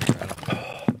over here. I don't know.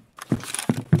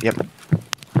 Yep.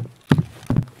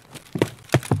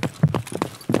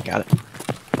 Got it.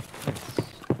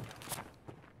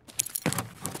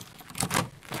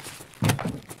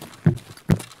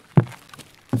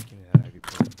 Give me that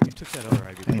ibuprofen. You took that other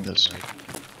ibuprofen, I need those. right?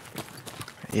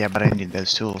 Yeah, but I need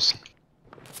those tools.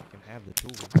 You can have the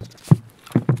tools.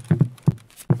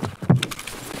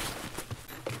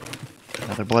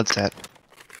 Another blood set.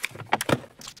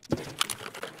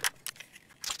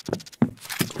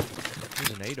 There's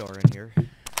an ADAR in here.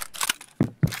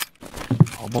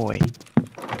 Oh boy.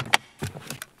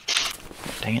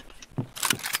 Dang it.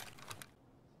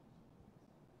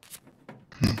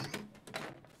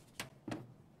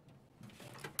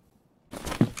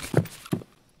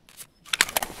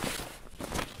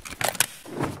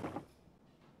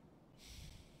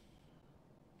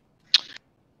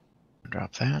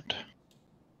 Drop that.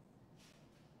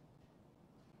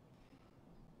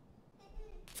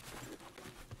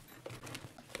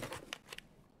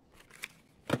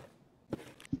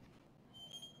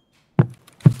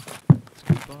 Let's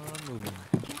keep on moving.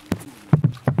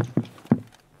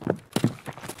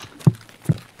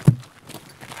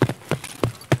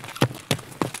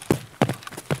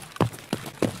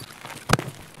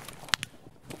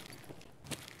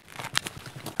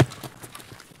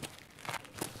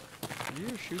 You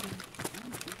hear shooting?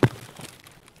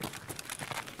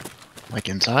 Like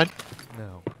inside?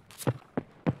 No.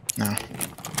 No.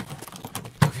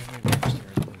 Okay, maybe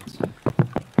upstairs.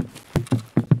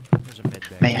 There's a med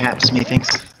bag. Mayhaps,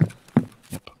 methinks.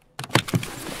 Yep.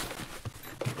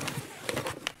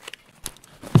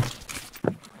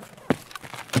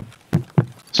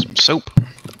 Some soap.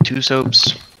 2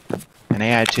 soaps. An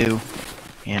AI2.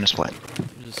 And a split.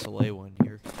 There's a Soleil one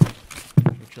here.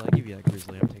 Actually, I'll give you that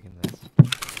grizzly. I'm taking this.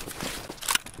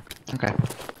 Okay.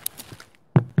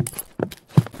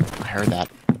 I heard that.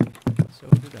 So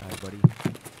did I, buddy.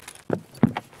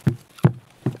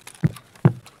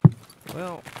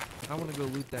 Well, I want to go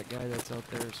loot that guy that's out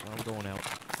there, so I'm going out.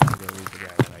 I'm going to go loot the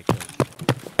guy that I killed.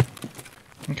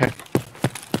 Okay.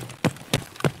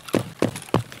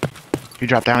 You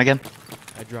drop down again?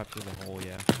 I dropped through the hole,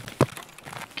 yeah.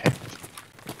 Okay.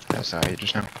 I saw you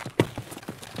just now.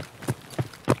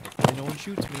 Hopefully no one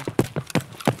shoots me.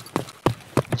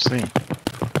 Let's see.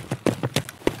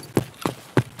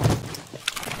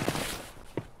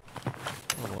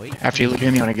 Oh, wait. After you loot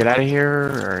him, you want to get out of here,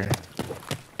 or?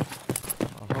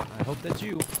 I hope that's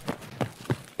you.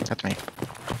 That's me.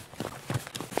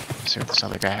 Let's see what this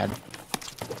other guy had.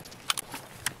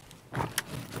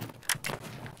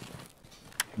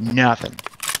 Nothing.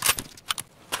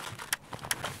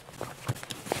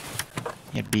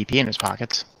 He had BP in his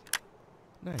pockets.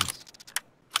 Nice.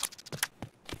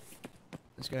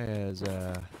 This guy has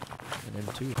an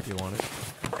M2 if you want it.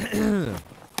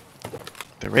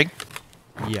 The rig?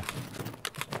 Yeah.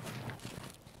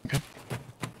 Okay.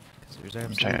 Because there's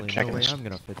absolutely checking no way this. I'm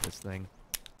going to fit this thing.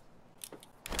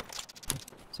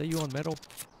 Is that you on metal?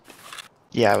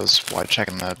 Yeah, I was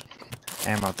checking the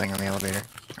ammo thing on the elevator.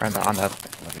 Or on the elevator.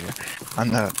 On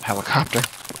the helicopter.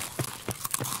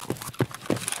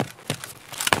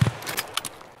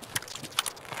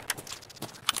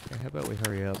 Okay, how about we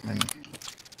hurry up? And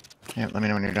yeah, let me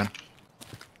know when you're done.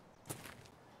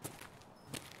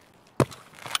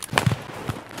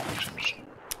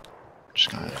 Just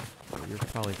gonna. Oh, you're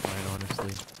probably fine,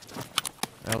 honestly.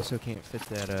 I also can't fit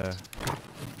that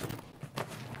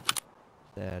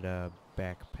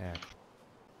backpack.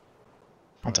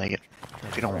 I'll take it.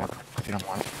 If you don't want. If you don't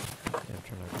want it. Yeah, I'm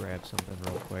trying to grab something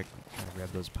real quick. I'm trying to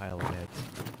grab those pile of meds.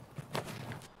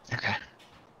 Okay.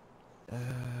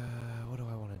 What do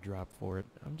I want to drop for it?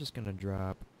 I'm just gonna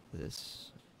drop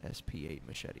this SP8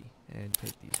 machete and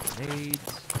take these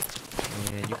grenades.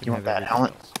 And you can You have want that everything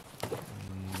helmet? else.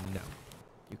 No.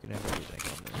 You can have everything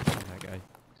on there. On that guy.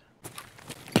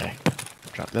 Okay.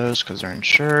 Drop those because they're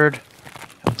insured.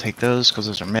 I'll take those because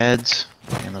those are meds.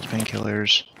 And those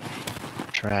painkillers.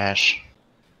 Trash.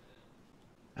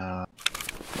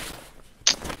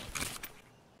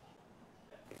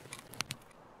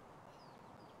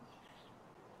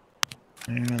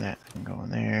 That can go in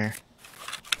there.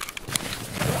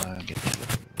 Get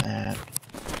that.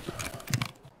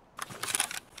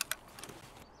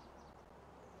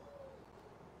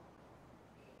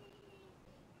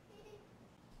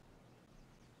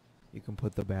 You can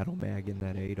put the battle mag in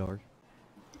that ADAR.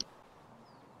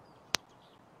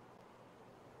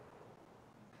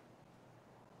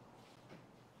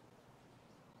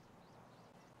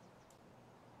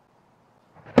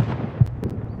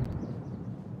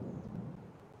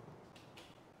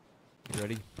 You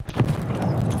ready?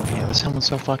 Yeah, this helmet's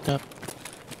so fucked up.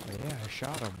 Oh, yeah, I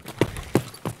shot him.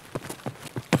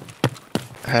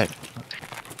 Alright.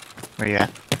 Where you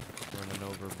at? Running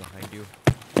over behind you.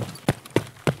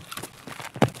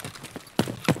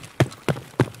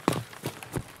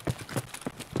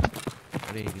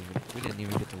 We didn't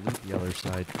even get to loot the other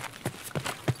side.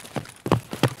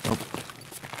 Nope.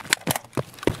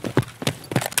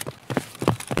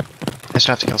 I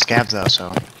still have to kill scabs though,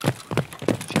 so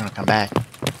if you want to come back.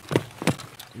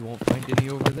 You won't find any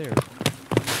over there.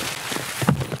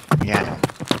 Yeah, I know.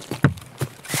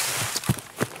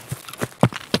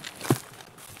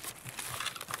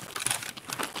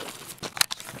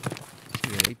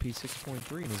 He had AP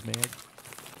 6.3 in his mag.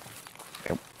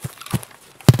 Yep.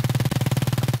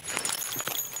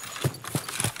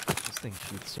 This thing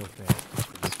shoots so fast. It's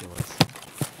ridiculous.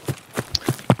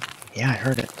 Yeah, I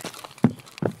heard it.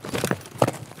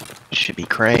 Should be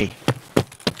cray.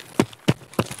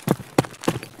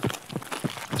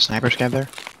 A sniper scab there?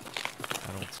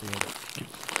 I don't see him.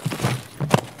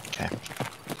 Okay.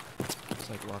 Looks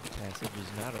like lock passage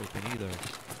is not open either.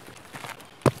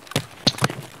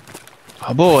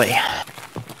 Oh boy.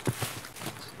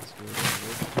 Let's do it in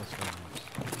wood plus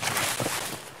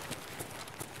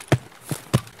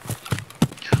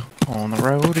one. On the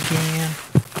road again.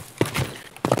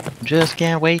 Just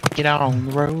can't wait to get out on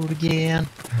the road again.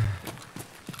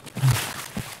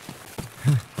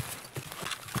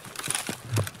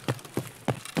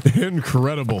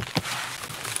 Incredible.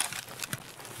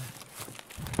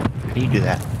 How do you do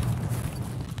that?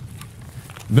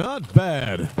 Not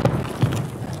bad.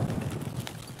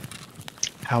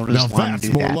 How Now does one that's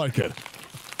do more that? like it.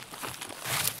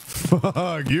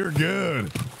 Fuck, you're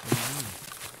good.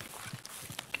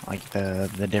 Like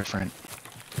the different.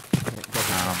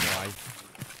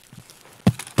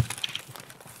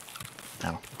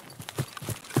 No.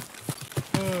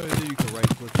 Then you can right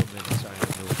click them and assign a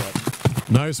little button.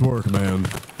 Nice work, man.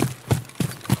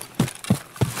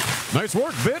 Nice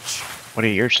work, bitch. What are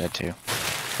yours set to? I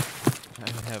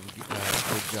have good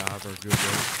job or good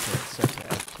work set to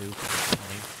F2 for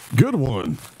playing. Good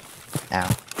one. Now.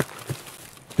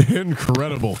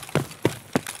 Incredible.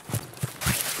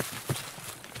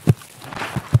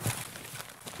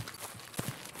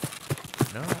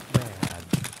 Not bad.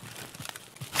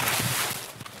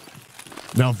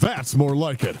 Now that's more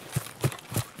like it.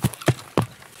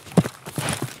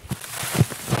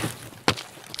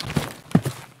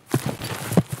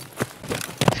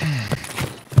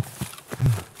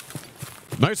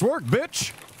 Nice work,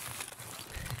 bitch.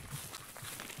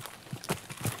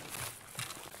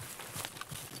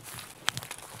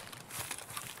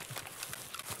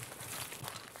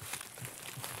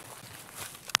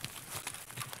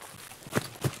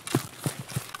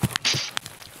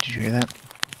 Did you hear that?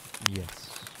 Yes.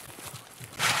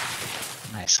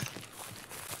 Nice.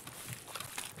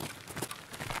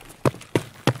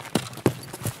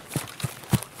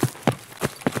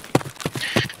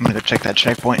 I'm gonna go check that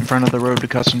checkpoint in front of the road to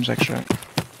customs extract.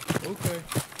 Okay.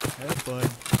 Have fun.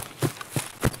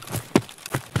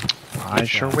 I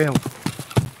sure will.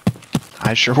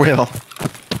 I sure will.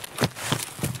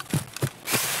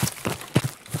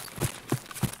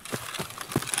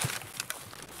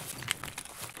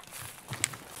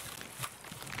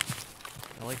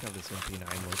 I like how this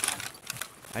MP9 looks.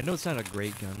 I know it's not a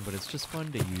great gun, but it's just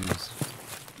fun to use.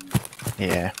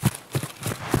 Yeah.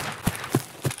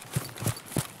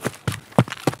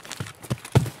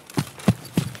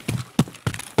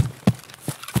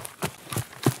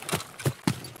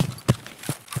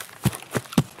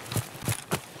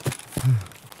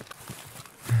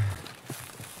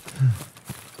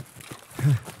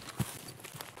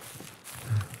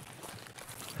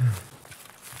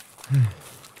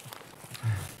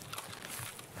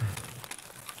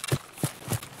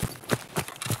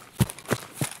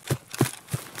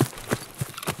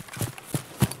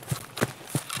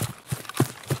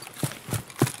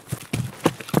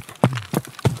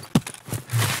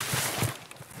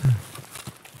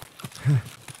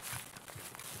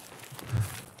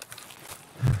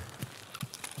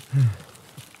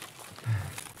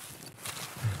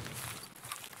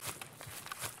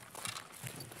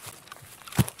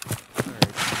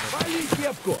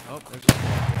 Oh, there's a...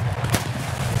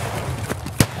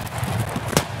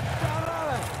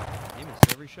 He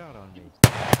missed every shot on me.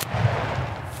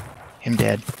 Him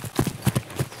dead.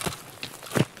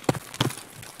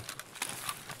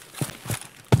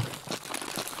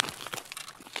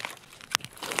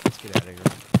 Let's get out of here.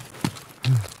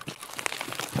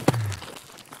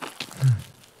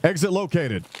 Exit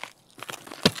located.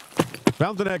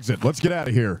 Found an exit. Let's get out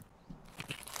of here.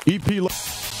 EP.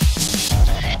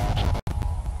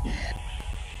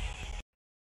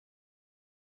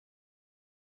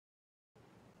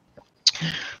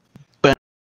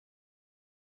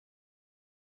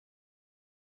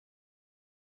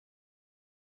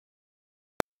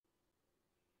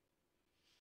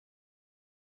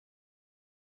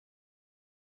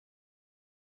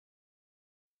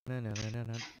 No.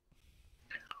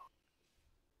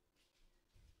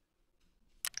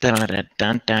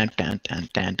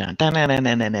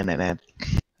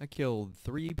 I killed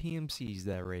 3 PMCs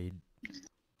that raid.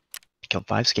 Killed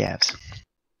 5 scavs.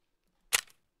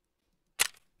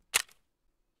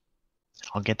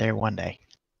 I'll get there one day.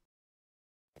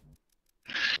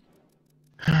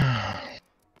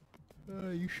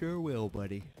 You sure will,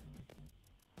 buddy.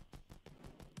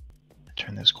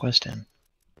 Turn this quest in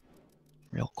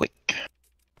real quick.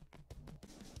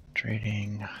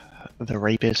 Trading the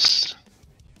rapist.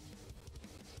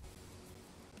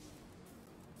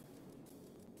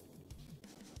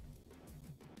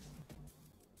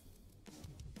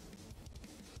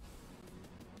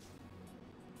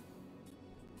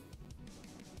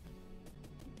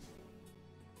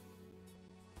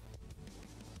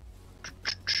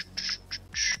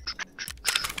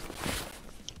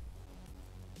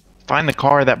 Find the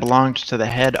car that belonged to the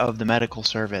head of the medical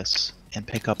service and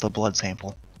pick up the blood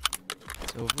sample.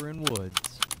 It's over in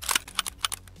Woods.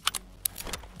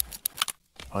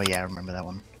 Oh yeah, I remember that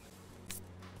one.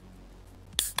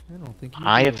 I don't think you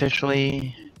I do.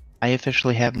 officially I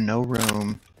officially have no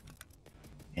room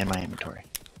in my inventory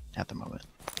at the moment.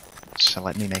 So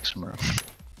let me make some room.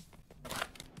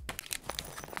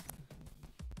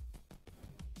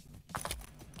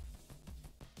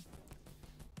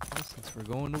 Well, since we're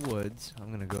going to woods,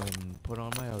 I'm gonna go ahead and put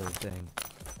on my other thing.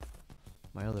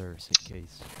 My other sick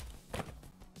case.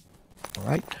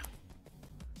 Alright.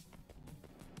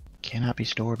 Cannot be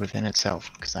stored within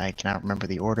itself, because I cannot remember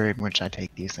the order in which I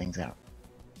take these things out.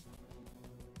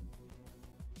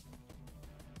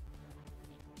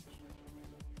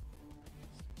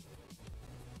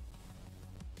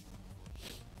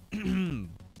 And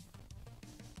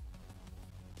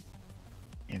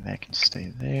that can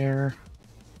stay there.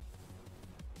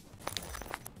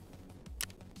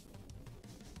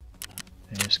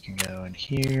 This can go in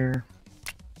here.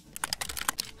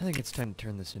 I think it's time to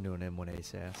turn this into an M1A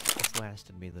SAS. It's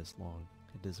lasted me this long.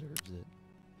 It deserves it.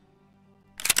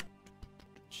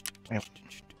 Yep.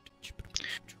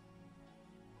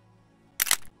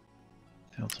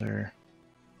 Filter.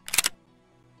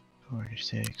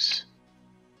 46.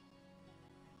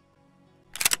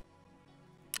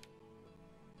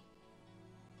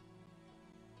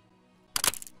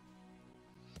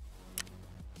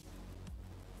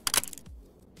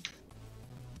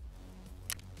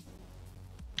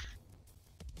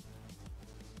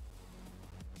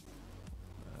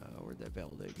 Where'd that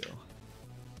validate go?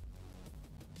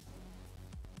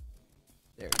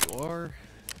 There you are.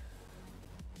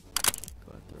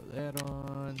 Go ahead and throw that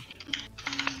on.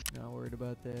 Not worried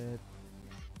about that.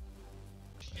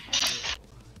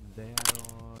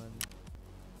 That on.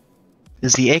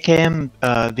 Is the AKM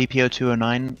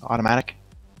VPO209 automatic?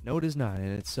 No, it is not,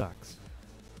 and it sucks.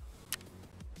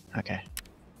 Okay.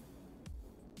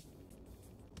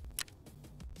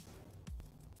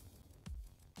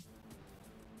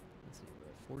 Let's see, we're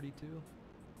at 42.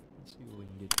 Let's see what we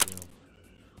can get to.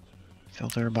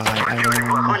 Filter by item.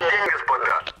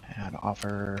 Add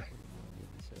offer.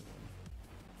 47.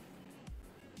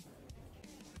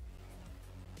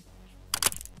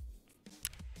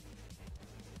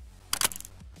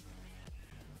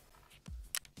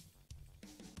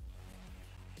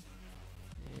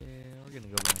 Yeah, we're gonna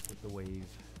go back with the wave.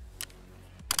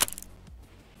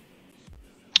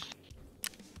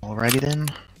 Alrighty then.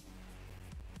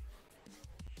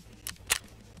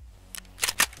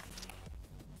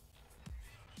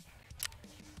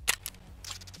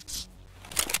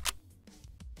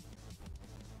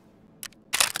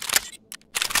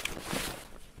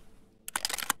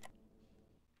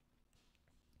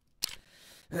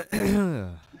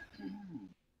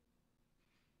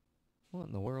 What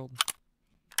in the world?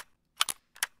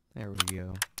 There we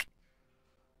go.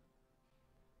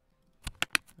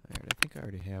 Alright, I think I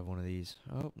already have one of these.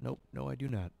 Oh, nope, no I do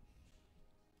not.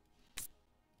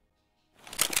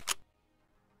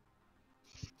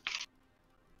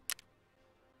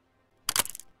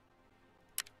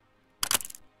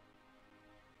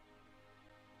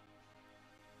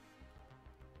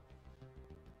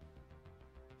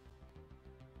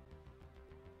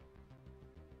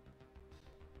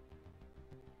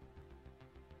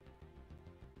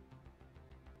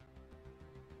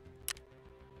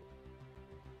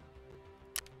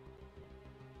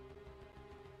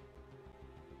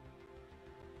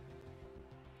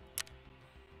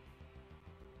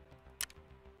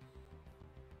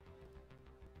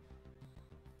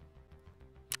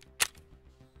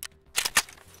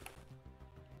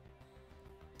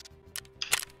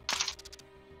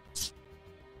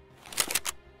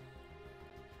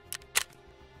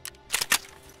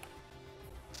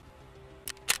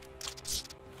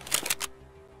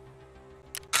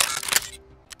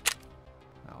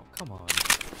 Oh, come on.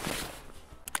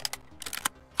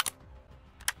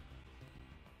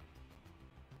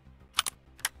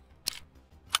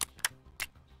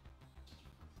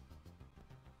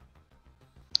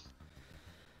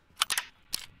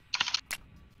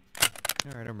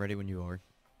 Alright, I'm ready when you are.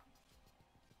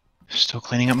 Still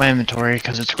cleaning up my inventory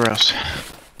because it's gross.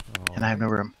 Oh, And I have no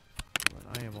room.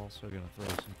 but I am also going to throw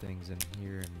some things in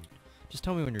here and just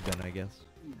tell me when you're done, I guess.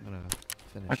 I'm going to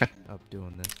finish Okay. up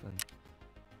doing this then.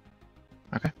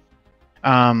 Okay.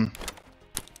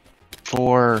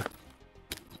 For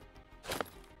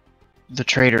the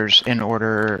traders in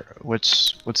order,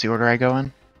 what's the order I go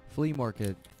in? Flea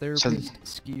market, therapist,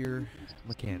 skier,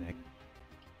 mechanic.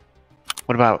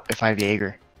 What about if I have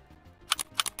Jaeger?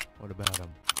 What about him?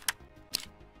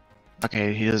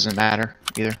 Okay, he doesn't matter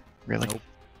either, really. Nope.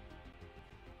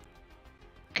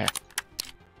 Okay.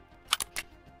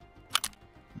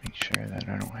 Make sure that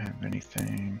I don't have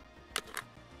anything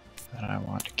that I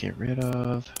want to get rid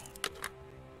of.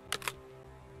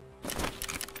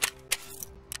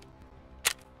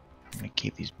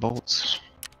 keep these bolts.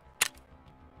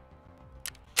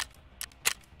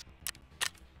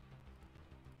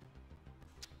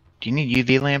 Do you need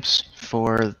UV lamps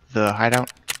for the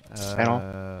hideout at all?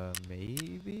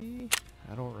 Maybe?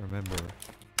 I don't remember.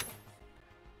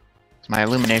 My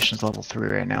illumination's level 3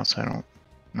 right now, so I don't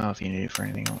know if you need it for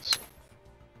anything else.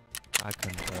 I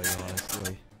couldn't tell you,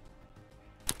 honestly.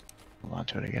 Hold on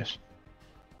to it, I guess.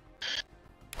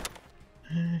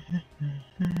 I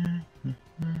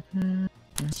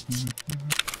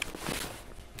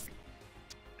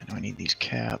know I need these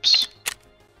caps.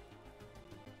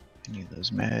 I need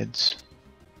those meds.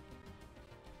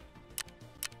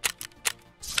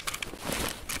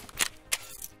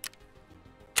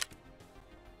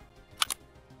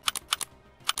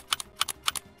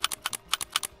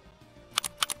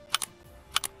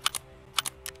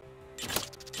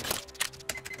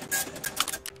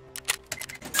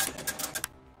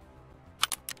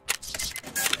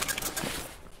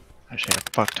 I just had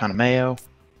a fuck ton of mayo.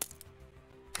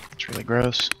 It's really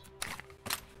gross.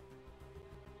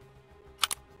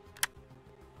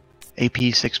 AP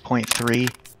 6.3.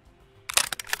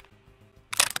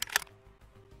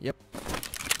 Yep.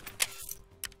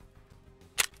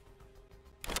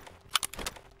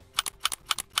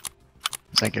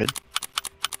 Is that good?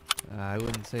 I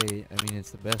wouldn't say, I mean,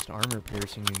 it's the best armor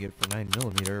piercing you get for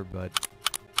 9mm, but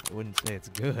I wouldn't say it's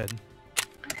good.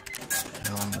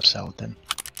 No, I'm gonna sell it then.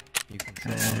 You can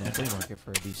sell it on the flea market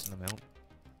for a decent amount.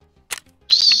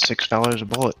 $6 a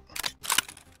bullet.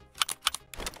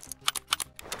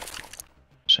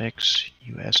 6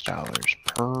 US dollars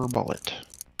per bullet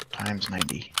times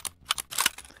 90.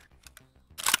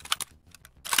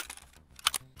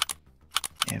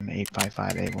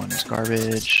 M855A1 is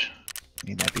garbage.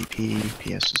 Need that BP.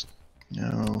 PS is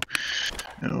no.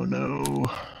 No, no.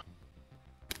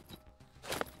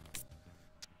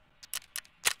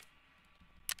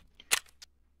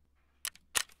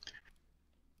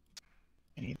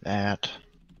 I need that.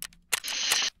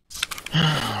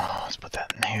 Let's put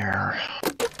that in here.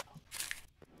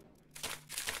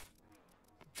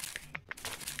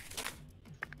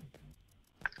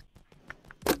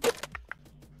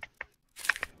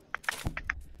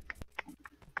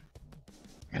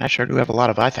 And I sure do have a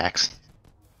lot of IFAKs.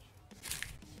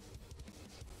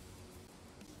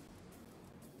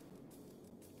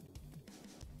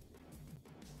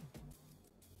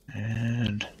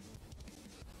 And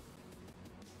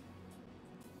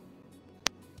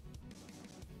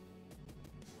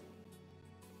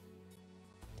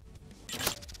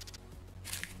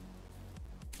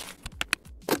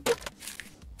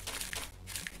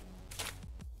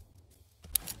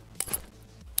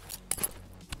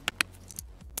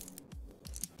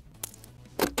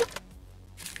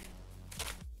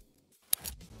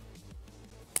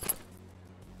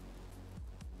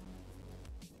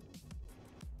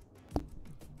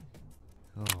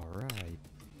Alright.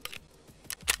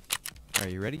 Are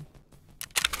you ready?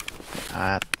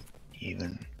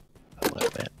 even a little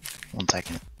bit. 1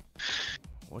 second.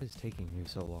 What is taking you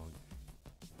so long?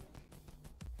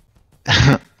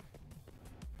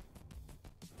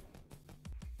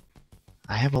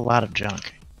 I have a lot of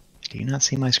junk. Do you not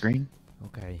see my screen?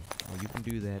 Okay, well, you can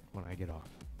do that when I get off.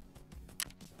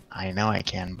 I know I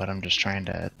can, but I'm just trying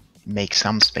to make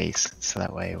some space so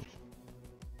that way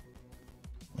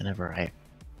whenever I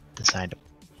decide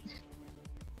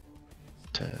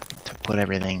to put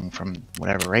everything from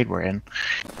whatever raid we're in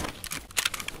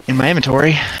my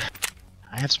inventory,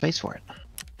 I have space for it.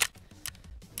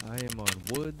 I am on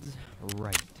woods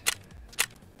right.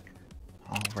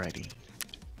 Alrighty.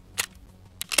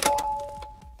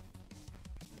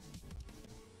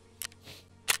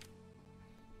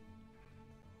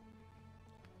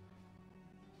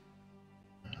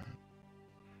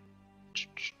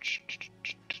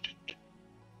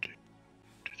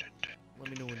 Let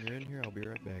me know when you're in here, I'll be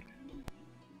right back.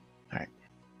 Alright.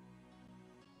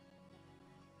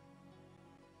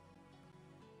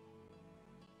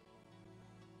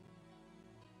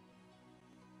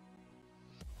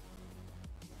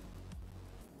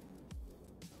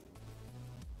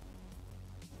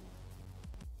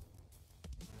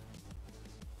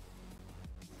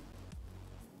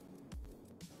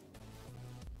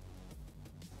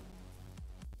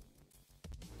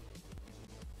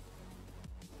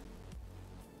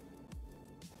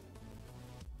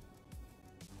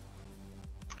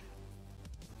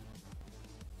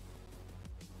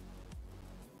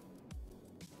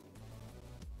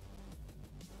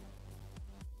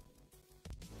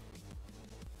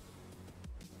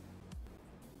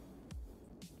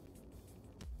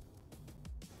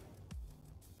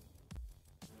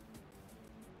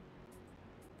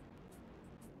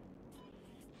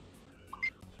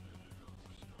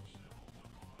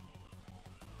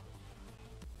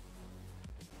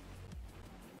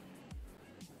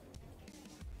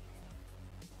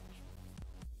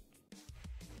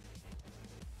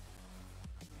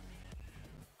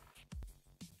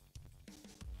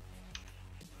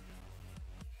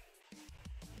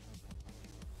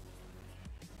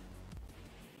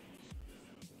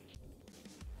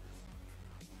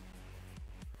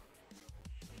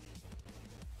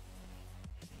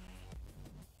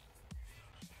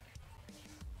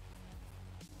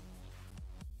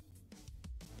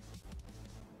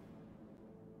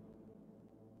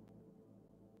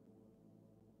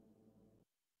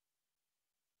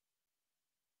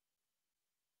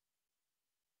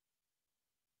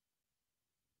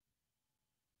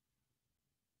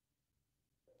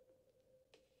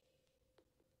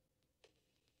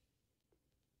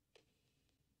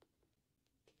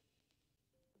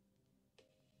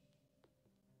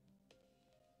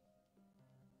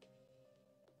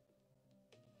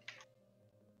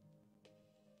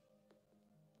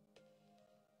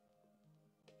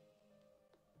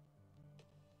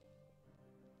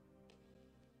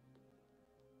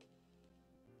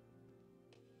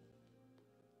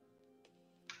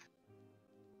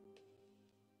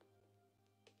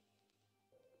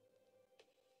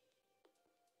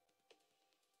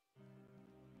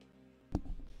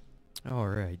 All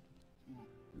right.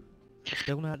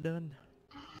 Still not done?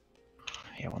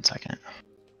 Yeah, 1 second.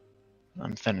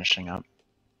 I'm finishing up.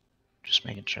 Just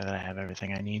making sure that I have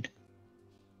everything I need.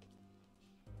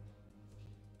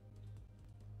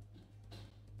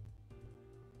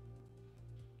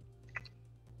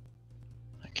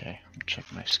 Okay, check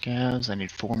my scavs. I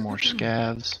need 4 more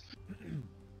scavs.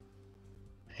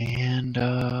 And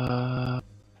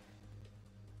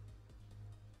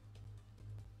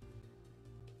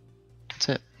that's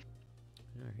it.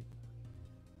 All right.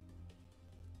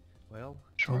 Well, the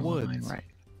Shoreline, woods. right.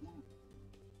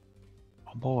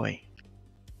 Oh boy.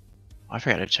 I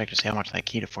forgot to check to see how much that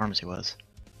key to pharmacy was.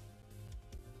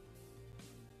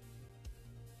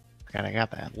 Forgot I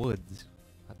got that. Woods.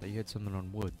 I thought you had something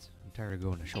on woods. I'm tired of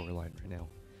going to shoreline right now.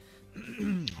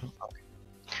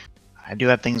 I do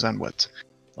have things on woods.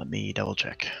 Let me double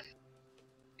check.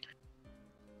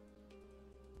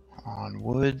 On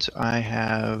woods, I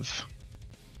have...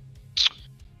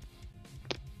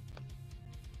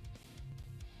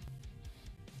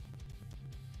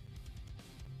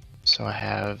 So I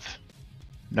have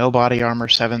no body armor,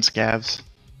 7 scavs.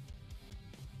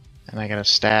 And I got a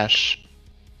stash,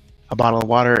 a bottle of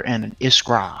water, and an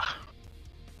Iskra.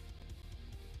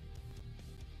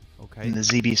 Okay. And the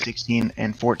ZB16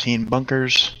 and 14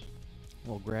 bunkers.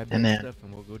 We'll grab that and then- stuff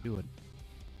and we'll go do it.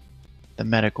 The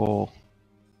medical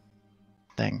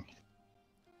thing.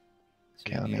 So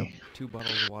Okay, you let need me- 2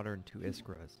 bottles of water and 2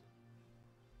 Iskras.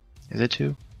 Is it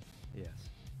 2? Yes.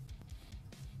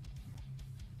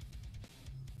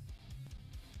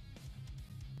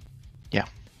 Yeah.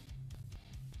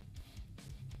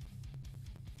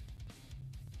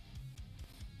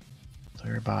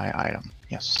 Clear by item.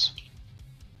 Yes.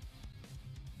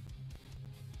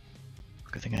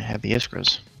 Good thing I have the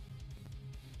Iskras.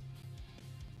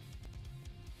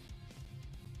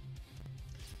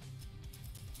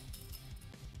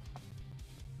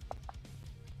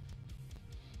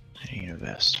 I need a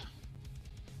vest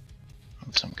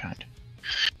of some kind.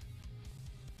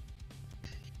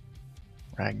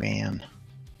 Ragman.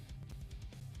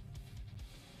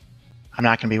 I'm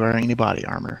not going to be wearing any body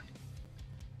armor.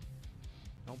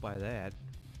 Don't buy that.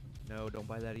 No, don't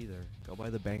buy that either. Go buy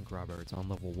the bank robber. It's on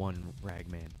level 1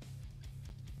 Ragman.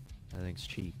 That thing's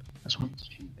cheap. This one?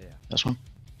 Yeah. This one?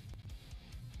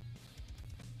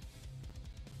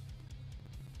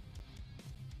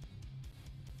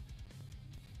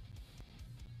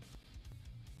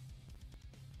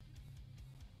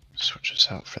 Switch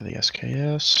this out for the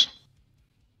SKS.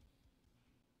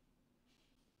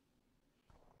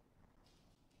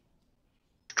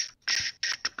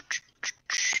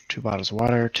 Two bottles of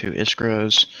water, 2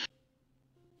 Iskros,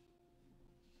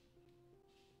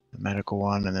 the medical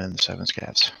one, and then the 7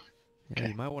 scavs. Yeah, Okay.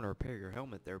 you might want to repair your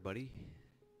helmet there, buddy.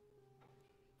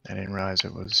 I didn't realize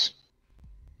it was...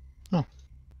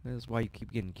 That's why you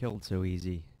keep getting killed so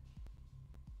easy.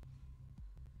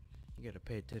 You gotta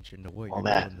pay attention to what All you're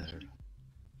that. doing there.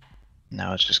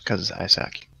 No, it's just because I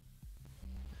suck.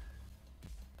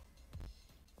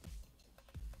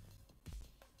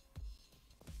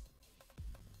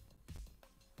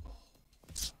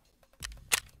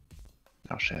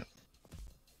 Oh shit.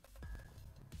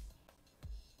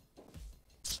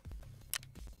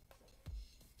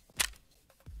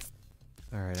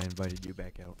 Alright, I invited you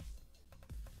back out.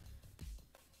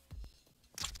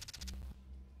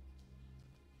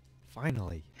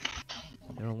 Finally!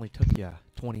 It only took you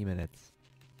 20 minutes.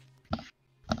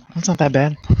 That's not that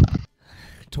bad.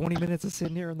 20 minutes of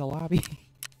sitting here in the lobby?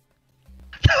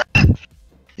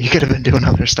 You could have been doing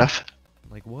other stuff.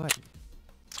 Like what?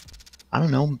 I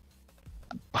don't know.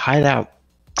 Hideout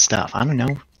stuff. I don't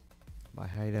know. My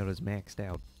hideout is maxed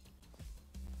out.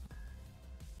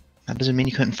 That doesn't mean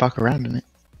you couldn't fuck around in it.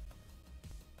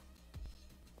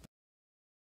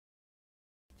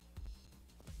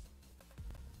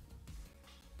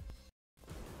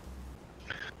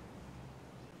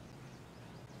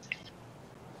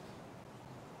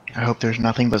 I hope there's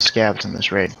nothing but scabs in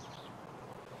this raid.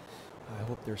 I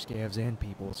hope they're scavs and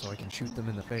people so I can shoot them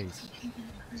in the face.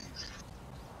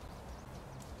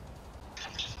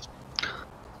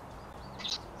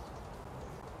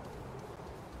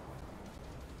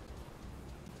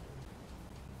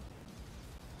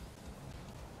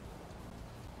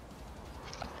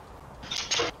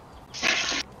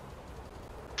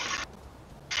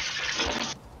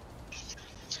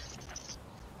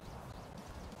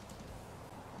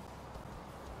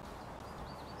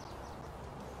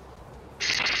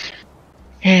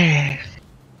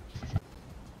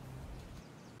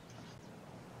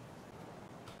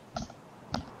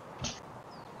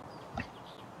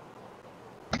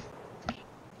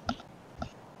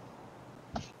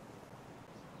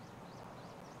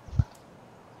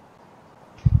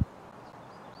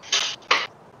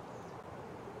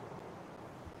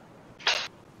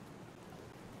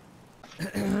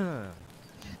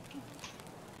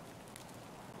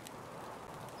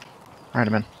 Alright,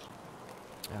 I'm in.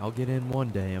 I'll get in one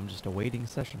day. I'm just awaiting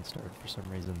session start for some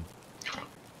reason.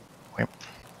 Wait.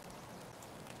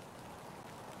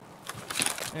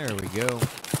 There we go.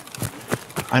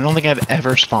 I don't think I've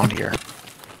ever spawned here.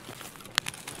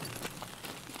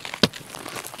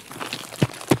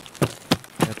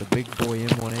 Got the big boy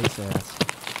M1A sass.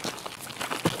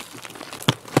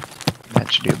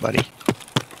 That you do, buddy.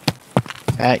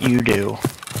 That you do.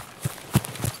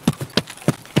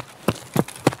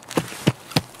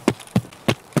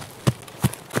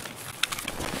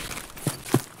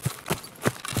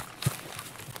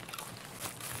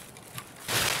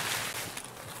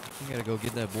 You gotta go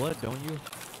get that blood, don't you?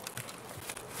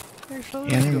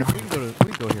 Actually, Yeah, we can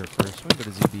go here first. We can go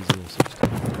to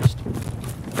ZB016 first.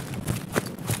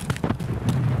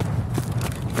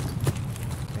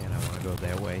 Man, I want to go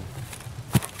that way.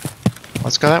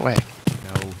 Let's go that way.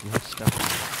 No, you have stuff in your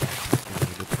stash. You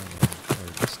need to turn in, or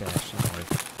the stash somewhere.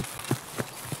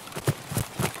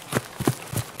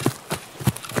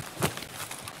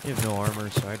 You have no armor,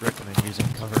 so I'd recommend using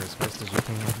cover as best as you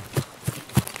can.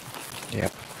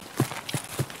 Yep.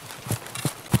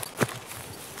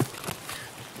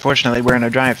 Fortunately, we're in a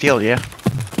giant field, yeah?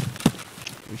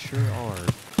 We sure are.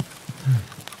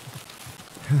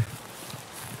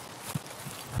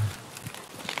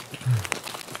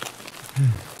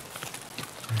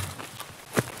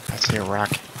 I see a rock.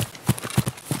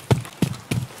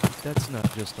 That's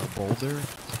not just a boulder,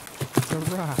 it's a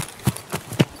rock.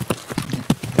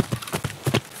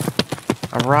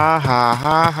 A ra ha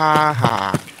ha ha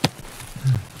ha.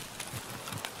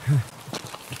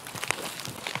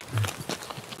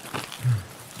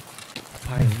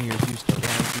 Pioneers used to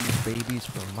ride these babies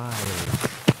for miles.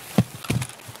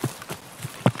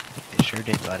 They sure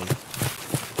did, buddy.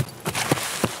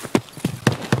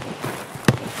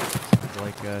 Sounds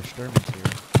like Sturman's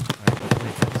here. Alright, go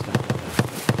plant that stuff.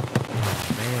 Oh,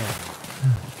 man.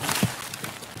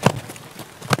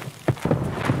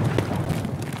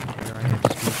 Here I am,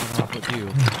 just goofing off with you.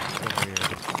 Over here.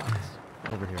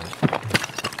 Over here.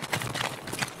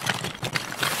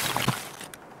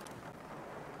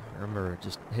 Remember,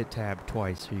 just hit tab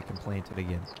twice so you can plant it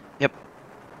again. Yep.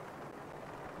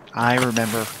 I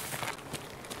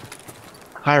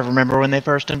remember when they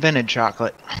first invented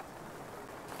chocolate.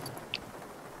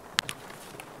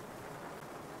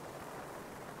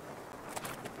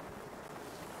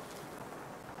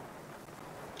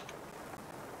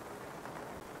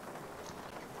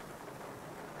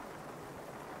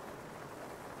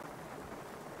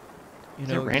 You Is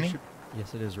know, it raining?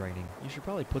 Yes, it is raining. You should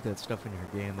probably put that stuff in your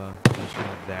game, unless you're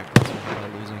not that concerned about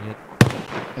losing it.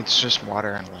 It's just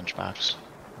water and a lunchbox.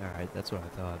 Alright, that's what I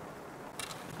thought.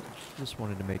 Just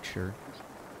wanted to make sure.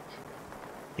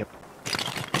 Yep.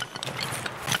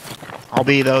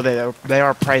 Albeit though they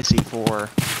are pricey for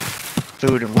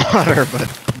food and water,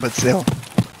 but still.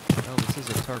 Oh, this is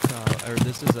a Tarkov, or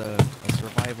this is a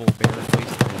survival barren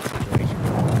wasteland situation.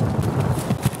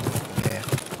 Yeah.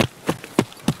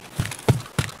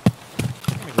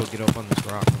 I'm gonna go get up on this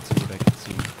rock and see what I can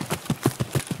see.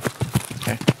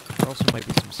 Okay. There also might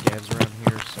be some scavs around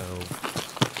here, so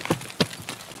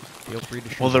feel free to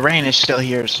shoot. Well, the rain is still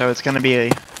here, so it's going to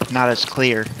be not as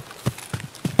clear.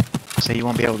 So you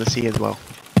won't be able to see as well.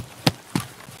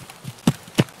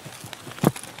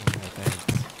 Yeah, thanks.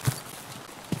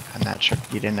 I'm not sure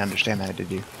you didn't understand that, did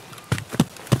you?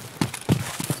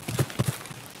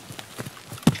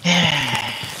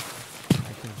 I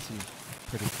can see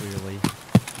pretty clearly,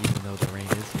 even though the rain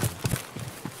is here.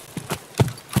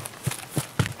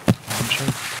 I'm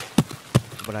sure.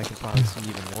 But I can probably see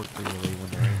even more clearly when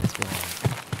the rain is gone.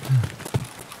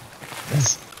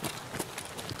 Yes.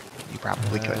 You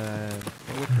probably could.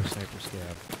 Go look for sniper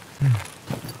scav.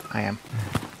 I am.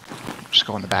 Just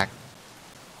go in the back.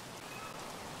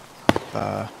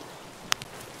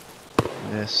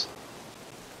 This.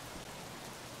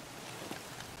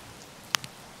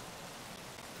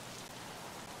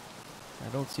 I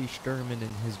don't see Sturman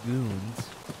and his goons.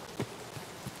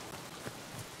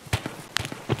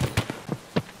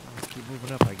 Let's keep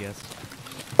moving up, I guess.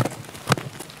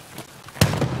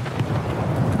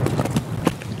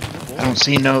 I don't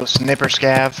see no snipper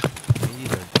scav. Me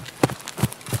either.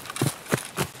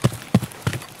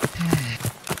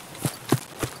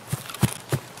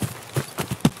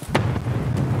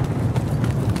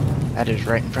 That is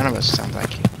right in front of us, sounds like.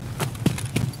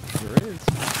 Sure is.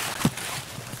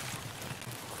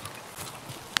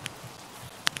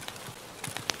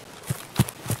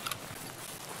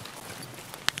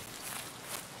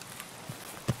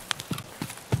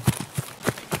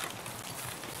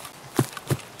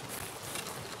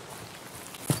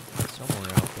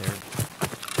 Somewhere out there.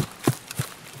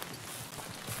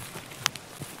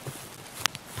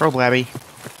 Probe Labby.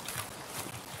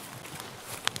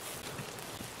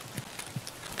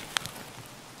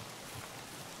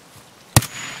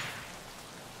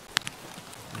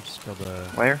 I just killed a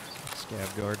Where?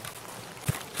 scab guard.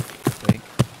 I think.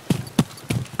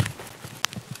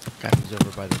 Okay. He's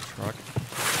over by the truck.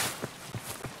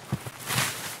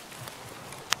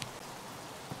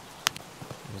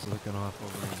 I was looking off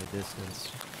over in the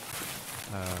distance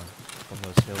from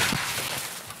those hills.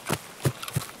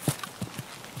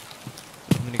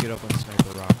 I'm gonna get up on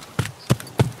Sniper Rock.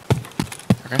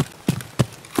 Okay.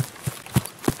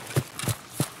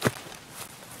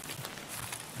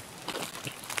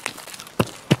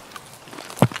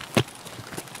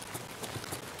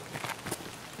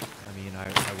 I mean,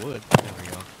 I would. There we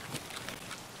go.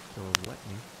 So it would let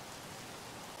me.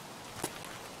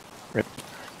 Rip.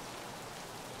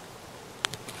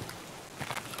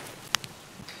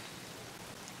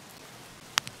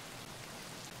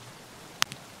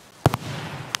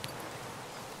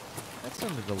 That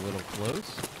sounded a little close,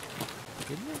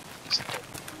 didn't it?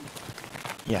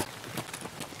 Yeah.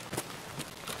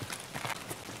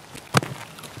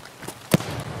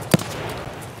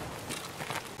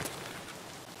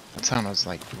 That sound was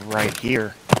like right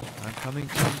here. I'm coming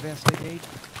to investigate.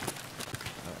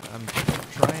 I'm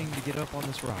trying to get up on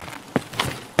this rock.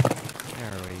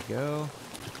 There we go.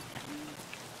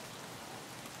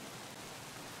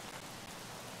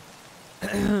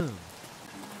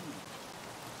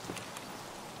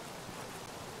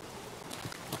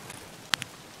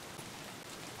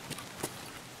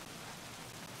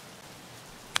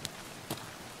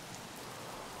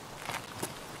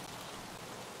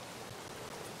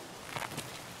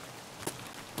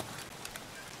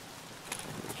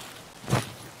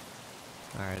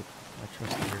 Alright, I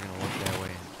trust that you're gonna look that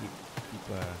way and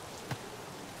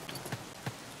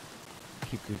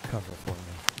keep good cover for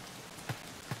me.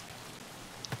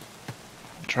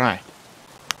 Try.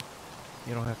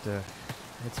 You don't have to,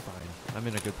 it's fine. I'm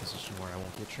in a good position where I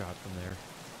won't get shot from there.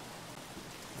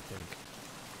 I think.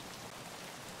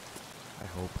 I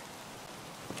hope.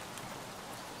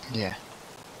 Yeah.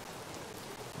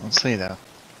 Let's see though.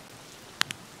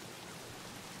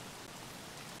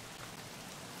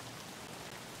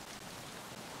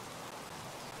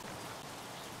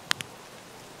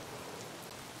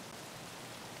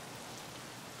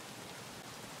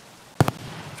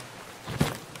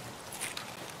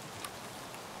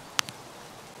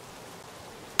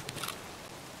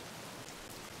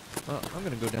 Well, I'm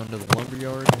gonna go down to the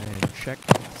lumberyard and check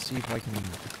to see if I can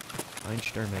find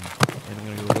Sturman. And I'm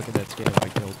gonna go look at that scale I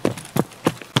killed.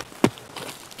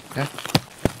 Okay.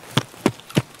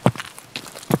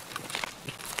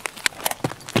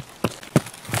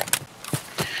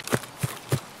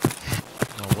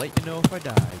 I'll let you know if I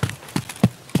died.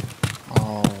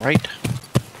 Alright.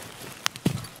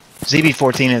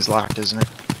 ZB14 is locked, isn't it?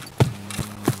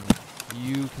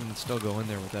 You can still go in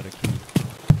there without a key.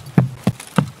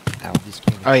 Ow. You just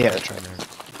can't Oh, yeah, get that's in right. there.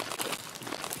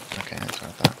 Okay, that's what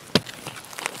I thought.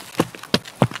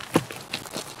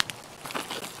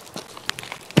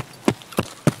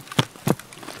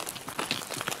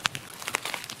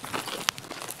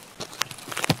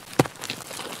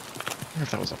 I wonder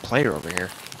if that was a player over here.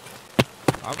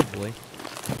 Probably.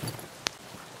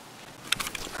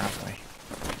 Probably.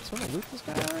 Someone loot this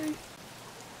guy already?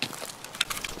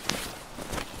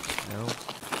 No.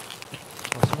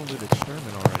 Oh, someone looted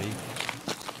Sherman already.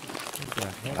 What the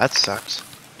heck? That sucks.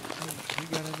 He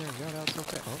got in there and got out so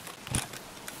fast. Oh.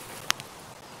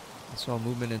 I saw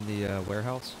movement in the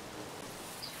warehouse.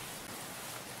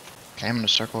 Okay, I'm gonna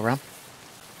circle around.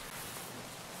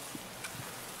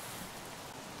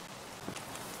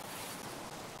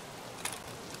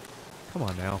 Come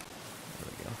on now. There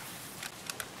we go.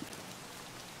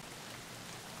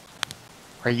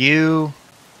 Are you...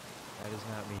 That is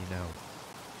not me, no.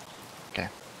 Okay.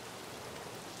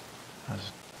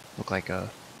 Does look like a...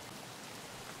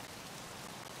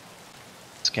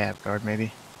 scab guard,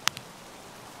 maybe?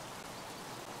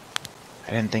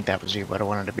 I didn't think that was you, but I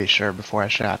wanted to be sure before I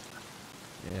shot.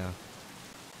 Yeah.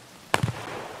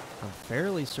 I'm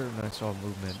fairly certain I saw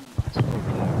movement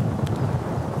over there.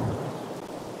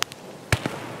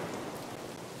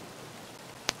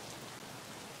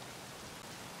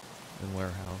 In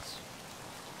warehouse.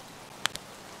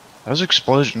 Those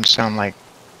explosions sound like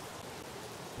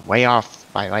way off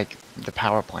by like the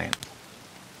power plant.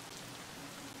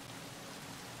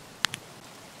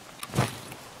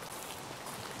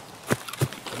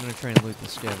 I'm gonna try and loot the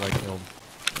scab I killed.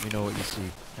 Let me know what you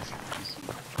see.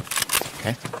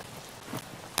 Okay.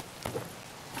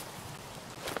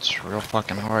 It's real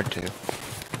fucking hard to.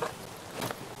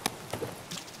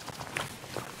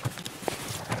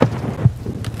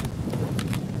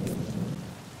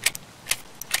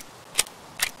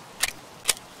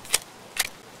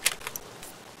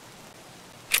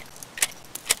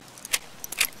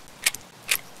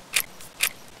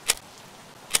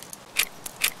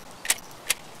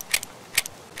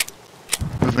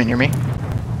 Coming near me.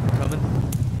 Coming.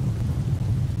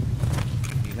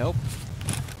 Need help?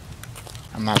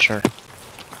 I'm not sure.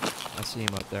 I see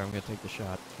him up there. I'm gonna take the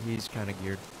shot. He's kind of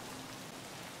geared.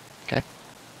 Okay.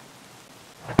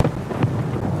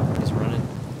 He's running.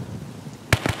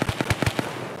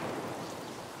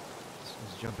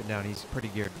 He's jumping down. He's pretty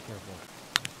geared. Be careful.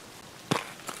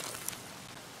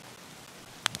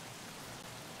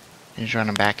 He's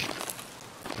running back.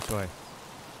 Which way?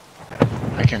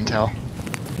 I can tell.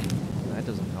 That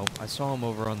doesn't help. I saw him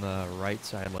over on the right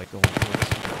side, like going towards.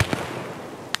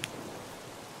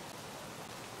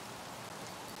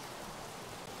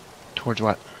 Towards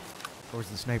what? Towards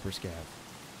the sniper scav.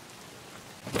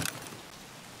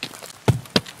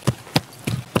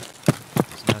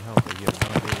 It's not helping. You have no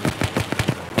idea.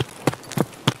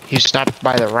 He's stopped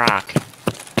by the rock.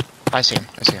 I see him.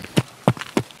 I see him.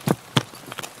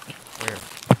 Where?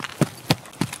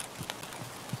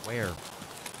 Where?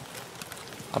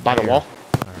 By the wall.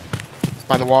 Alright.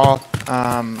 By the wall.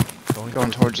 Going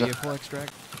towards the the vehicle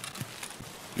extract?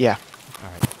 Yeah.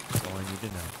 Alright. That's all I need to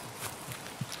know.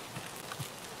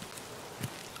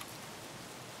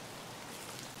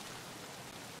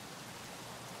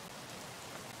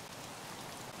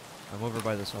 I'm over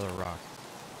by this other rock.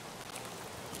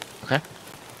 Okay.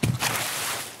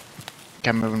 Okay,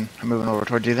 I'm moving over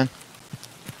towards you then.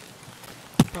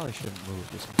 Probably shouldn't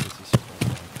move just in case he sees that guy.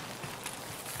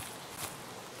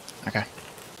 Okay.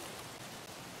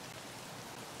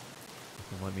 You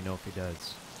can let me know if he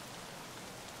does.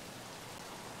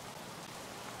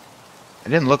 It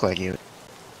didn't look like you.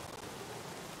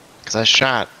 Because I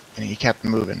shot and he kept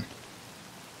moving.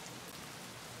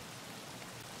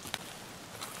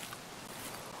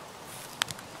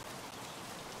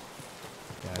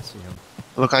 Yeah, I see him.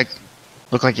 Looked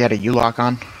like you had a U-lock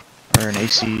on or an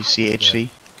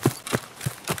ACCHC.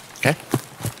 Okay.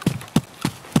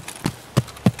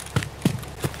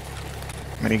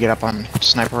 I'm gonna get up on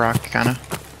Sniper Rock, kinda.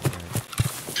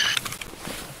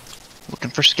 Looking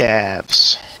for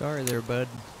scabs. Sorry there, bud.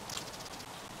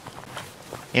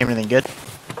 You have anything good?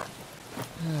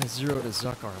 Zero to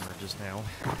Zuck armor just now.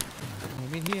 I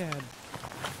mean, he had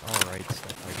alright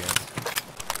stuff, I guess.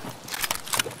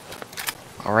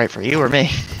 Alright for you or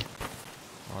me?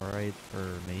 Alright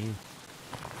for me.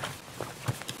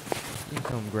 You can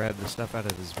come grab the stuff out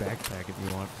of his backpack if you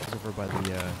want. It's over by the,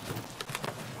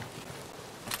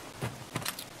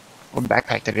 What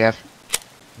backpack did you have?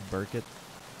 Burkett.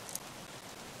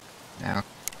 No.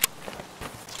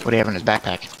 What do you have in his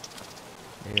backpack?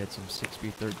 He had some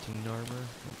 6B13 armor,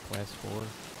 like class 4.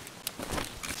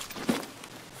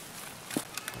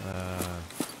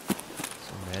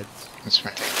 Some meds. That's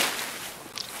right.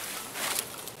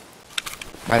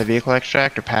 By the vehicle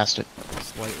extract or past it?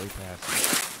 Slightly past it.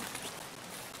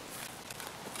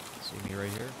 See me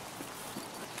right here?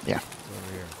 Yeah. It's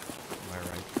over here. To my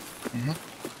right. Mm-hmm.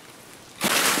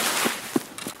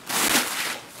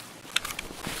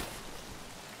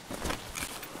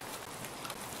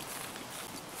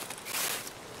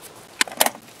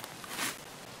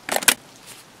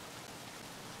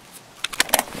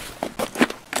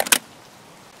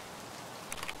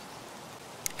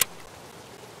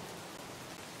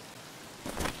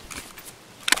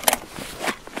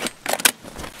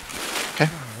 Okay.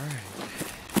 Alright.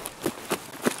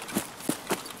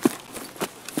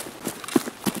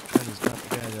 That is not the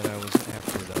guy that I was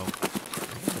after, though.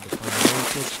 I had to find a way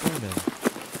to explain him.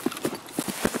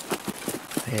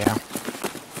 Yeah.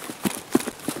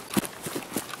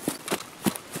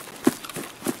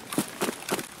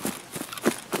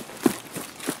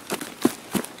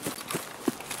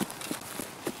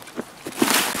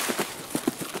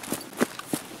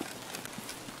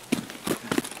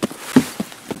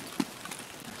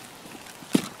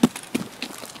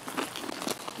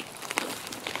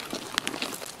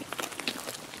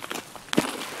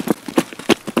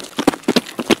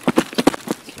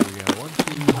 So we got 1, 2.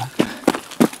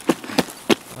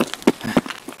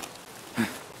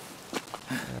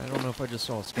 I don't know if I just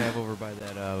saw a scav over by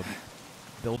that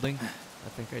building. I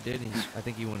think I did. I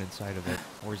think he went inside of it,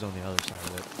 or he's on the other side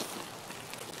of it.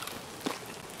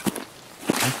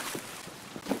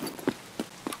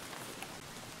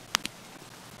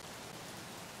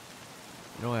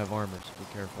 You don't have armor, so be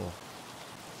careful.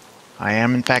 I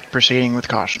am in fact proceeding with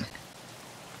caution.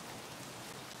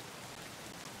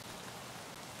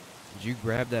 Did you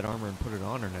grab that armor and put it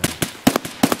on or no?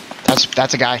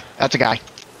 That's a guy. That's a guy.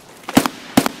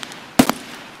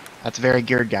 That's a very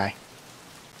geared guy.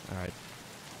 Alright.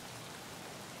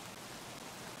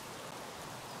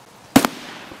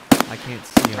 I can't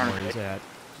see him where he's at.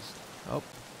 Just, oh.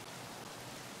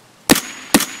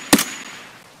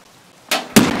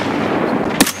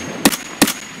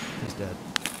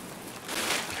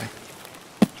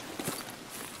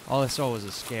 All I saw was a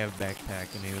scav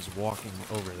backpack, and he was walking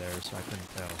over there, so I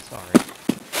couldn't tell. Sorry.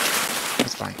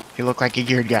 That's fine. He looked like a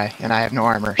geared guy, and I have no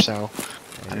armor, so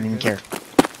I didn't even care.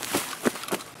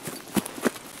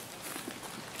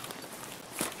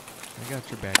 I got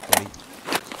your back, buddy.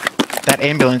 That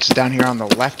ambulance is down here on the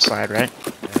left side, right?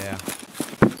 Yeah.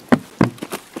 I'm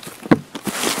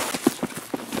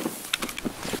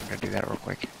gonna do that real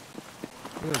quick.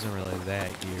 He wasn't really that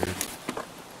geared.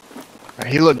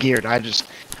 He looked geared.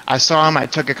 I saw him. I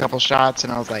took a couple shots,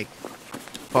 and I was like,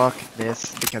 "Fuck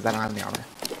this," because I don't have any armor.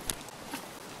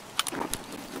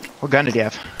 What gun did you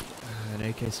have? An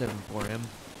AK-74M.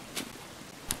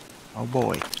 Oh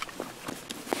boy.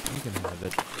 You can have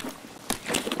it.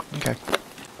 Okay.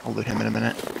 I'll loot him in a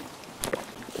minute.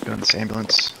 Go in this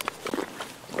ambulance.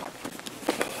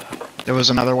 There was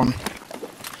another one.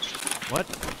 What?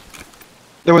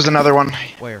 There was another one.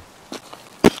 Where?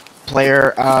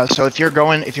 Player. So if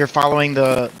you're following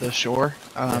the shore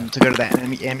to go to that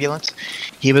ambulance,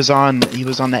 he was on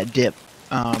that dip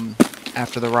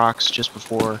after the rocks just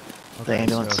before the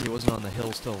ambulance. So he wasn't on the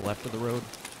hills to the left of the road?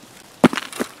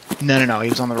 No. He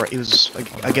was on the right. He was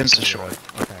against the shore.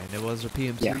 Okay, and it was a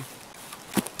PMC? Yeah.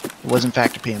 It was in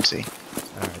fact a PMC.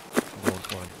 Alright, I'm going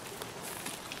for it.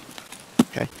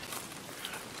 Okay.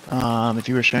 If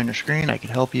you were sharing your screen, I could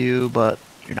help you, but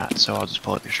you're not, so I'll just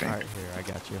pull up your screen. Alright, here, I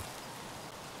got you.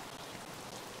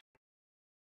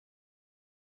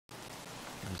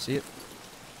 Can you see it?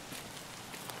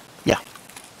 Yeah.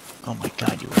 Oh my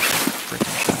god, you were so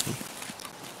freaking choppy.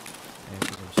 And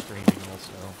because I'm streaming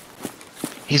also.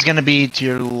 He's gonna be to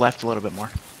your left a little bit more.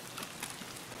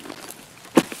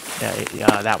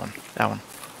 Yeah, that one. That one.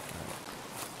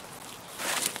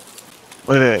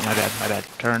 Wait, my bad.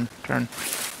 Turn.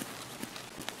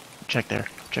 Check there,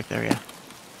 yeah.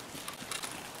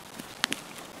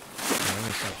 I'm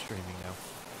gonna stop streaming now.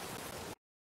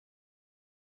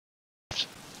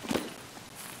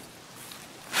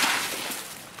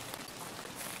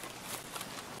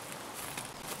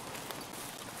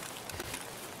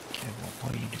 Okay, well,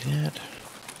 while you do that...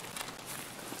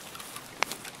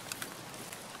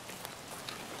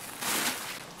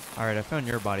 Alright, I found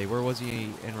your body. Where was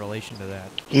he in relation to that?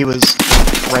 He was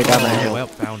right down that hill. Well,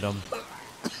 found him.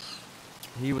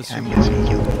 He was I'm super gonna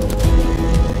kill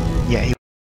him. Yeah,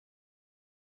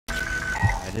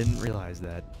 I didn't realize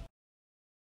that.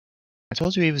 I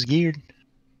told you he was geared.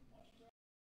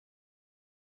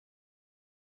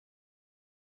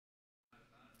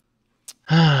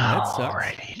 That sucks.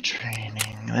 Alrighty,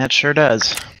 training. That sure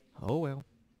does. Oh well.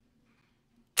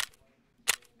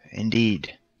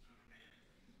 Indeed.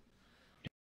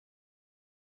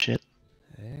 Shit.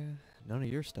 None of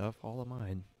your stuff, all of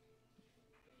mine.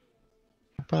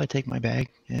 I'll probably take my bag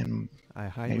and I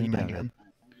highly maybe my doubt it. gun.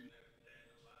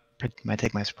 Might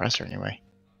take my suppressor anyway.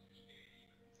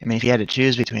 I mean, if you had to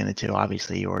choose between the two,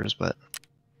 obviously yours, but...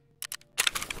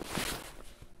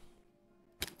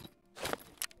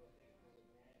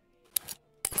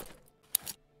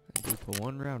 I do put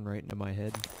one round right into my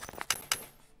head.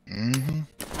 Mm-hmm.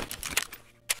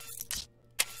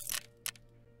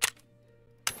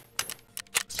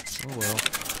 Oh well.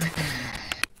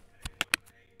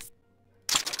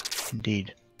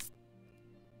 Indeed.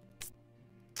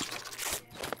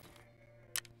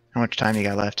 How much time you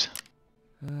got left?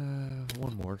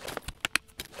 One more.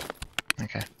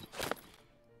 Okay.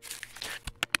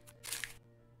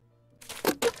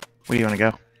 Where do you want to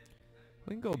go?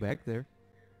 We can go back there.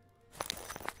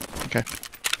 Okay.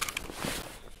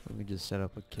 Let me just set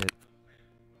up a kit.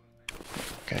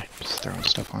 Okay, just throwing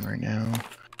stuff on right now.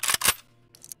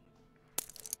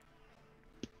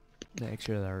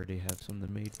 Actually, I already have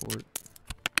something made for it.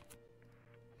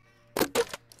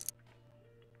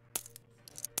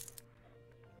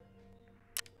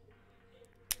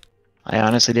 I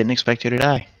honestly didn't expect you to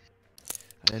die.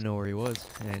 I didn't know where he was,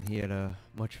 and he had a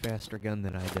much faster gun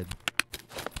than I did.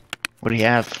 What do you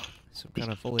have? Some He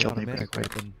kind of fully killed me pretty automatic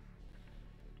quick. weapon.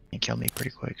 You killed me pretty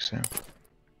quick, so...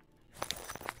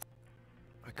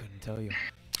 I couldn't tell you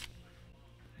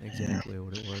exactly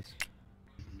what it was.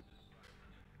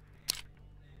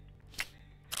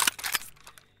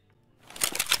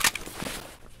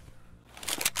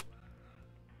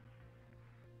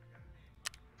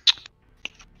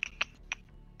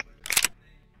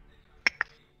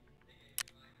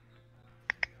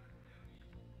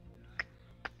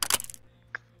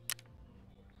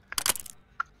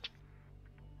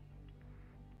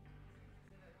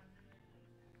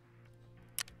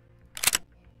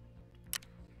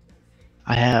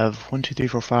 I have 1, 2, 3,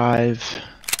 4, 5.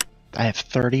 I have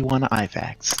 31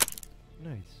 IFACs.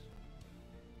 Nice.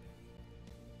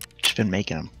 Just been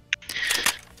making them.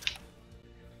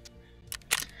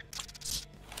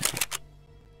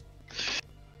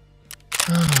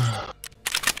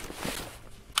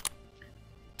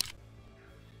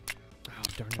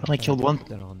 only killed one. Put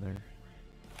that on there.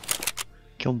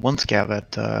 Killed one scav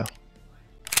at,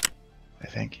 I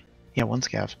think. Yeah, one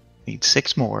scav. Need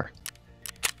 6 more.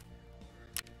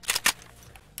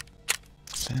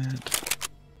 That.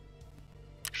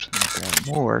 Just gonna grab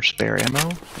more spare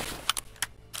ammo.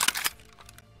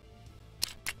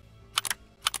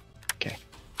 Okay.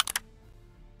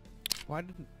 Why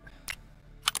didn't...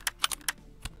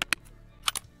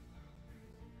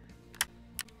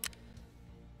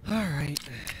 Alright.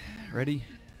 Ready?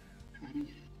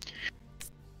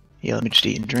 Yeah, let me just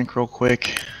eat and drink real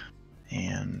quick.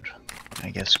 And I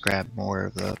guess grab more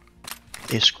of the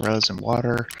iskras and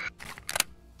water.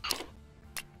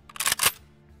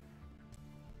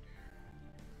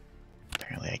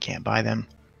 Apparently I can't buy them.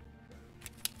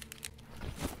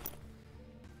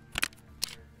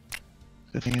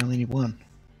 Good thing I only need one.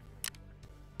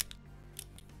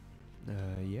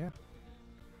 Yeah.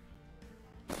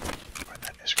 Where'd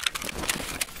that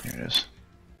iskra? There it is.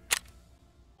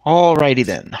 Alrighty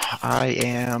then. I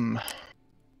am...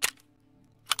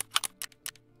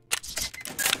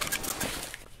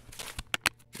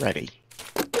 ready.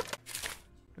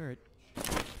 Alright.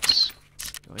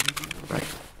 No, I need you.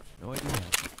 Right. No, I do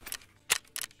not.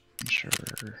 I'm sure.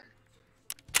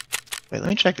 Wait, let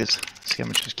me check this. See how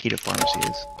much this key to pharmacy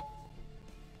is.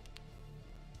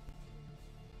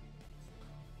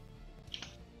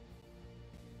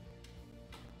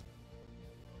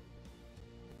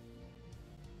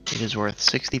 It is worth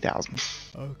 60,000.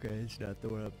 Okay, it's not the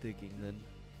one I'm thinking then.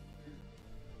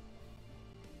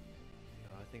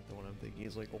 No, I think the one I'm thinking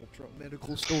is like ultra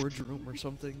medical storage room or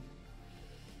something.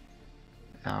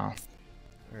 Oh.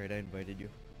 Alright, I invited you.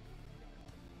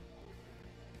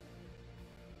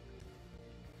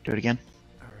 Do it again.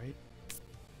 Alright.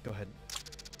 Go ahead.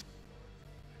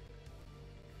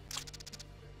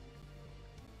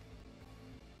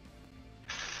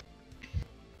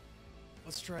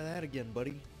 Let's try that again,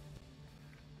 buddy.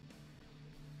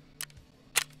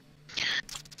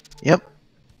 Yep.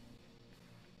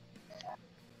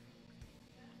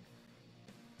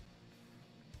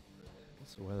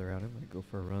 What's the weather out? I might go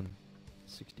for a run.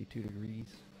 62 degrees.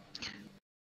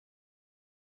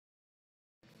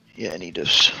 Yeah, I need to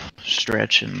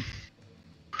stretch and...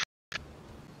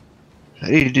 I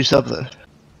need to do something.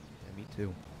 Yeah, me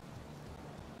too.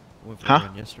 I went for Huh? a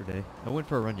run yesterday. I went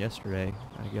for a run yesterday.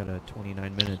 I got a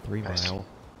 29-minute 3 Nice. mile.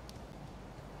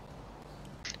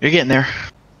 You're getting there.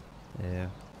 Yeah.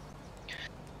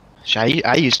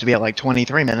 I used to be at like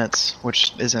 23 minutes,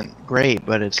 which isn't great,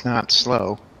 but it's not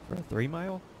slow. For a 3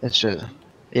 mile? It's just...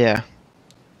 Yeah.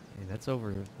 Hey, that's a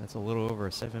little over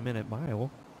a 7-minute mile.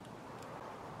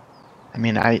 I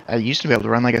mean, I used to be able to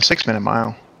run like a 6-minute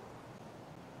mile.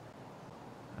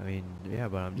 I mean, yeah,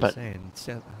 but I'm just But- saying,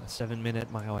 a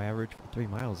 7-minute mile average for 3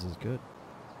 miles is good.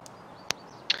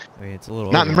 I mean, it's a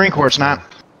little... Not in the over, Marine but Corps, it's still. not.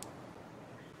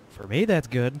 For me, that's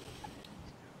good.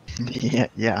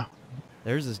 Yeah.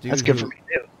 There's this dude That's good who- for me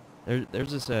too.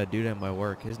 There's this dude at my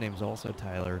work. His name's also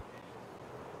Tyler.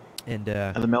 And,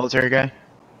 The military guy?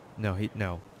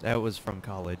 no, that was from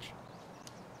college.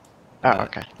 Oh,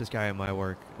 okay. This guy at my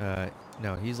work,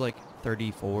 no, he's like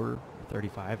 34,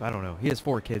 35, I don't know. He has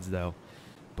 4 kids though.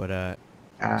 But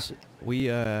we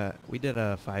did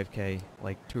a 5K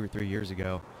like 2 or 3 years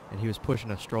ago, and he was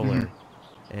pushing a stroller,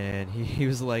 and he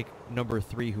was like number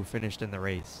 3 who finished in the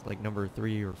race, like number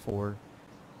 3 or 4.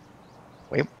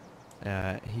 Wait.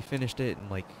 He finished it in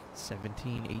like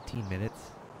 17, 18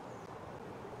 minutes.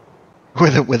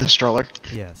 With a stroller?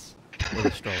 Yes, with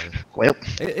a stroller. Well,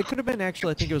 It could have been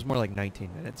actually, I think it was more like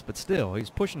 19 minutes, but still, he's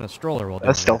pushing a stroller while doing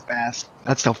that's still it. fast.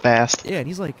 That's still fast. Yeah, and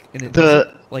he's like in his,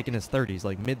 The- like in his 30s,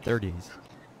 like mid 30s.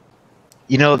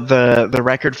 You know, the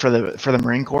record for the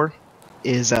Marine Corps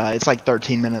is it's like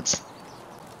 13 minutes.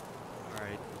 All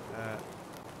right,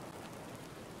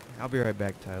 I'll be right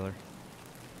back, Tyler.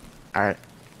 All right.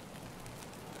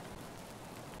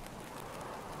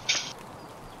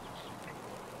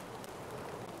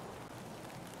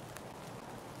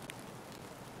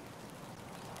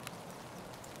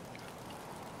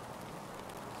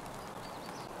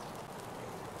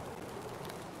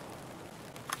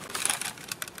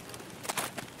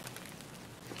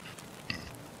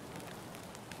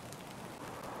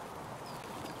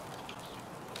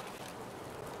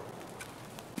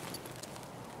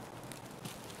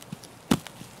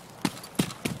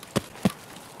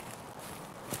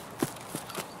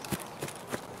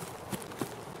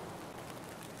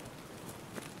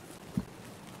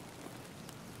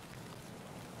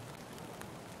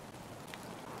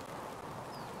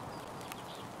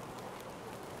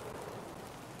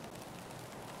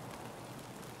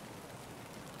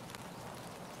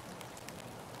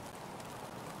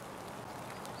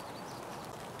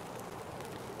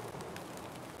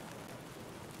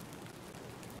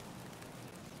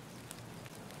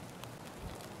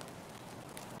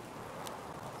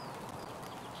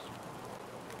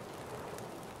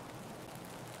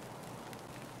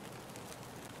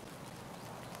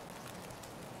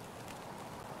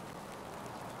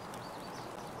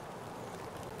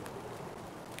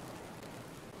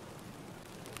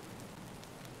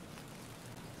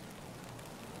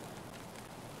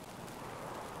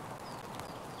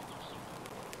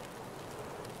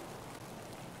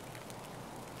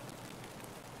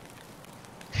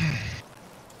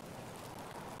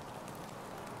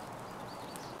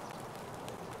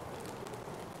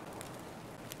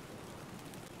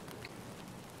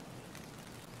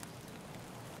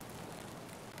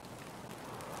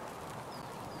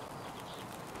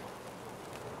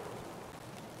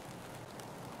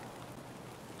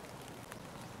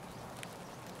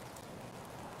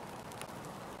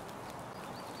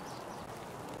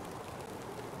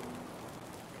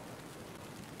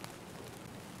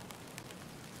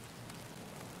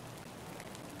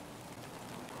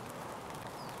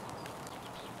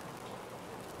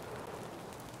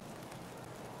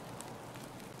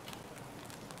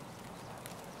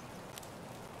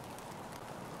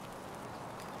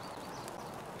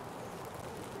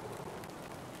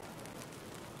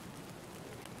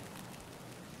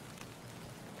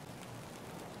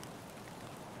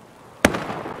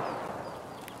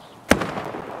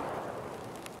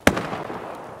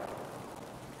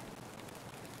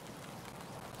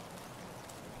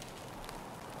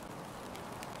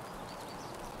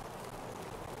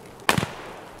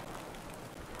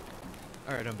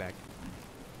 Alright, I'm back.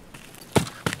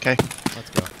 Okay. Let's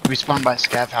go. We spawned by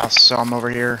Scav house, so I'm over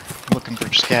here looking for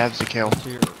scavs to kill. What's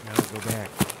your... No, go back.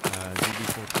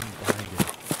 ZB14 behind you.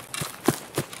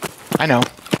 I know,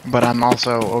 but I'm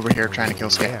also over here trying to kill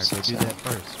Yeah, scavs. go do that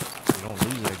first. So you don't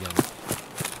lose it again.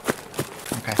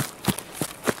 Okay.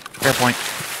 Fair point.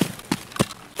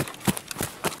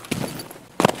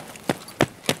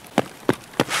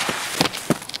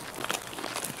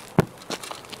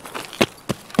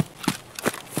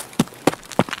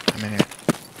 I'm in here.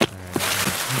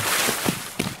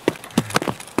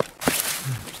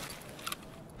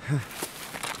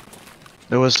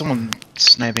 There was someone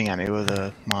sniping at me with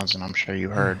a Mosin, I'm sure you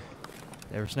heard.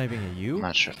 They were sniping at you? I'm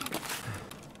not sure.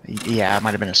 Yeah, it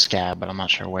might have been a scab, but I'm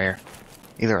not sure where.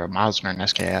 Either a Mosin or an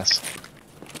SKS.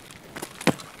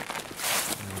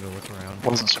 I'm gonna go look around.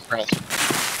 Wasn't suppressed.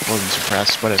 Wasn't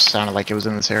suppressed, but it sounded like it was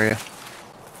in this area.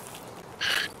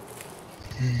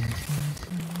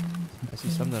 I see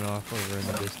something off over in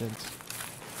the distance.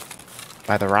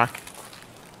 By the rock?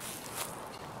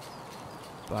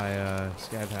 By,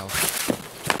 Scav House.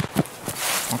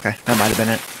 Okay, that might have been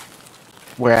it.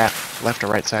 Where at? Left or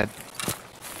right side?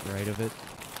 Right of it.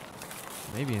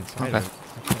 Maybe inside Okay. of it.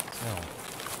 I can't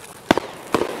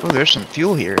tell. Oh, there's some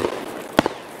fuel here.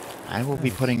 I will be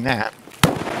Nice. putting that.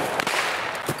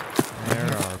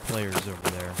 There are players over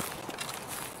there.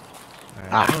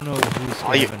 Alright, Ah. I don't know who's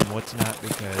Oh, you- scabbing and what's not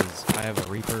because I have a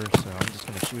Reaper, so I'm just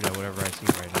gonna shoot at whatever I see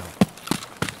right now.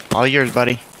 All yours,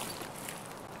 buddy.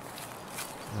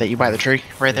 That you by the tree,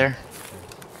 right Yeah. there?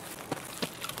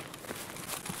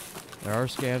 There are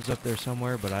scavs up there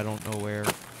somewhere, but I don't know where.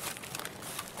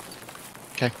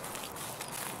 Okay.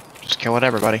 Just kill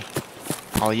whatever, buddy.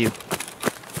 All you.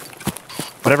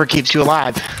 Whatever keeps you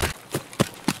alive.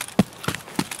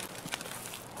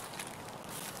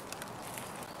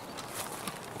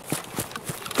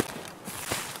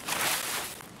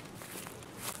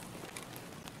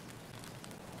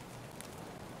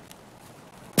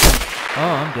 Oh,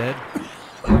 I'm dead.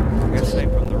 I got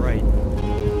sniped from the right.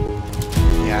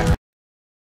 Yeah.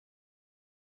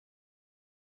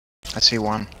 I see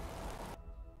one.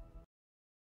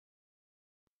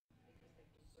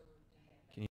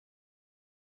 Can you...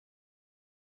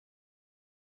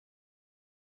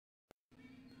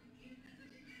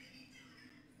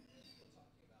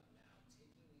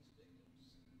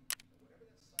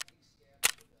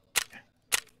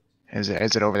 Is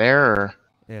it over there or?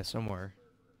 Yeah, somewhere.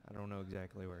 I don't know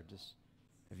exactly where. Just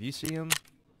if you see him,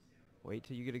 wait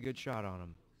till you get a good shot on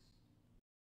him.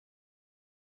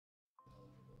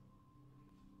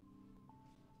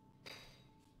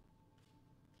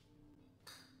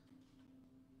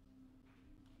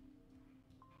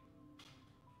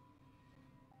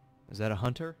 Is that a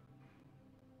hunter?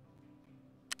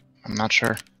 I'm not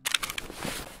sure.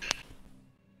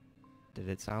 Did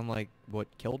it sound like what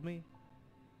killed me?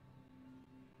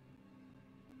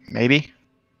 Maybe?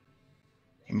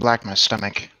 You blacked my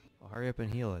stomach. Well, hurry up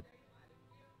and heal it.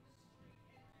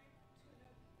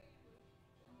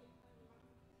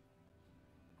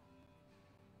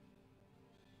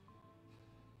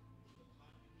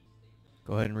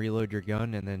 Go ahead and reload your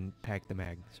gun and then pack the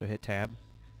mag. So hit tab,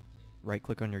 right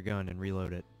click on your gun and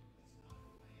reload it.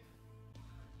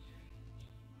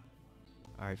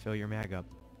 Alright, fill your mag up.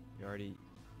 You already,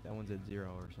 that one's at 0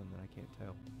 or something, I can't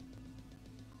tell.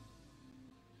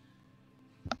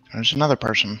 There's another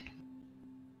person.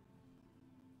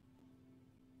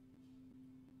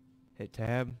 Hit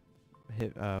tab,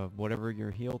 hit whatever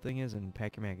your heal thing is and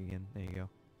pack your mag again. There you go.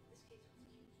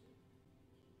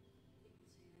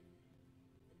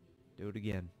 Do it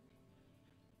again.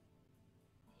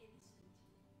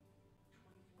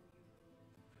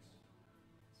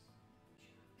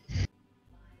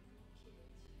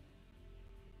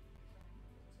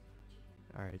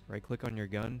 Alright, right click on your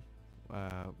gun.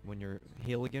 When you're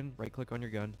heal again, right click on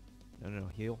your gun. No,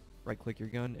 heal. Right click your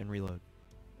gun and reload.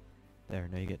 There,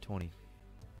 now you get 20.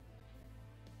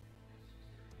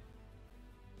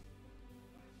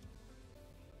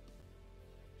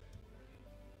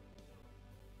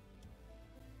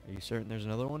 Are you certain there's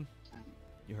another one?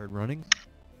 You heard running?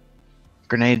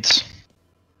 Grenades.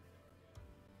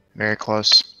 Very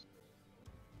close.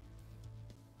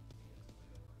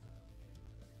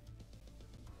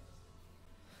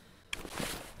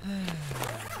 God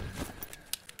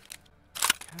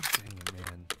dang it,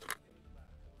 man.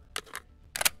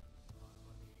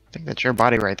 I think that's your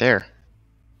body right there.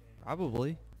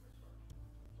 Probably.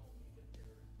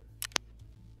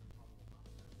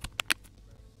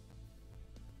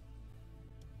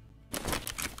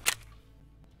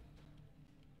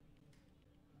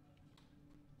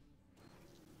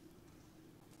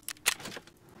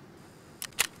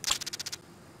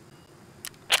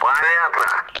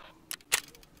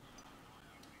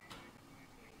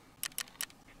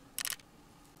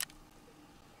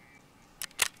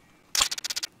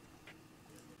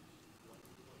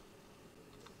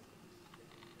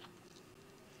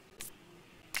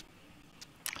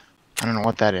 know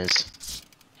what that is.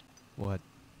 What?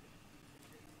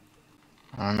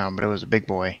 I don't know, but it was a big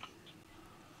boy.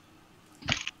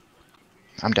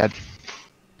 I'm dead.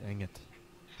 Dang it.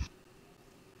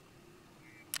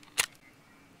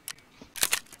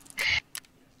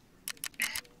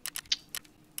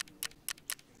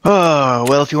 Oh,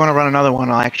 well, if you want to run another one,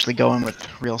 I'll actually go in with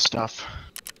real stuff.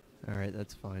 Alright,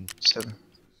 that's fine. So,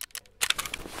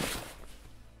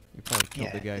 You probably killed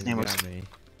yeah, the guy his who name got was... me.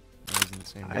 That wasn't the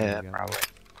same guy who got me. probably.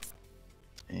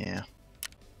 Yeah.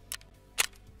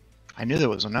 I knew there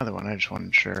was another one, I just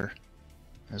wasn't sure.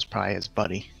 It was probably his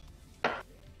buddy.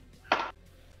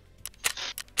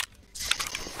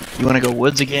 You want to go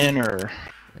woods again, or...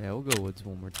 Yeah, we'll go woods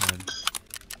one more time.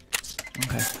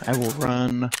 Okay, I will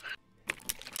run...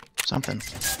 something.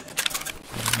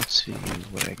 Let's see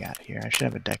what I got here. I should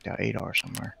have a decked out 8R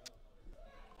somewhere.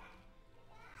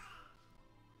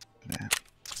 Yeah.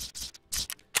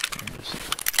 There it is.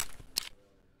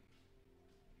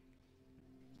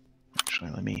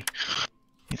 Actually, let me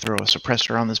throw a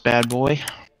suppressor on this bad boy.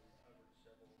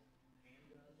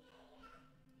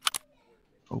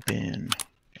 Open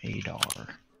 8R.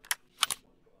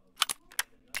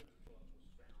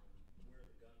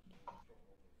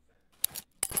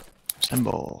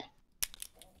 Assemble.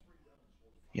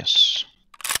 Yes.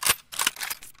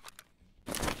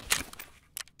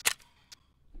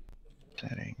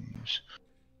 Settings.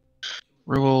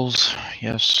 Rules.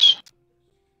 Yes.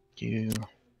 You.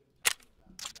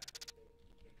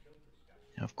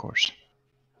 Of course.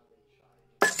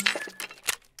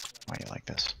 Why you like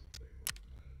this?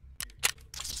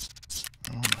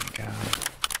 Oh my god.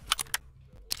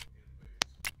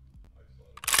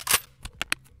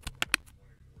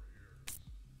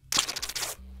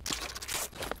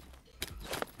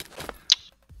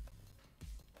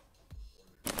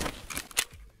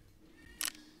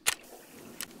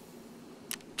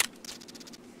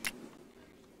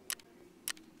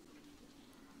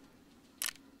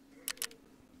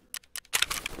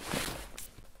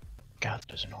 God,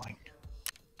 that is annoying.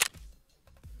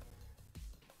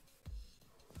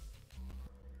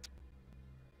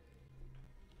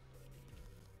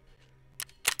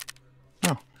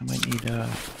 Oh, I might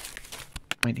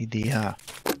need the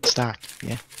stock.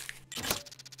 Yeah.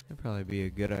 That'd probably be a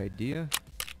good idea.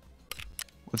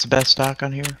 What's the best stock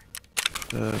on here?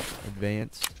 The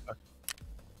Advanced.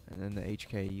 And then the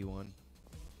HKE one.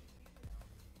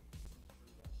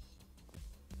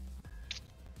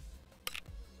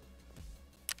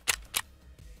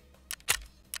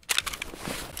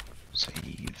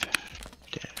 save.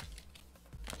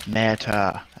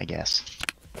 Meta, I guess.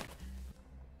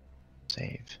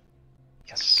 Save.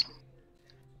 Yes.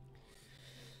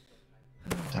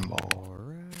 Symbol.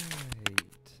 Alright.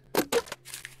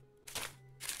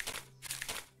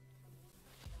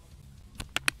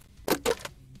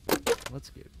 Let's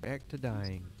get back to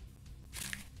dying.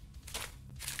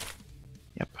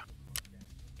 Yep.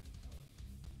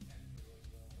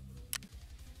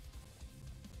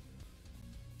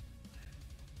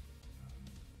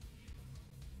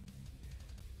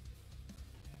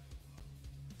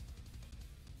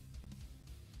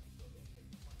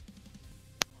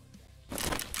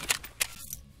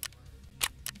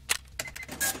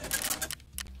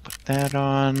 Put that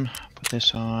on, put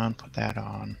this on, put that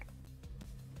on.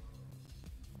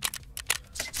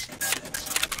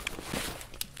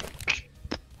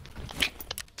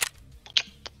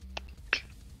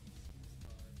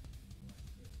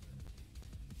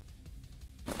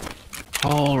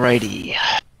 Alrighty.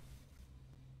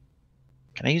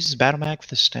 Can I use this battle mag for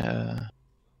this? Never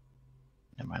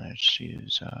mind. I just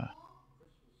use.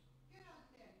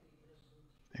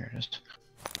 There it is.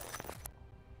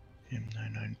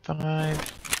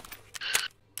 M995.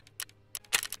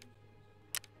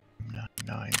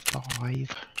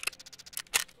 M995.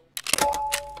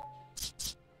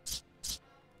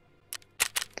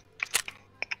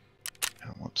 Oh,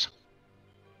 whoops.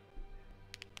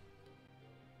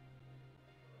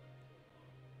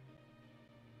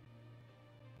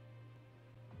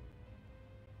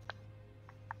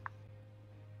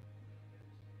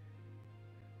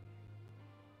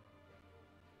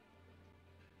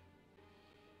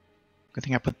 Good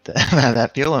thing I put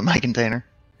that fuel in my container.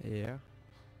 Yeah.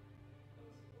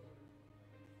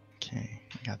 Okay,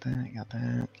 got that, got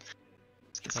that.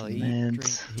 Let's get some Eat,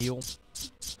 meds. drink, heal.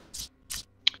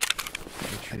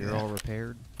 Make sure you're all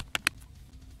repaired.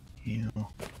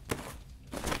 Heal.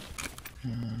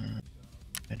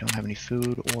 I don't have any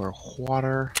food or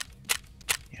water.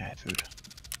 Yeah, I have food.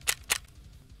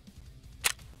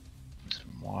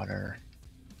 Some water.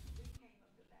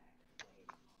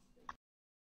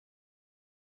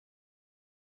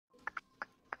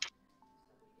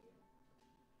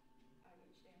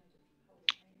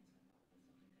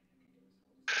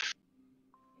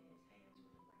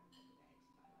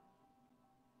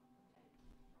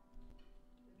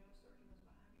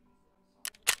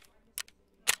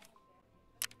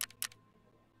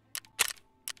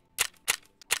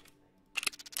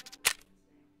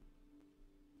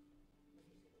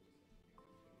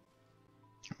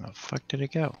 Where the fuck did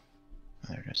it go? Oh,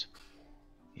 there it is.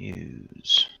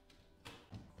 Use.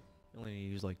 You only need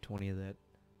to use like 20 of that,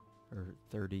 or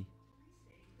 30.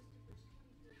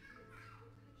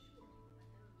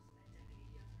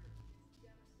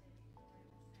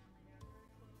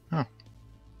 Oh.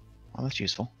 Well, that's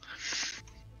useful.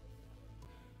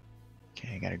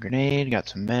 Okay, got a grenade, got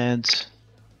some meds.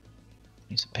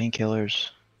 Need some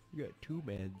painkillers. You got 2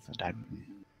 meds. I died.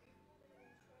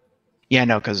 Yeah,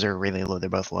 no, because they're really low. They're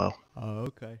both low. Oh,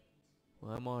 okay.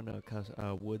 Well, I'm on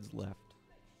woods left.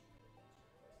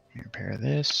 Let me repair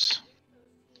this.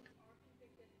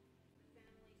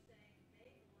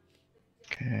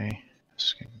 Okay.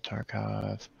 Let's get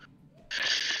Tarkov.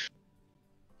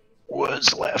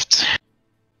 Woods left.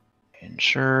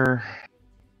 Ensure.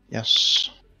 Yes.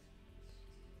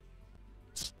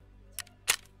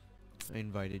 I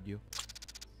invited you.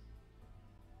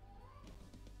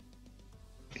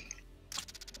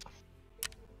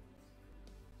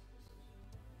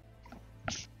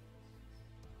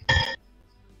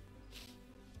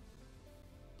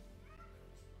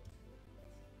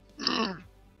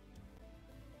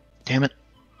 Damn it.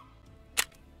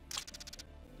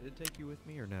 Did it take you with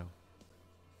me or no?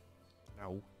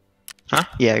 No. Huh?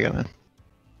 Yeah, I got it.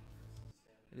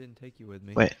 It didn't take you with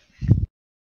me. Wait.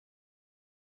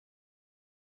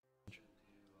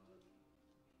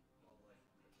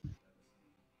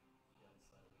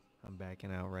 I'm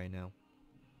backing out right now.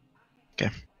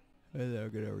 Okay. I'm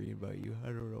not gonna re-invite you. I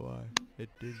don't know why. It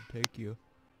didn't take you.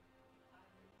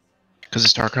 Because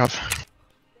it's Tarkov.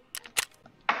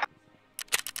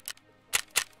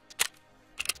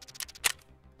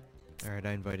 Alright,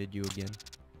 I invited you again.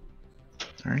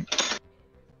 Alright.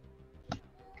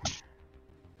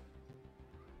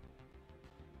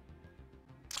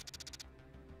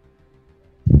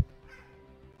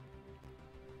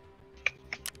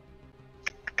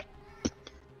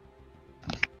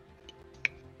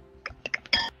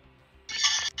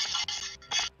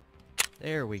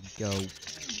 There we go.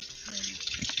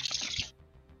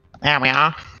 There we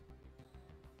are.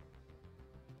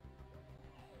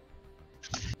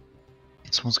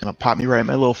 Someone's gonna pop me right in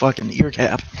my little fucking ear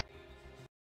cap.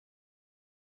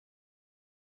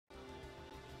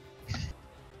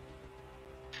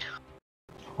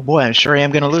 Oh boy, I'm sure I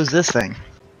am gonna lose this thing.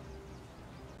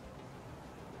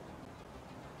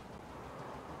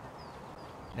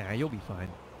 Nah, you'll be fine.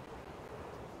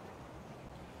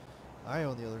 I,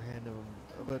 on the other hand, am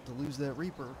about to lose that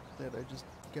Reaper that I just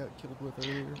got killed with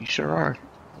earlier. You sure are.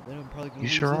 And then I'm probably gonna You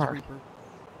lose sure this are. Reaper.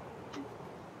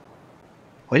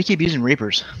 Why do you keep using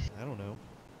Reapers? I don't know.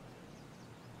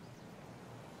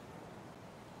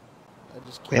 I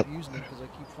just keep Yep. using them because I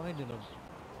keep finding them.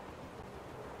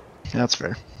 That's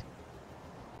fair.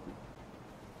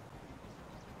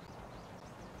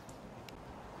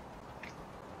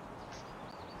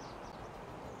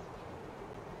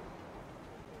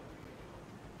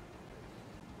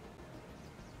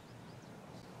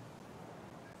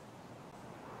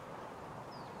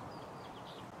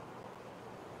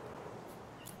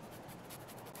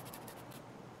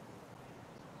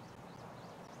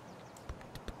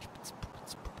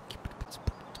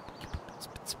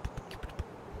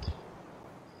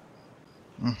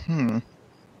 Mm-hmm.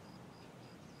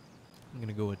 I'm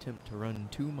gonna go attempt to run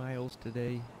 2 miles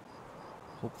today.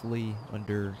 Hopefully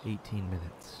under 18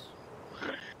 minutes.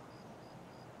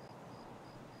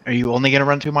 Are you only gonna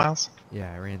run 2 miles?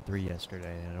 Yeah, I ran 3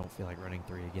 yesterday and I don't feel like running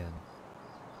 3 again.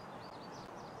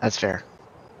 That's fair.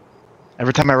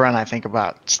 Every time I run, I think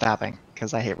about stopping,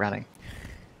 because I hate running.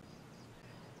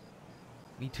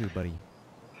 Me too, buddy.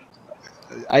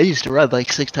 I used to run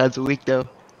like 6 times a week, though.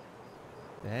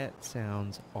 That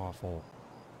sounds awful.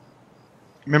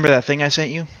 Remember that thing I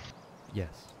sent you? Yes.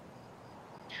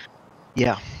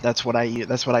 Yeah, that's what I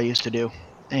used to do,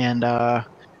 and it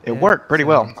That worked pretty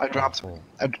well. sounds I dropped. awful.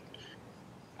 I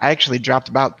actually dropped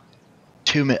about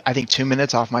 2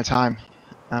 minutes off my time,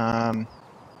 and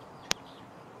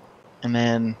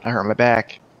then I hurt my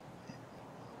back,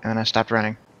 and I stopped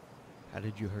running. How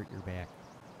did you hurt your back?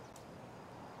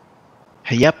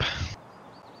 Yep.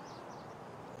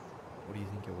 What do you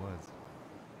think it was?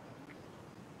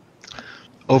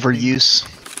 Overuse.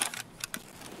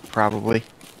 Probably. You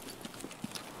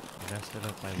messed it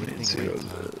up by Let's lifting see weights,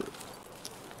 what huh? was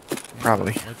Yeah,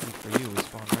 Probably. Lucky for you, we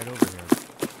spawned right over here.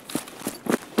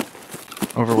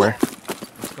 Over where?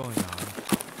 What's going on?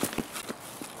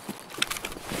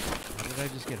 How did I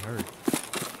just get hurt?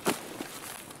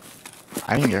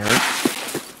 I didn't get hurt.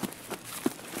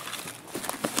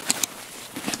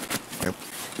 Nope.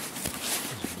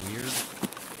 This is weird.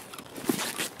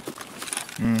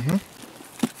 Mm-hmm.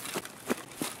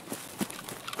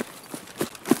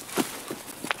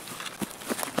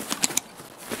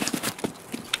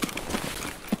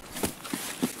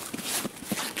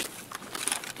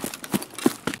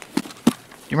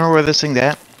 You remember where this thing's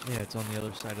at? Yeah, it's on the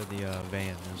other side of the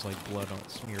van. There's like blood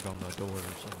smeared on the door or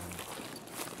something.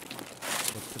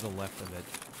 Look to the left of it.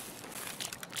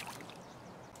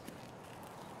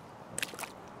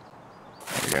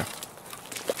 There we go.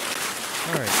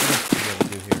 Alright, what else do we gotta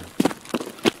do here?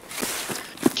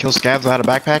 Kill scavs without a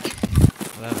backpack?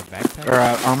 Without a backpack? Or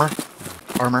armor?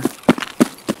 Armor.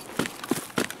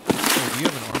 Oh, do you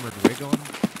have an armored rig on?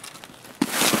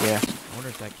 Yeah. I wonder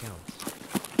if that counts.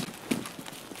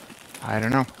 I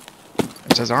don't know.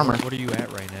 It says armor. What are you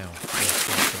at right now?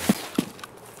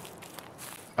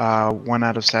 1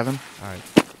 out of 7. Alright.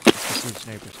 Let's go see if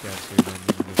sniper scouts here, then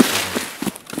we can go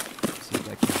see if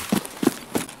that counts.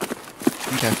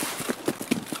 Okay.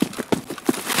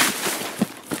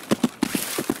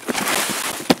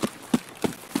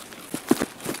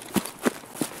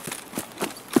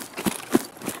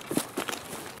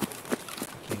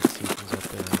 I can't see who's up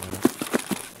there in a minute.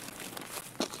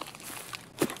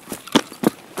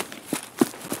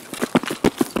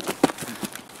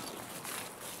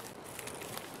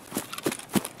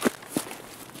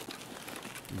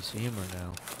 Do you see him or no?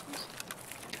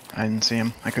 I didn't see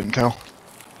him. I couldn't tell.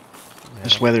 Yeah,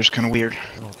 This weather's kind of weird.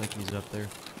 I don't think he's up there.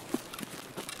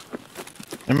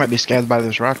 There might be scavs by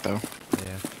this rock, though.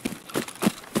 Yeah.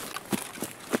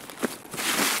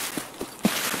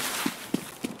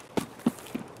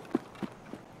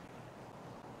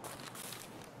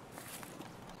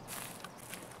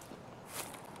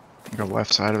 Go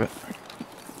left side of it.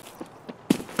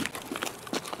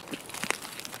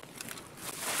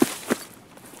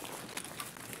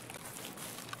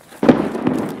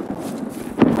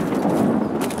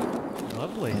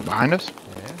 Lovely. Behind us?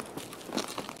 Yeah.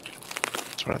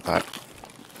 That's what I thought.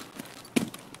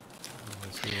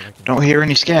 Let's see what I can Don't hear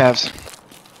any scavs.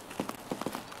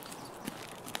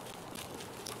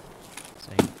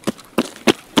 Same.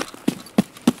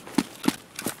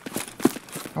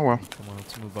 Oh well. Come on,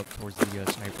 let's move up towards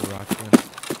the sniper rock then.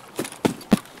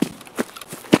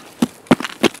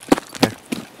 Okay.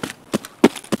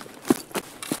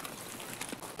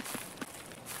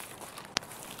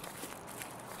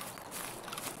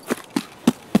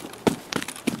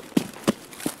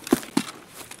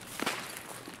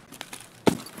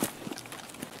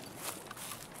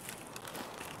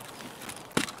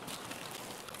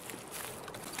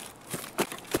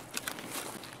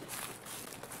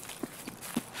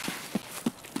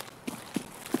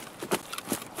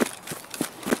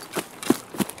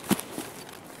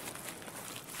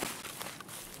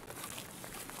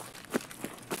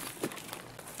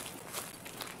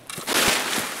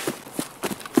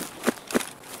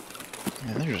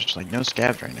 Yeah, there's just like no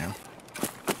scavs right now.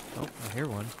 Oh, I hear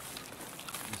one.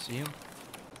 You see him?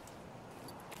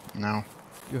 No.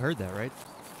 You heard that, right?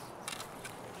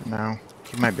 No.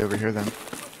 He might be over here then.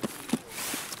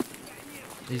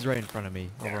 He's right in front of me,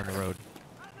 over on the road.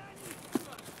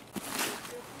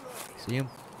 See him?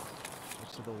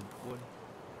 Next to the wood.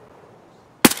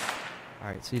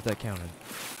 Alright, see if that counted.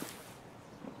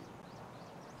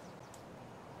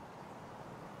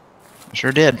 I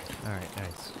sure did. Alright,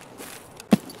 nice.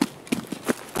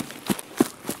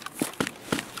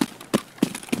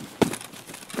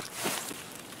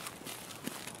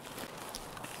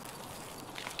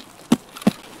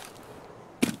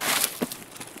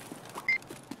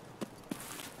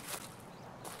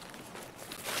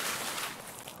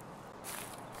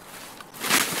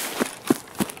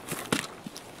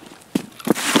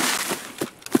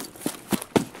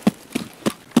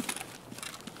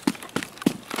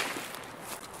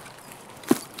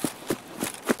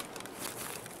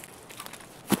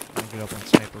 Get up on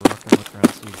Sniper Rock and look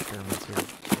around see if Sherman's here.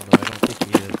 Although I don't think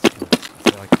he is. So I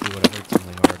feel like he would have heard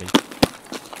something already.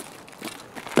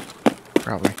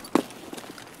 Probably.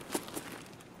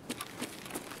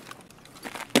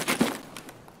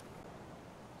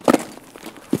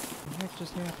 What the heck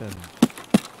just happened?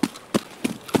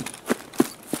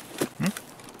 Hmm?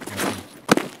 Nothing.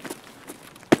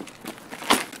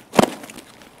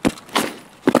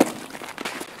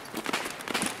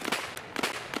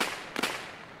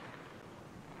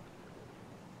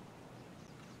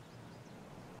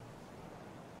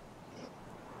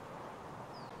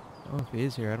 Oh, if he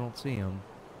is here, I don't see him.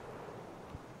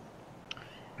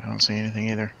 I don't see anything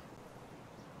either.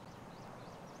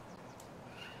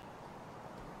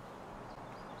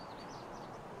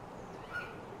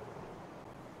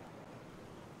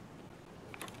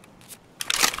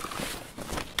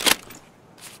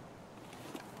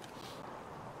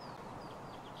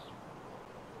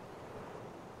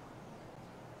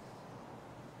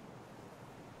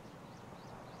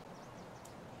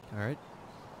 Alright.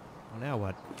 Well, now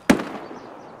what?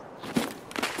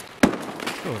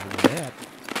 Let's go over to that.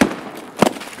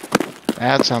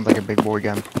 That sounds like a big boy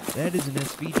gun. That is an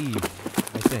SVD,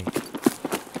 I think.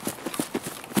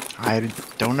 I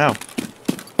don't know.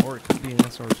 Or it could be an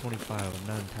SR-25, I'm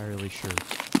not entirely sure.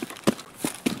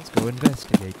 Let's go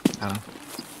investigate. I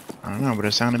don't know, but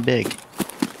it sounded big.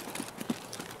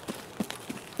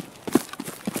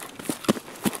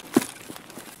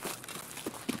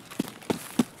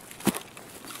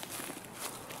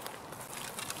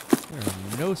 There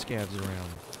are no scavs around.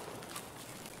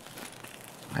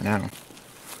 I know.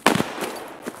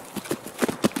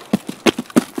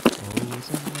 Always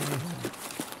in my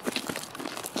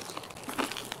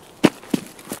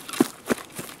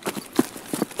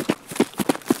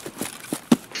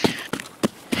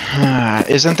head.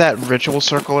 Isn't that ritual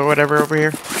circle or whatever over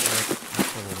here? Like, to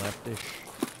the leftish.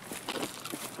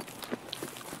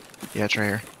 Yeah, it's right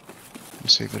here.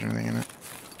 Let's see if there's anything in it.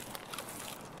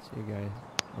 See a guy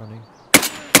running.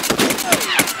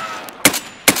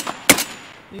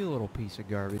 You little piece of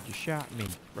garbage, you shot me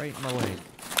right in my leg.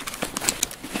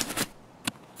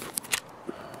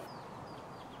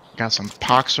 Got some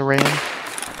pox arraying.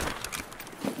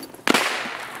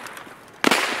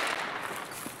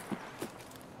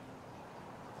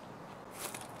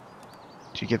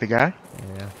 Did you get the guy?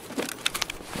 Yeah.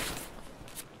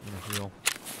 I'm gonna heal.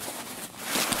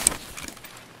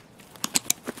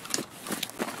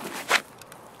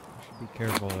 Should be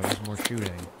careful, there's more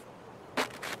shooting.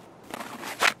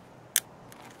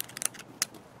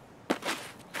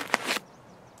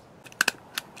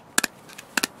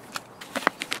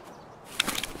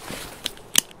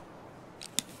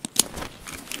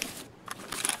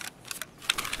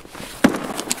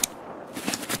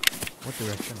 What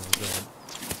direction are we going?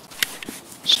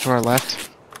 Just to our left.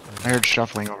 I heard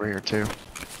shuffling over here too.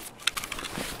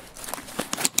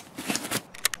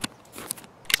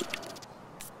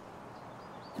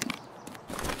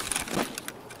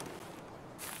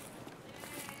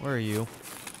 Where are you?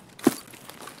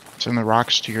 It's in the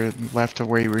rocks to your left of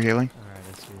where you were healing. Alright,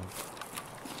 I see you.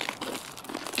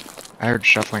 I heard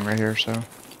shuffling right here, so.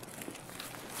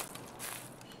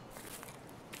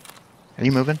 Are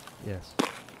you moving? Yes.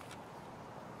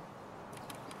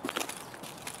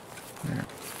 Yeah.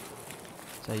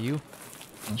 Is that you?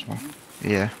 That's one.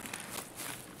 Yeah.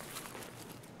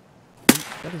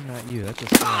 That is not you, that's a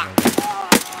scav.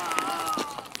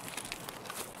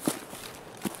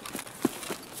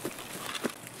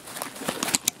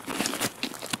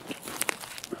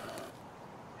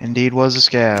 Indeed was a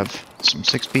scav. Some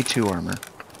 6B2 armor.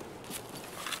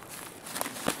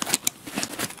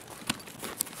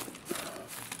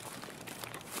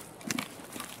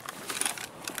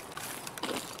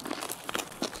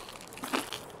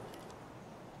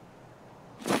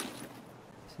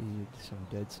 See some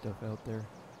dead stuff out there.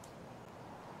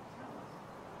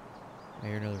 I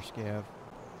hear another scav.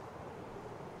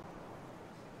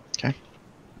 Okay.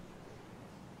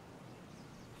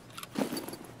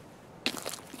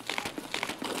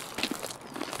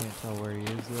 Can't tell where he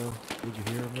is though. Did you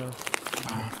hear him though?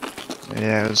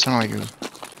 Yeah, it sounded like it was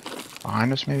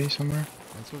behind us maybe somewhere.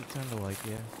 That's what it sounded like,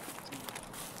 yeah.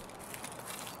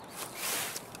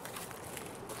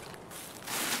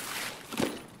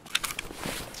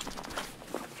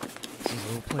 This is a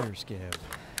little player scav.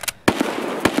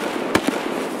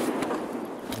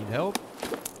 Need help?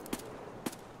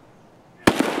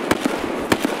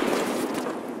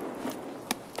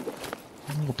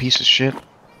 Little piece of shit. Did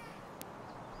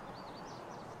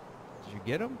you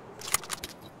get him?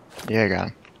 Yeah, I got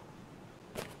him.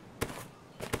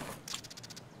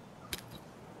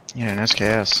 Yeah, an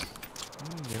SKS.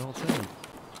 They don't say.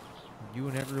 You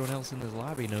and everyone else in this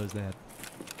lobby knows that.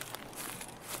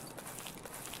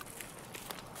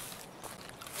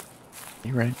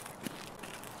 You right.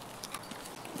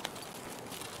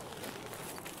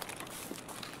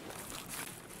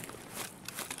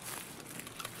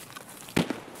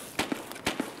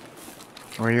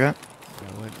 Where are you at? I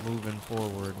went moving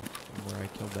forward from where I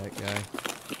killed that guy.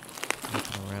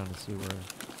 Looking around to see where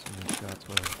some of the shots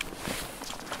were.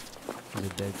 There's a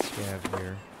dead scav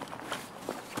here.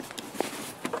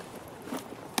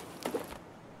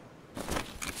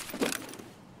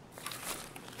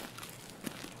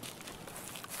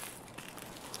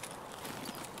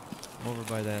 I'm over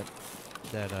by that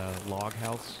log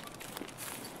house.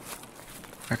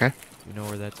 Okay. You know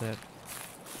where that's at?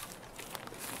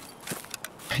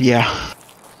 Yeah.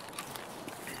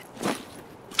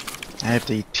 I have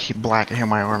to black here.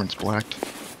 My arm is blacked.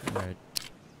 Alright.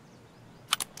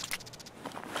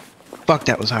 Fuck,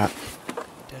 that was hot.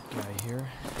 Dead guy here.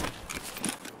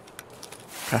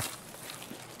 Okay. A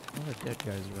lot of dead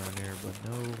guys around here, but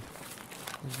no...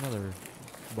 There's another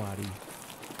body.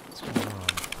 What's going on?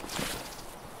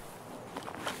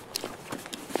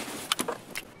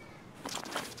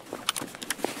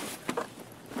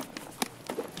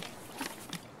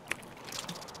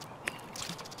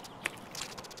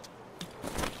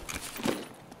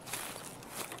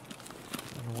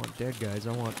 dead guys.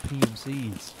 I want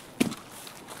PMCs.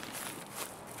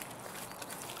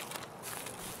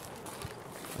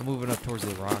 I'm moving up towards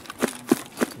the rock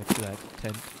next to that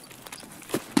tent.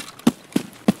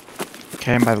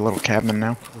 Okay, I'm by the little cabin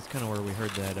now. That's kind of where we heard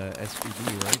that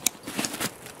SVD, right?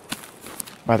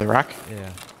 By the rock? Yeah,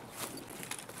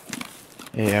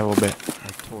 Yeah, a little bit.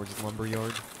 like towards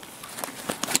Lumberyard.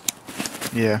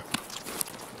 Yeah.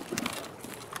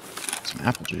 Some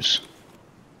apple juice.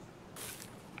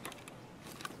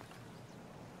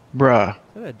 Bruh. Is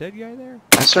that a dead guy there?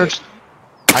 I searched.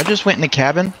 I just went in the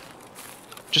cabin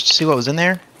just to see what was in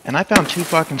there, and I found 2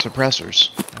 fucking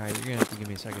suppressors. Alright, you're gonna have to give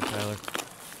me a second, Tyler.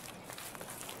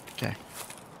 Okay.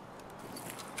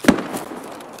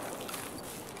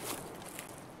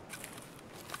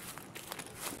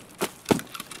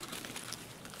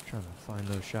 Trying to find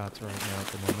those shots right now at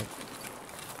the moment.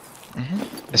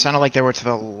 It sounded like they were to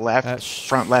the left, Shh,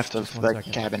 front left of just 1 the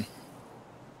second. cabin.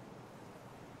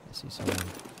 I see someone.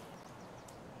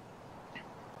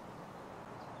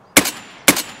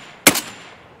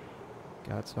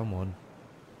 Got someone.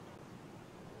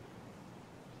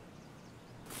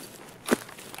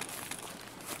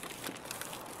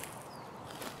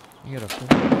 You got a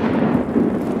phone?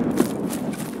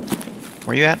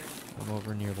 Where you at? I'm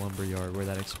over near Lumberyard where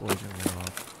that explosion went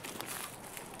off.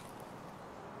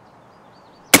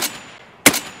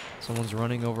 Someone's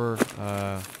running over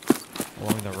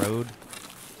along the road.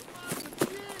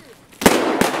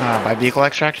 By vehicle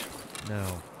extract? No,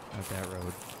 not that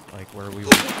road. Like where we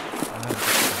were.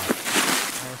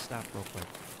 Stop real quick.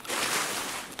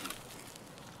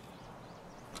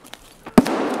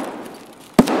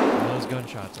 Those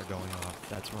gunshots are going off.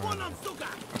 That's where I'm at.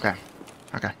 Okay.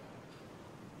 Okay.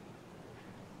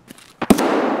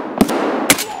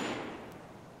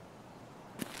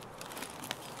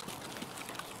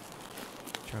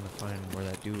 Trying to find where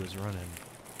that dude was running.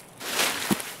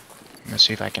 I'm gonna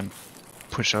see if I can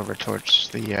push over towards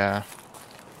the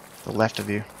left of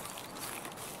you.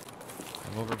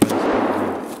 I'm over by this big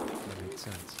road. That makes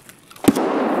sense.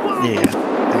 Yeah.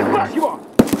 There we are.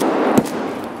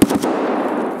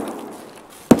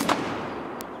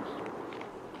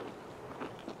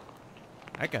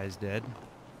 That guy's dead.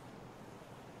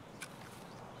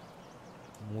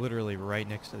 I'm literally right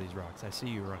next to these rocks. I see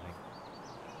you running.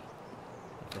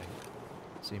 Okay.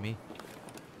 See me?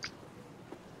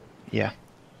 Yeah.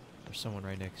 There's someone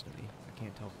right next to me. I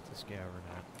can't tell if it's a scav or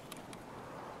not.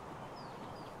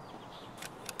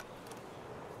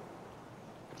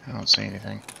 I don't see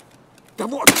anything.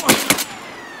 Come on.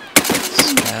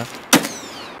 Scav.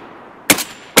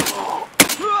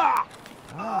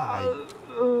 Die.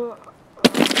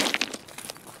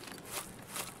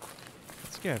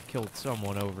 This guy killed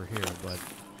someone over here, but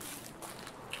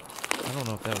I don't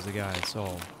know if that was the guy I saw. I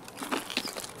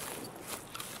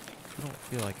don't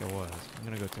feel like it was. I'm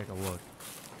gonna go take a look.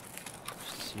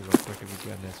 Just to see real quick if he's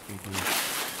got an SVD.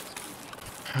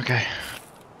 Okay.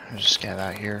 There's a scav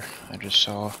out here. I just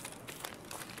saw.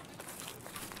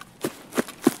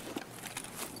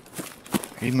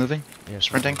 Are you moving? Yeah,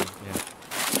 Sprinting? Yeah.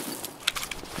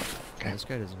 Okay. This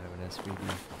guy doesn't have an SVD.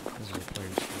 This is a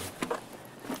player's field.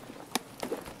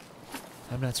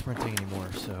 I'm not sprinting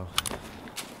anymore, so.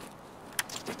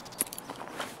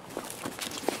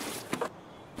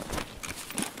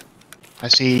 I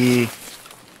see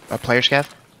a player scav.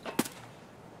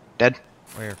 Dead.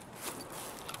 Where?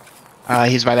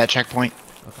 He's by that checkpoint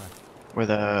Okay. where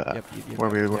the Yep, where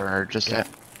we yep, were just yep. at.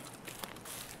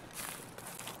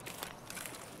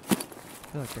 I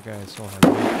feel like the guy I saw had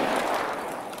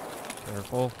one.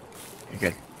 Careful. You're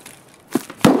good.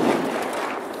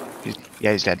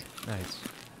 Yeah, he's dead. Nice.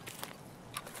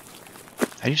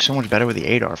 I do so much better with the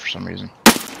ADAR for some reason.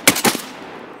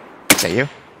 Is that you?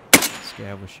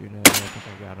 Scav was shooting at me. I think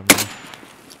I got him now.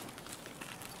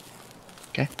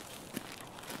 Okay.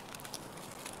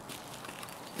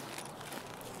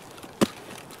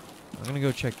 I'm gonna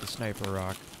go check the sniper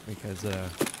rock because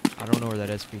I don't know where that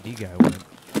SVD guy went.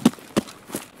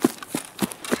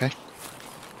 Okay.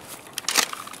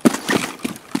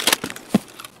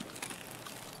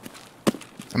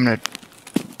 I'm gonna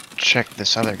check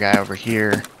this other guy over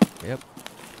here Yep.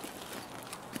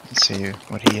 and see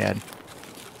what he had.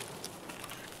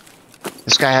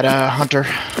 This guy had a hunter.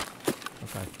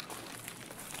 Okay.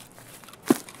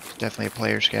 Definitely a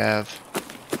player scav.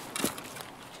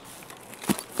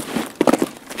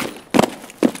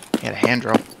 He had a hand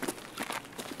drill.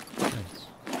 Nice.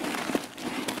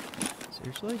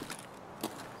 Seriously?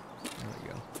 There we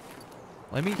go.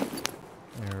 Let me.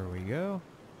 There we go.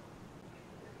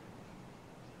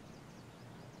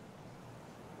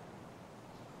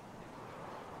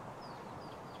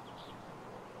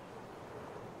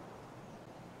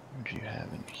 do you have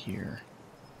in here?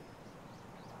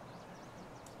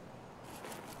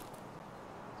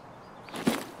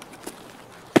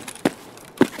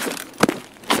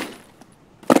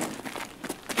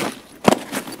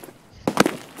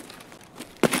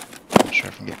 Not sure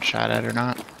if I'm getting shot at or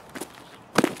not.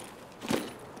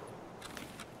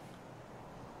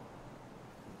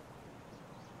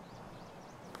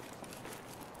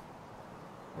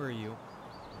 Where are you?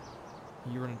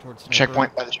 Are you running towards Sniper?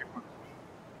 Checkpoint by the checkpoint.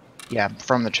 Yeah,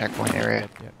 from the checkpoint area.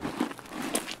 Yep.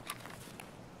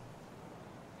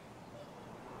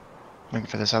 Looking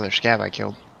for this other scav I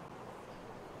killed.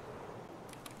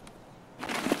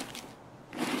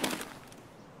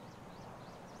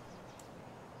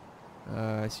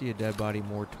 I see a dead body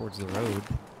more towards the road.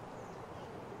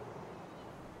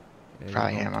 Yeah, you're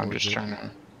Probably going him. I'm towards just it.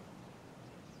 trying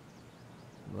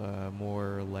to.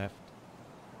 More left.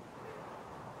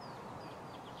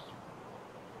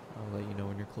 I'll let you know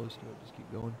when you're close to it. Just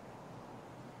keep going.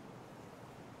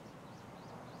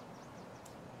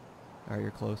 Alright,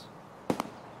 you're close.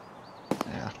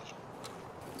 Yeah.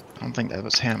 I don't think that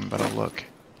was him, but I'll look.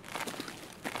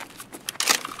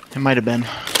 It might have been.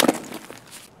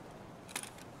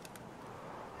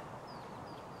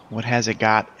 What has it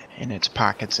got in its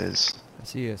pockets is... I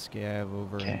see a scav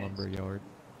over in Okay. lumberyard.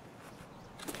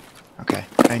 Okay,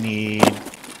 I need... I'm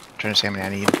trying to see how many I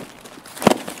need.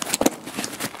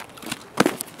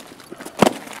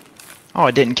 Oh,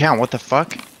 it didn't count. What the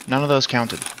fuck? None of those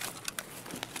counted.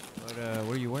 But,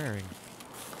 what are you wearing?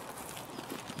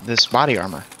 This body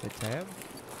armor. The tab?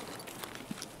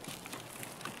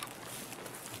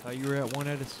 I thought you were at one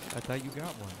I thought you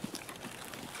got one.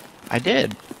 I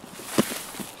did.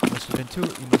 Must have been two.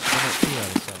 You must have been at 2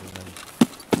 out of 7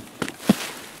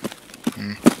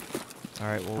 then.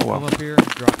 Alright, well, Well. come up here,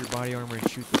 drop your body armor, and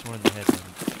shoot this one in the head then.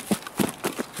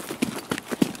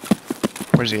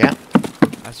 Where's he at?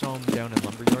 I saw him down in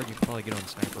lumberyard. You can probably get on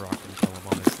Sniper Rock and kill him,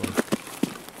 honestly.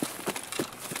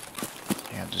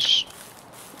 Yeah, just...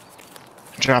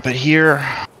 drop it here.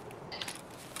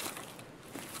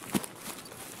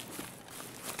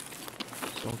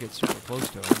 Don't get super close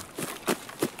to him.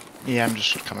 Yeah, I'm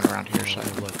just coming around here. So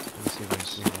Let me look. Let me see if I can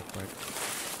see him real quick.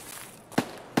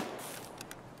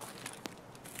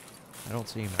 I don't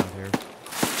see him out here.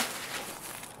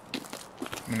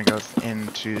 I'm gonna go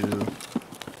into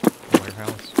The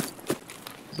warehouse.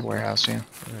 the warehouse, yeah.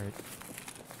 Alright.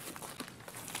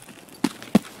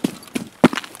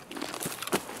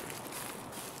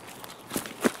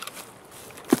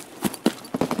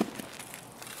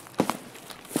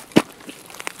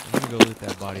 I'm gonna go loot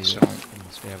that body So- from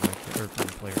the scav I killed, or from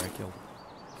the player I killed.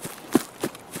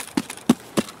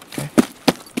 Okay.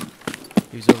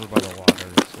 He's over by the water,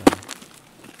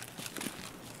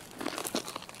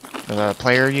 so... The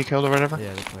player you killed or whatever?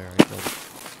 Yeah, the player I killed.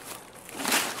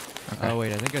 Okay. Oh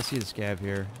wait, I think I see the scav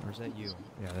here. Or is that you?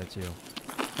 Yeah, that's you.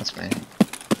 That's me.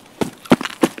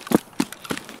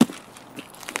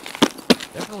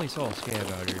 Definitely saw a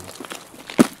scav out here.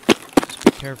 Just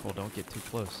be careful, don't get too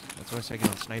close. That's why I say get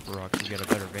on Sniper Rock, so you get a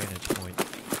better vantage point.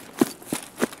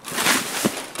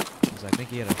 Because I think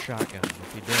he had a shotgun.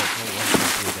 If he did, he'll one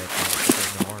through that thing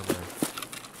with no armor.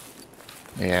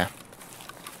 Yeah.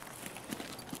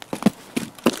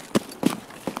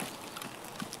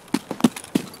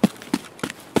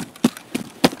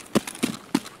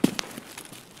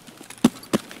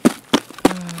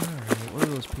 Alright, what are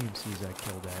those PMCs I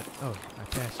killed at? Oh, I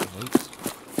passed them, oops.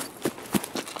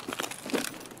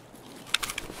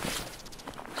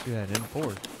 Let's do that in 4.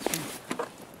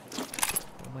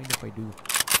 Don't mind if I do.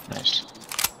 Nice.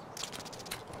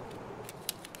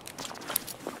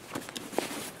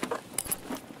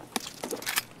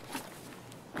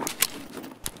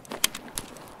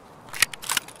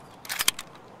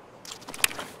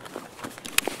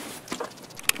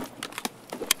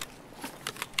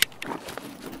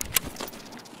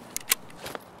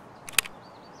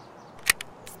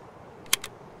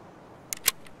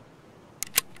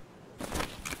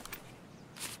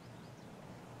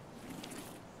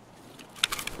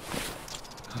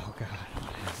 Oh god,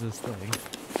 what is this thing?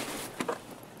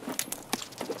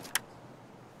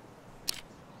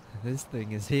 This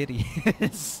thing is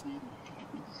hideous.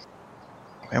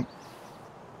 Yep.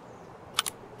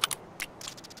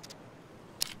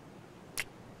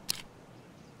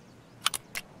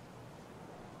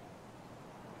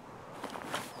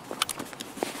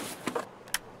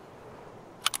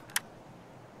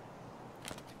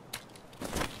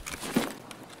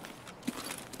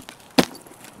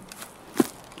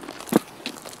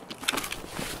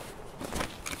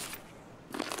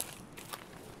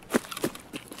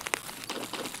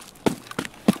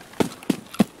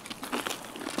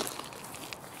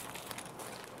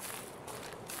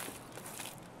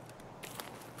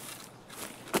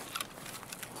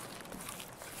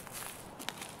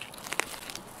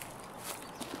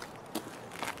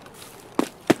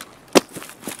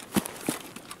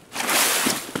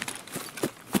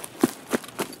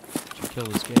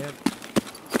 kill the scab?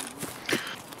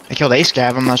 I killed a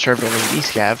scav. I'm not sure if it was the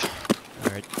scav.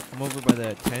 Alright, I'm over by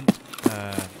that tent,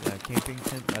 that camping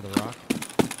tent by the rock.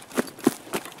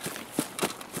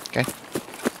 Okay.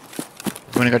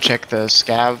 You want to go check the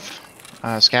scav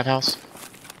house?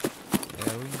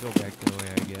 Yeah, we can go back that way,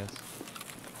 I guess.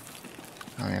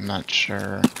 I mean, I'm not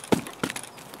sure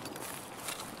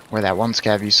where that one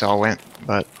scav you saw went,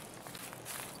 but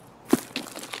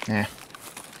yeah.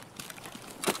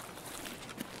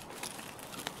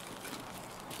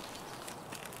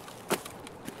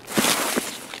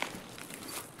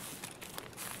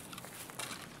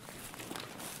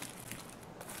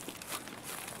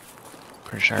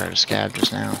 Pretty sure I heard a scav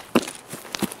just now.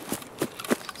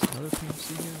 Another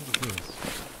PMC here? What is this?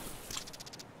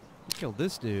 Who killed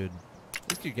this dude?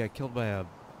 This dude got killed by a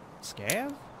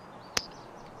scav?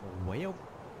 A whale?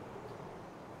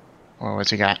 Well,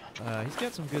 what's he got? He's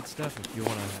got some good stuff if you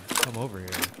want to come over here.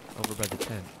 Over by the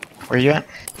tent. Where you at?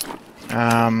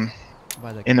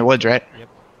 By the In the woods, right? Yep.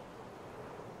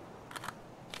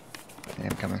 Yeah,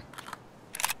 I'm coming.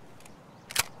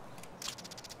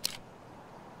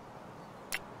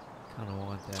 Kinda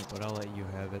want that, but I'll let you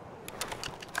have it.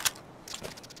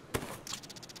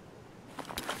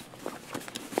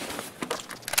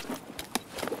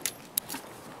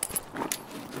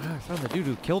 Ah, I found the dude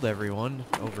who killed everyone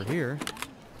over here.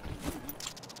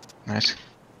 Nice.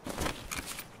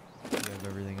 You have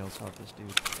everything else off this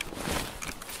dude.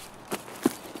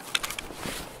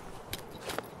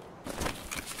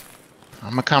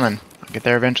 I'm a coming. I'll get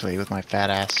there eventually with my fat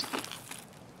ass.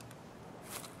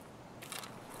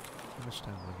 How much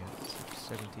time do we got?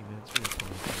 17 minutes? We got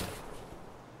plenty of time.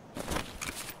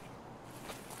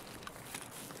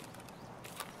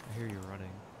 I hear you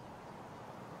running.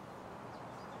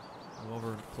 I'm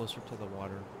over closer to the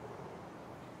water.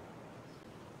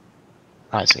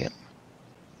 I see it.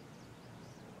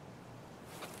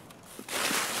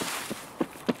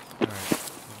 Alright,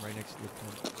 I'm right next to the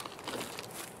tent.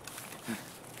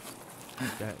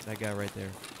 That guy right there.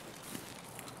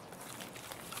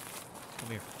 Come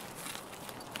here.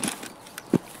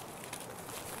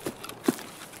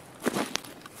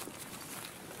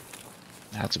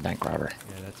 That's a bank robber.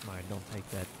 Yeah, that's mine. Don't take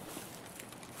that.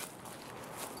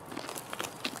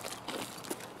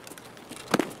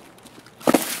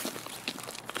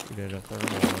 You did a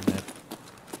thermal on that.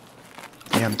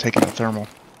 Yeah, I'm taking a thermal.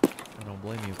 I don't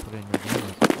blame you. Put it in your game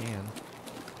if you can.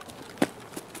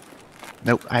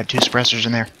 Nope, I have 2 suppressors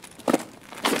in there.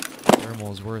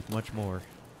 Thermal is worth much more.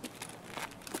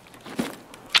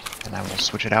 And I will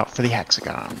switch it out for the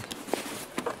hexagon.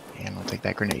 And we'll take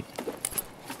that grenade.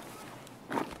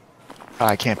 Oh,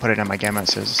 I can't put it in my gamma. It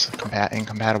says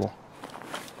incompatible.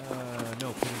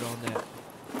 No, put it on that,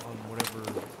 on whatever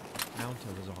mount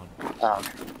it was on. Oh,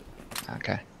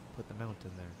 okay. Put the mount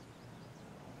in there.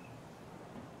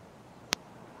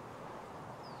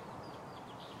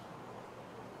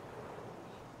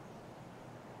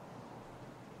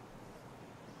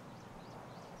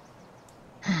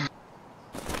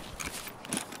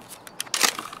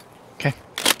 Okay.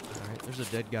 Alright, there's a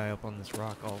dead guy up on this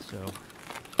rock also.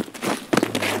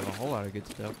 Doesn't really have a whole lot of good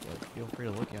stuff, but feel free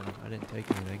to look at him. I didn't take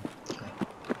anything.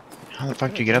 How the fuck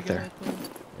did you get up there?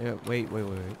 Yeah, wait. What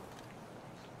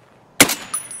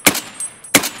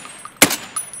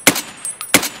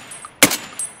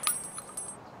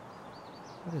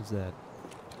is that?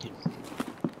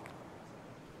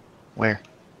 Where?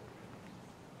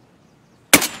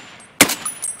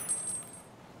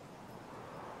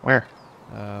 Where?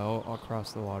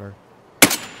 Across the water.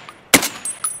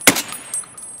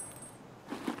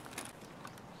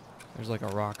 There's like a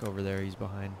rock over there he's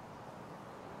behind.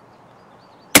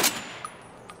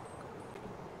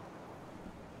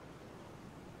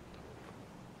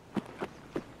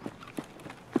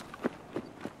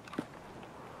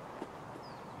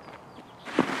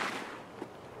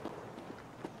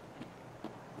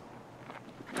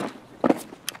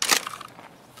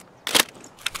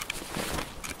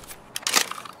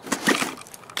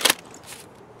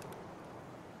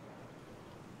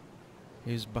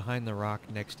 He's behind the rock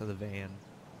next to the van.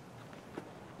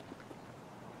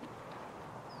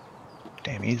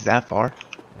 Damn, he's that far.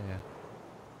 Yeah.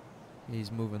 He's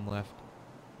moving left,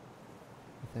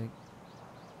 I think.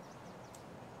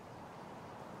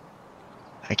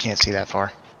 I can't see that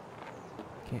far.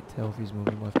 Can't tell if he's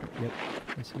moving left. Yep,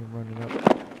 I see him running up.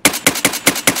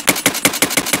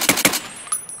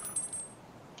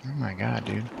 Oh my god,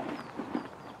 dude.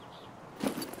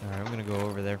 Alright, I'm gonna go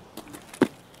over there.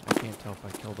 I can't tell if I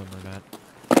killed him or not.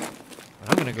 But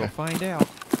I'm gonna go find out.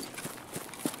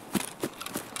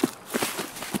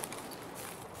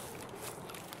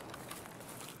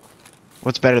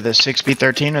 What's better, the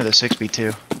 6B13 or the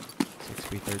 6B2?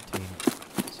 6B13.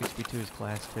 6B2 is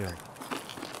class 2.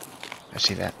 I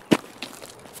see that.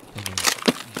 Thing is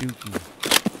dookie.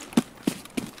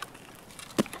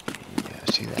 Yeah,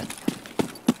 I see that.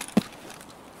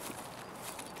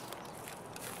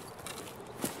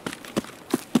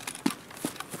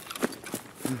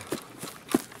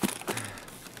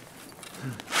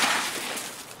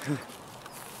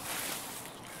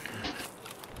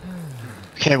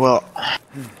 Okay, well,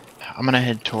 I'm gonna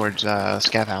head towards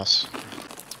Scav House.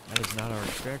 That is not our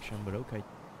extraction, but okay.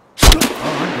 Oh,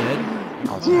 I'm dead.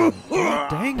 Oh,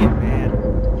 Dang it, man.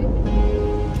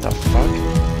 what the fuck?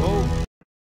 Oh.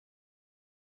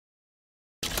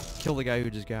 Kill the guy who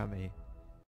just got me.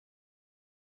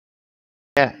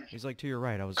 Yeah, He's like to your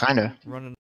right. I was kinda.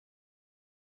 running.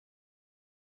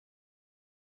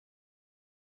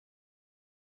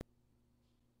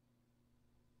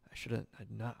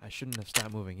 I shouldn't have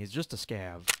stopped moving. He's just a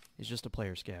scav. He's just a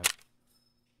player scav.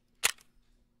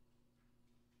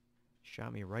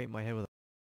 Shot me right in my head with a...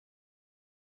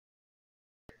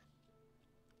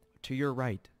 To your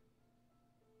right.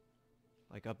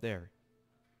 Like up there.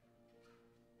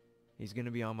 He's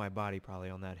gonna be on my body probably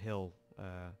on that hill.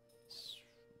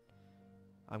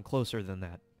 I'm closer than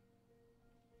that.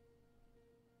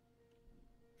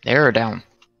 There or down?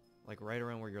 Like right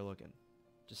around where you're looking.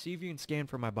 Just see if you can scan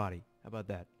for my body. How about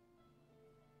that?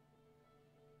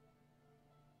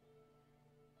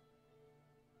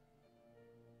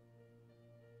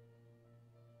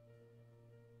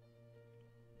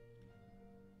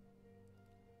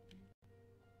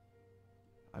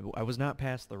 I was not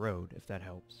past the road, if that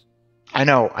helps. I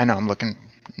know, I'm looking,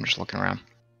 I'm just looking around.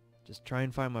 Just try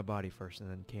and find my body first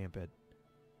and then camp it.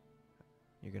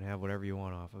 You can have whatever you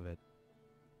want off of it.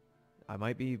 I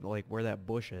might be like where that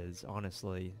bush is,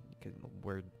 honestly.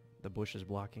 Where the bush is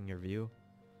blocking your view.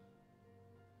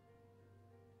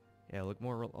 Yeah, look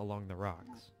more along the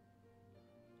rocks.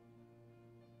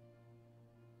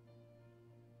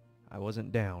 I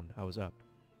wasn't down, I was up.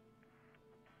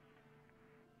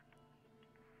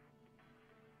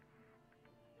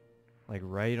 Like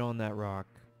right on that rock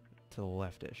to the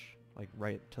leftish. Like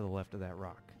right to the left of that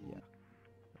rock. Yeah.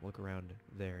 Look around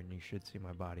there and you should see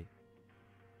my body.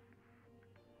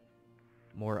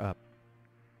 More up.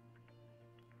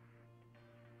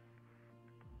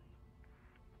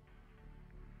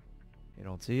 You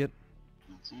don't see it?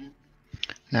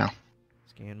 No.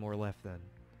 Scan more left then.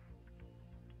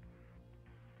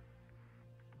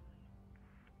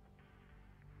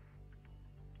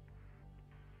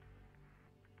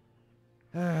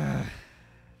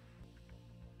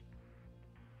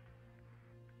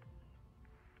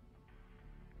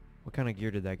 What kind of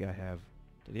gear did that guy have?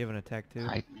 Did he have an attack too?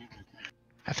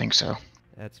 I think so.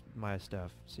 That's my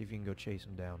stuff. See if you can go chase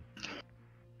him down.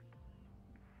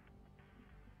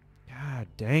 God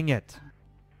dang it!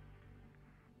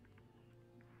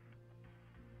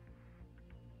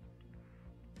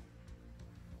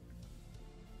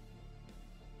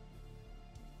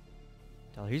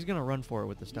 Tell he's gonna run for it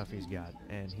with the stuff he's got,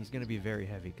 and he's gonna be very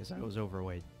heavy because I was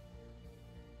overweight.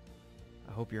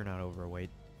 I hope you're not overweight.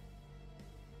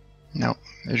 No,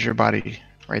 there's your body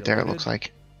right there, it looks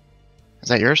like. Is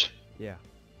that yours? Yeah.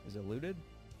 Is it looted?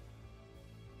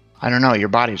 I don't know, your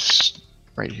body's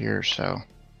right here, so...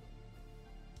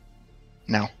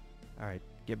 No. Alright,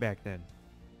 get back then.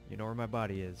 You know where my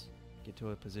body is. Get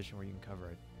to a position where you can cover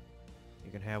it.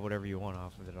 You can have whatever you want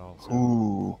off of it also.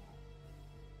 Ooh.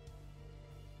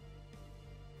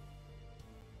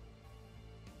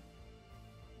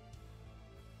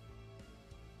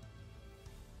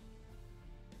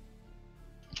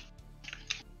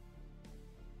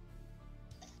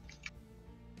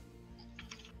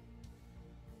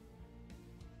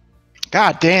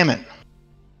 God damn it.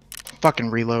 Fucking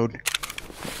reload.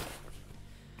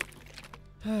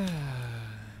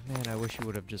 Man, I wish you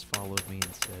would have just followed me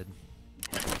instead.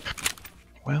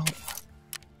 Well,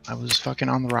 I was fucking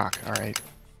on the rock, alright.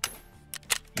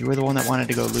 You were the one that wanted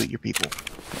to go loot your people.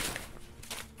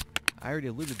 I already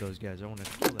looted those guys. I wanted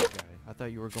to kill that guy. I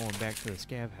thought you were going back to the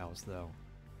scav house, though.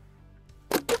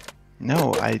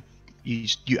 No, I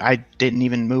didn't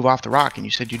even move off the rock and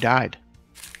you said you died.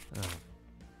 Oh.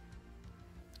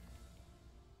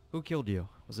 Who killed you?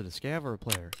 Was it a scav or a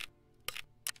player?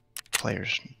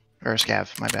 Players. Or a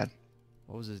scav, my bad.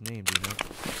 What was his name, do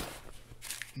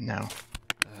you know? No.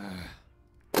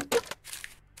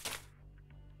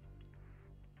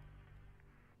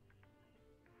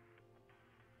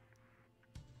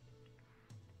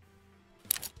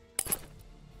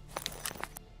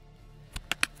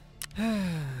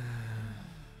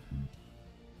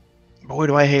 Boy,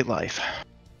 do I hate life.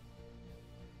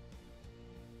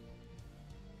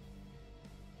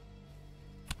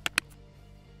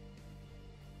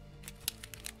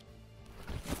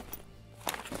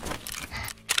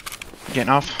 Getting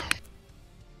off?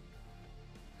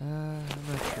 I'm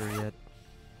not sure yet.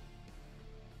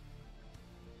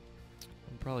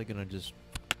 I'm probably gonna just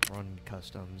run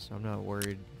customs. I'm not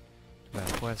worried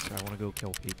about quests. I want to go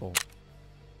kill people.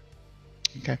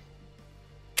 Okay.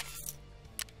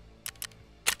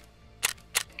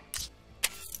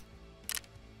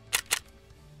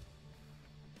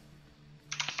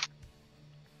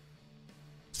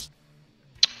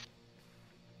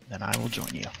 Then I will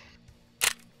join you.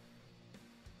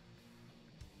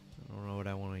 I don't know what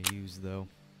I want to use though.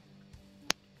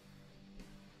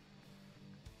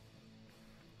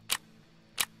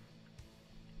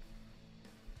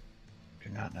 Do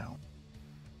not know.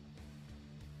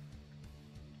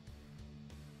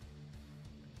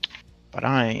 But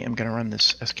I am gonna run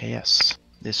this SKS.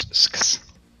 This SKS.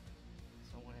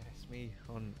 Someone asked me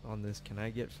on this, can I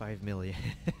get 5 million?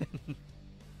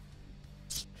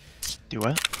 Do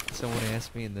what? Someone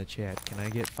asked me in the chat, can I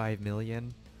get 5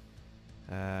 million?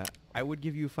 I would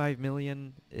give you 5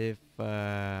 million if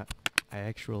I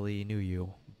actually knew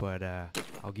you, but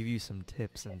I'll give you some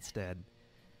tips instead.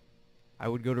 I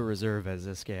would go to reserve as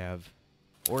a scav,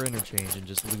 or interchange and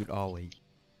just loot Ollie.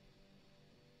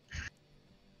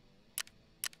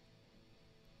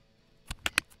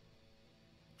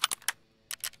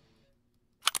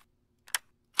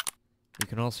 You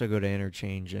can also go to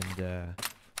interchange and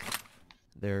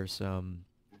there's some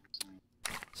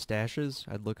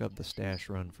stashes. I'd look up the stash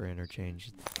run for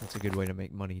interchange. That's a good way to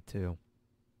make money too.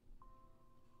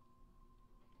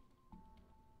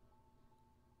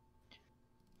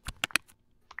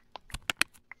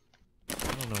 I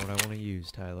don't know what I want to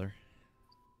use, Tyler.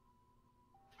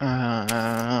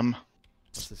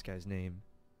 What's this guy's name?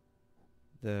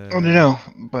 I don't know,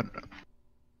 but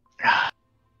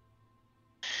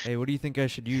Hey, what do you think I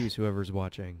should use, whoever's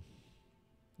watching?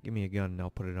 Give me a gun and I'll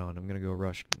put it on. I'm gonna go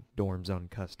rush dorms on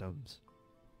customs.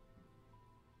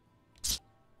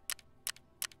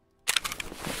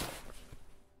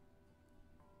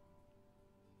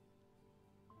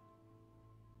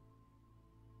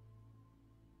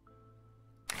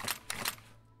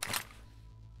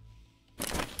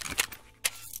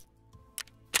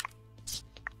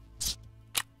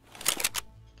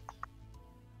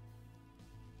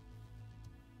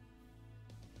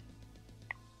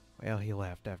 Well, he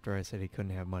laughed after I said he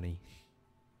couldn't have money.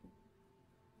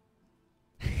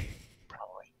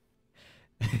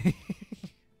 probably.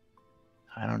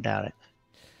 I don't doubt it.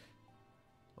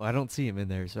 Well, I don't see him in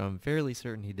there, so I'm fairly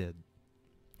certain he did.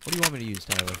 What do you want me to use,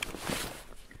 Tyler?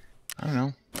 I don't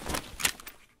know.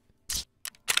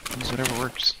 Use whatever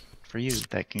works for you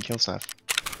that can kill stuff.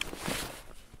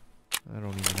 I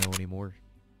don't even know anymore.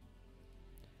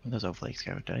 Those old flakes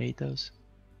go. Did I hate those?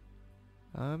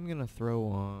 I'm gonna throw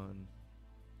on...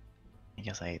 I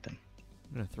guess I hate them.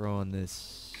 I'm gonna throw on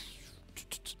this...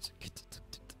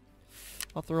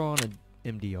 I'll throw on an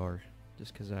MDR,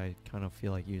 just because I kind of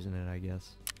feel like using it, I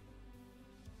guess.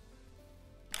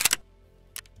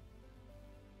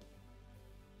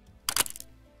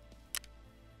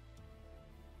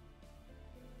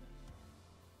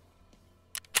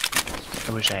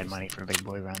 I wish I had money for big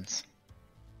boy runs.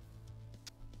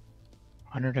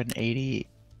 180.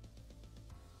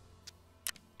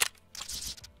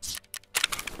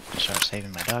 Start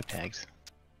saving my dog tags.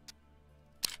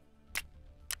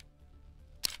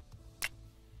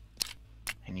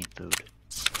 I need food.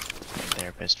 The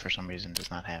therapist, for some reason,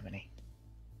 does not have any.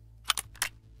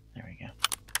 There we go.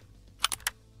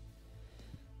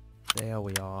 There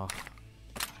we are.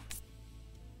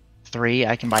 3.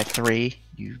 I can buy 3.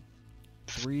 You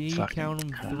 3, fucking count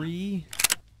them, cunt. 3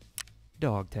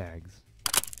 dog tags.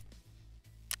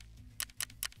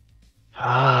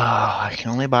 Ah, I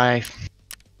can only buy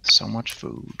so much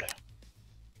food.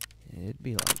 It'd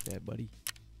be like that, buddy.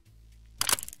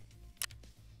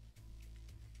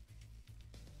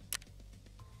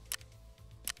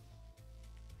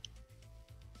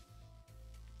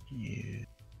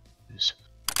 Use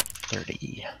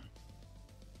 30.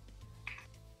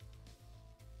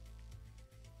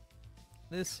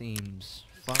 This seems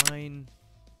fine.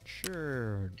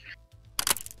 Sure.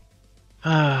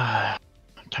 I'm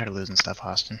tired of losing stuff,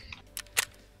 Austin.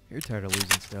 You're tired of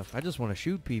losing stuff. I just want to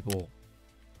shoot people.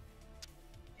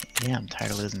 Yeah, I'm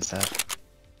tired of losing stuff.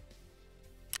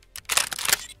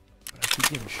 But I keep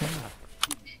getting shot.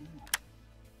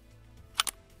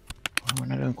 Well, we're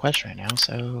not doing quests right now,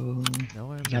 so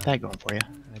No, I'm you got not. that going for you.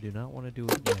 I do not want to do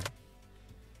it yet.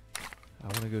 I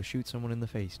want to go shoot someone in the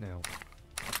face now.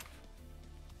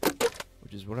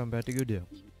 Which is what I'm about to go do.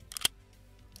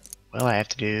 Well, I have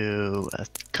to do a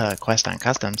quest on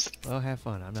customs. Well, have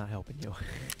fun. I'm not helping you.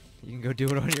 You can go do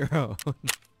it on your own.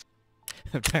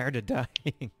 I'm tired of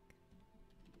dying.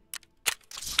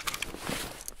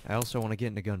 I also want to get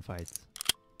into gunfights.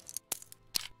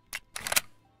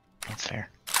 That's fair.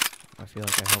 I feel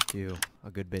like I helped you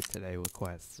a good bit today with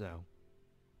quests, so.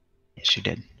 Yes, you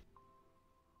did.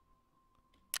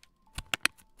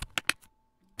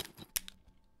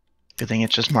 Good thing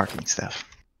it's just marking stuff.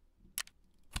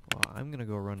 Well, I'm gonna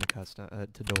go run to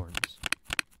to dorms.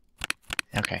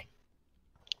 Okay.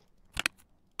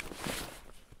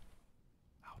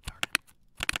 Oh, darn it.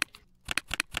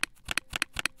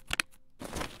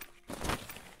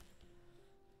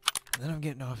 And then I'm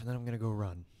getting off, and then I'm gonna go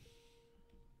run.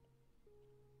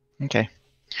 Okay.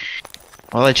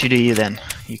 I'll let you do you then.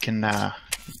 You can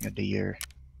do your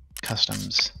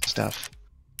customs stuff.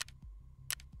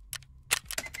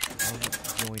 Come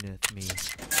joineth me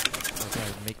as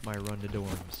I make my run to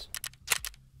dorms.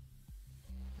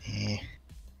 Eh.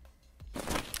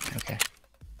 Okay.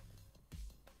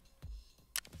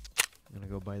 I'm gonna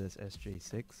go buy this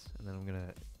SJ6, and then I'm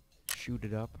gonna shoot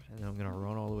it up, and then I'm gonna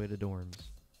run all the way to dorms.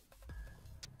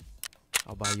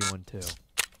 I'll buy you one too.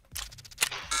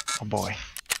 Oh boy.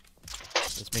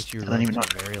 This makes your I don't even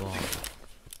runs know. very long.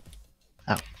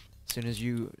 Oh.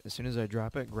 As soon as I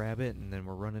drop it, grab it, and then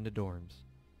we're running to dorms.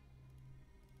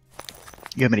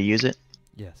 You want me to use it?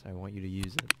 Yes, I want you to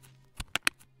use it.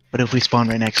 What if we spawn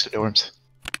right next to dorms?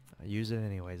 I use it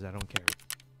anyways, I don't care.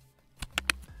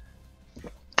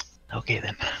 Okay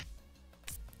then.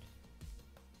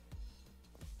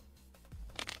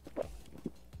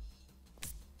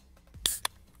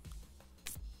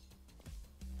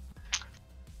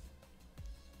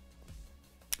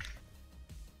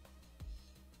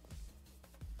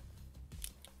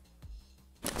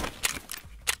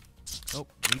 Oh,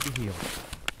 need to heal.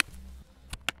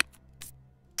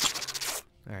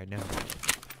 Alright, now.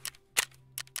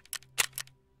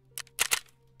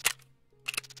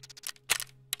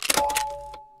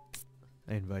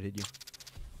 I invited you.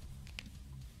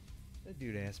 That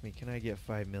dude asked me, can I get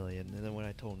 5 million? And then when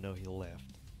I told him no, he left.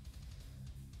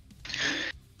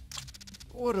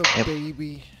 What a Yep.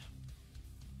 baby.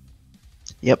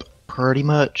 Yep, pretty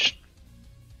much.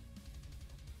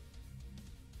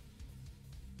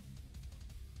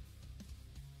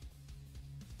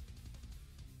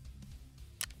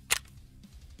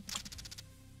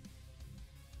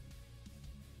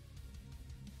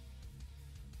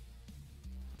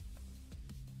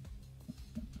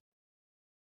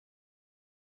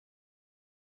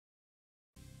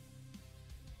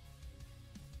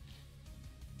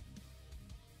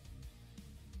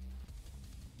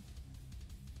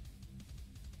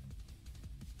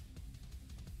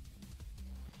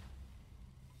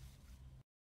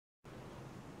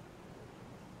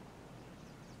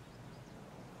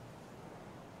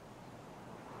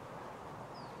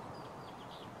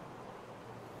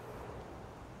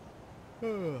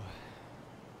 I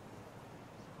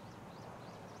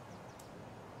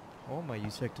want my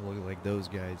USEC to look like those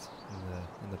guys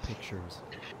in the pictures.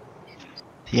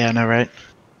 Yeah, I know, right?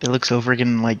 They look so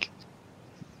freaking, like,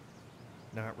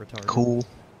 Not retarded. cool.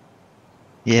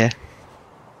 Yeah.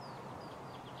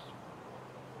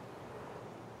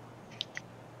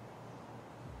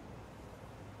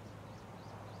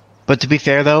 But to be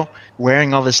fair, though,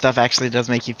 wearing all this stuff actually does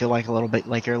make you feel like a little bit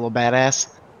like you're a little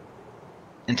badass.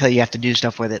 Until you have to do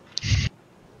stuff with it.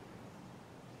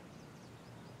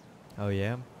 Oh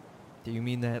yeah? Do you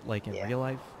mean that like in Yeah. real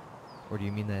life? Or do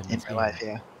you mean that in In this real game? life,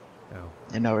 yeah. Oh.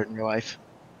 I know it in real life.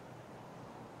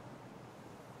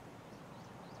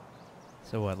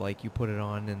 So what, like you put it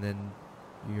on and then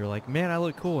you're like, man, I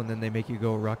look cool, and then they make you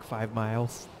go ruck 5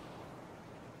 miles?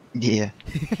 Yeah.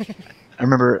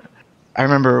 I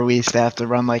remember we used to have to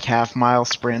run like half-mile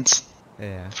sprints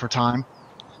Yeah. for time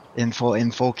in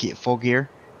full gear,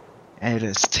 and it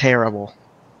is terrible.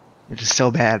 It is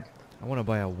so bad. I want to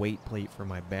buy a weight plate for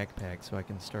my backpack so I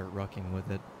can start rucking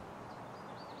with it.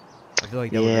 I feel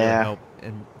like that would really Yeah. help,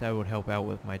 and that would help out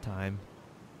with my time.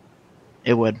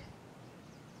 It would.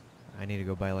 I need to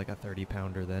go buy like a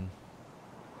 30-pounder then.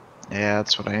 Yeah,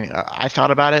 that's what I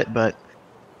thought about it, but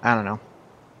I don't know.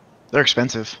 They're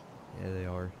expensive. Yeah, they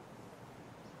are.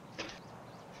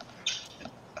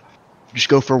 Just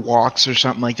go for walks or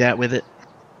something like that with it.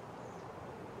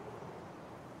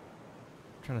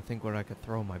 I'm trying to think what I could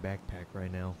throw in my backpack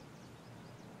right now.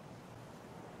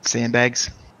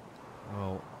 Sandbags.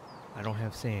 Oh, I don't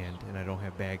have sand, and I don't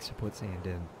have bags to put sand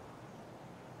in.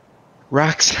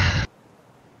 Rocks.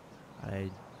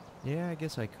 Yeah, I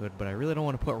guess I could, but I really don't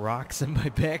want to put rocks in my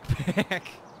backpack.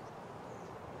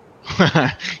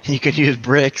 You could use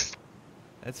bricks.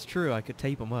 That's true, I could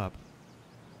tape them up.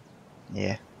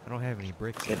 Yeah. I don't have any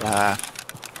bricks. You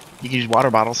could use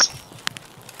water bottles.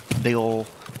 big old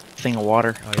thing of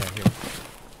water. Oh yeah, here.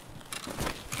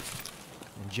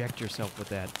 Inject yourself with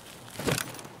that.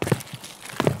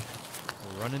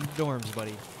 We're running to dorms,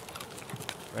 buddy.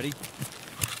 Ready?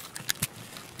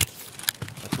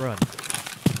 Let's run.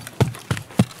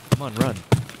 Come on, run.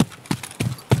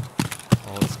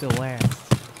 Oh, it still lasts.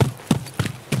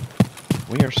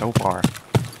 We are so far.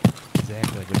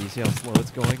 Exactly, but do you see how slow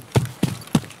it's going?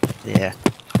 Yeah.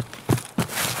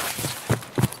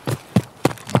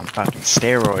 I'm fucking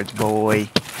steroids, boy.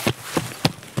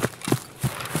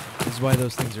 This is why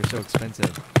those things are so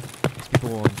expensive. Because people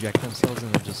will inject themselves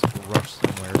and they'll just rush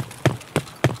somewhere.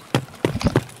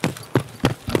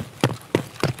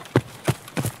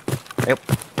 Yep.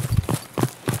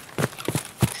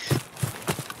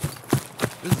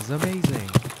 This is amazing.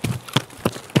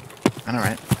 I know,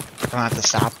 right? I don't have to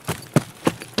stop.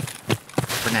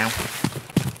 For now.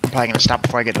 I'm probably gonna stop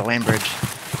before I get to land bridge.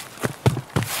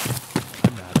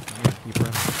 I'm not. I'm gonna keep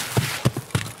running.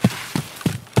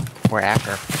 Or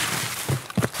after.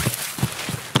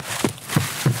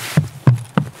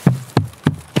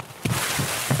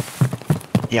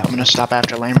 Yeah, I'm gonna stop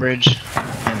after land bridge.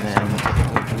 And then...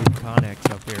 Blue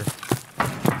Connex up here.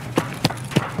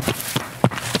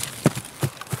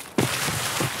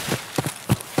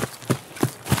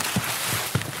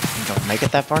 You don't make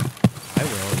it that far? I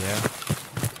will, yeah.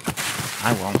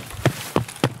 I won't.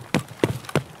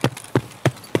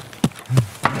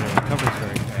 It covers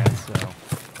very fast, so.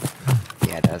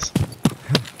 Yeah, it does.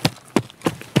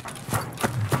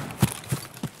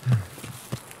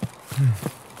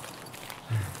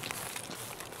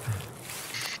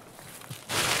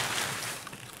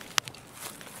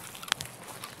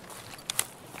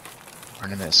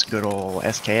 Running this good old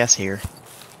SKS here.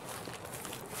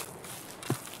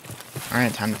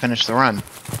 Alright, time to finish the run.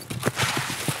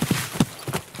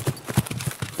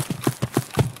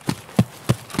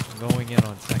 I'm going in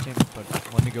on second,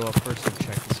 but let me go up first and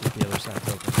check to see if the other side's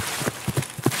open.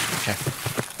 Okay.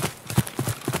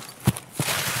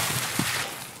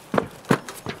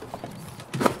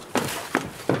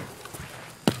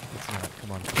 It's not.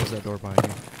 Come on, close that door behind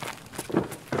you.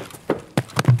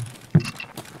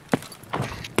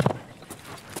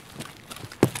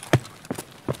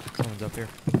 Someone's up here.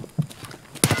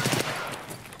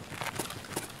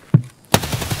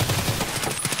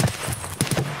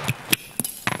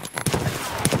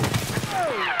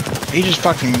 He just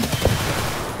fucking...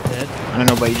 Dead? I don't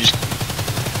know, but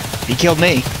he killed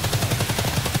me.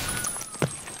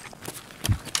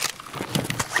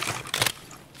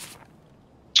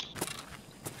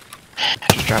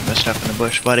 Just drop this stuff in the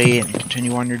bush, buddy, and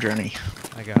continue on your journey.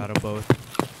 I got them both.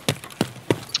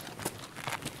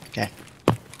 Okay.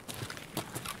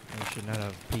 I should not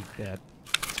have peeked that.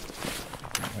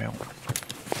 Well.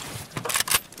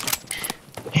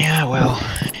 Yeah, well,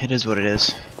 it is what it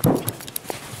is.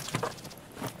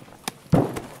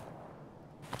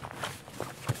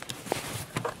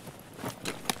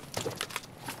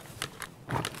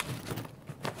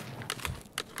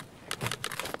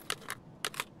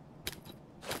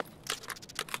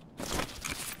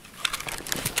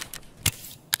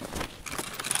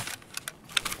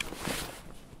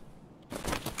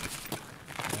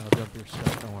 I'll dump your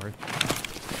stuff, don't worry.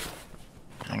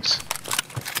 Thanks.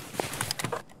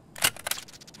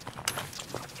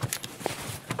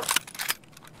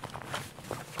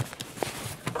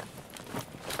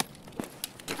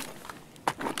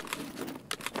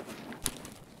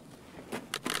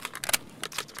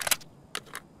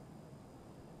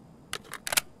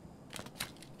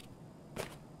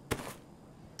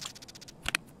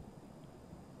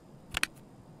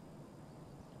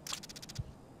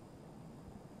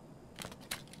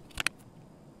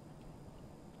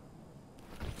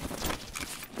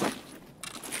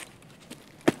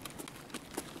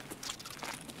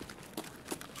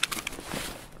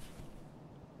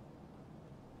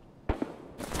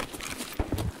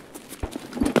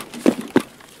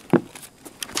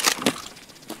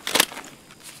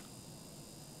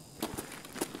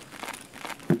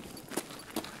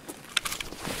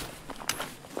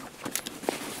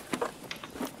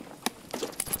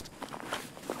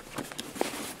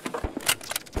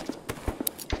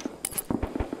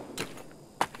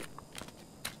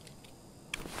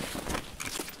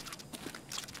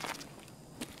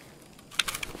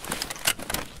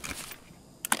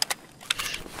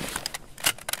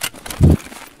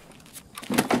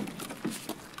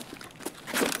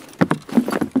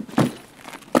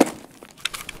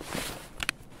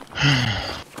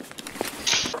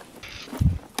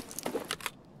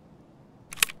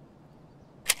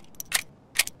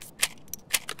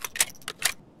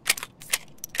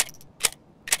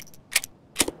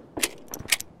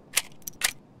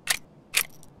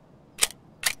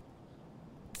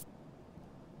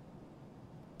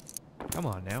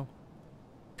 Come on now.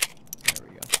 There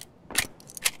we go.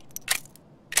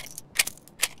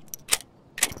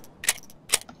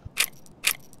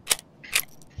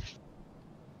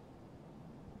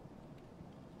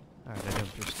 Alright, I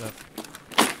dumped your stuff.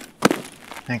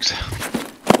 Thanks.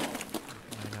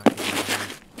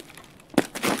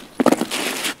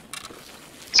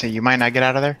 So you might not get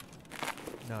out of there?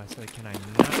 No, I said, can I not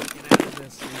get out of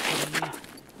this? Are you kidding me?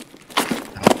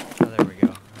 Oh, there we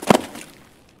go.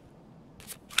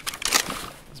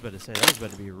 I was about to say, that was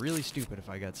about to be really stupid if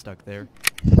I got stuck there.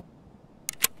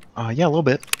 Yeah, a little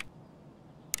bit.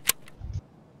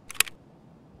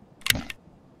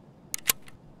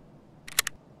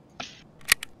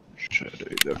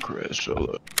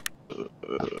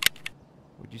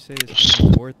 Would you say this thing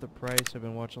is worth the price? I've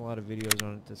been watching a lot of videos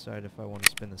on it to decide if I want to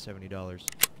spend the $70.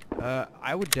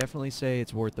 I would definitely say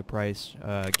it's worth the price.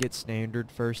 Get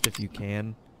standard first if you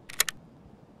can.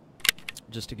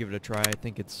 Just to give it a try. I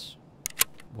think it's,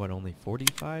 what, only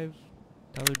 $45? Tyler,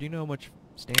 do you know how much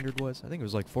standard was? I think it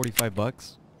was like 45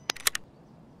 bucks.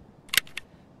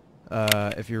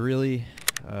 If you're really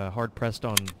hard pressed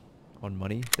on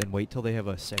money, then wait till they have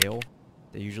a sale.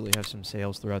 They usually have some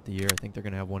sales throughout the year. I think they're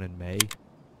going to have one in May.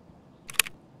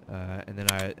 And then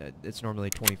it's normally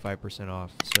 25%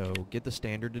 off. So get the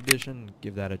standard edition,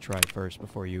 give that a try first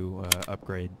before you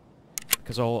upgrade.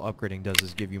 Because all upgrading does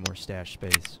is give you more stash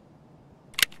space.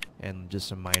 And just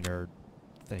some minor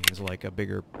things like a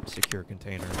bigger secure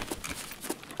container.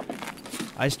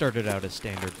 I started out as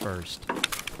standard first.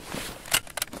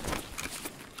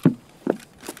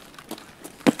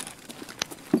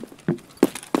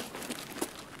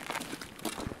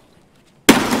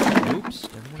 Oops,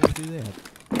 didn't want to do that.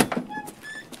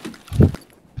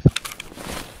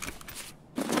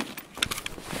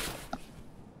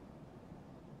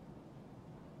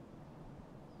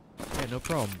 Yeah, no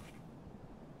problem.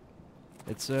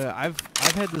 It's I've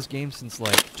had this game since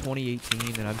like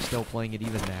 2018 and I'm still playing it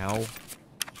even now.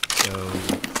 So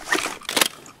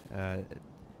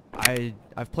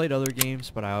I've played other games,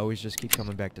 but I always just keep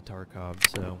coming back to Tarkov,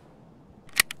 so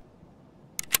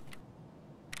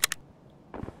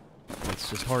it's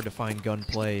just hard to find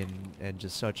gunplay and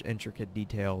just such intricate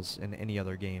details in any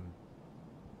other game.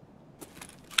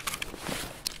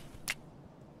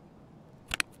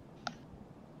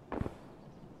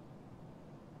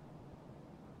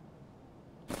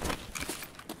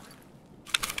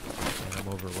 And I'm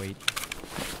overweight.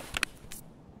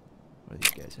 What do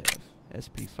these guys have?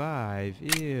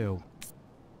 SP5, ew.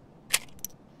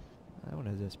 That one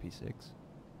has SP6.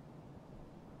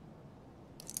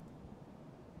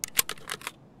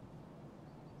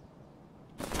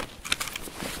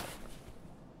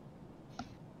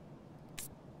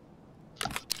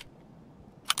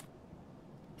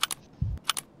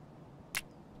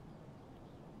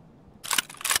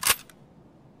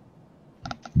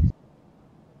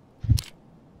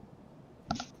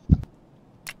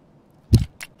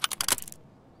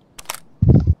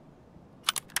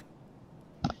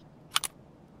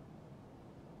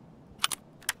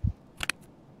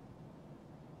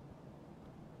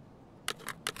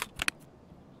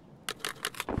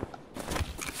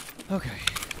 Okay.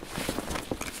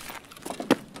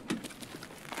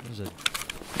 There's a... Oh,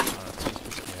 that's just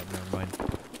this cab, never mind.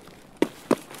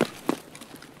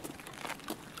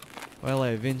 Well, I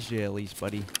avenged you at least,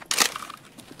 buddy.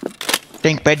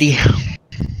 Think, buddy.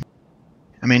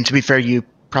 I mean, to be fair, you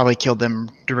probably killed them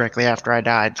directly after I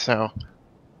died, so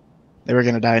they were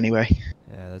gonna die anyway.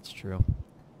 Yeah, that's true.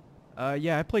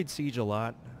 Yeah, I played Siege a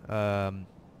lot,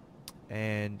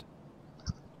 and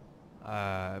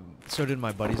so did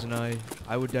my buddies and I.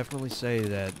 I would definitely say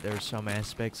that there's some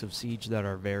aspects of Siege that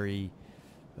are very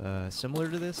similar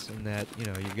to this, in that, you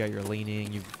know, you've got your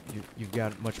leaning, you've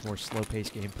got much more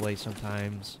slow-paced gameplay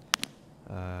sometimes.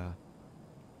 I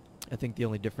think the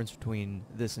only difference between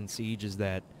this and Siege is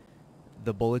that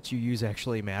the bullets you use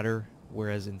actually matter,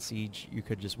 whereas in Siege you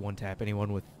could just one-tap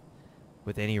anyone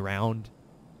with any round.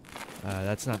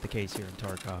 That's not the case here in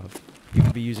Tarkov. You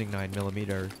could be using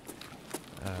 9mm,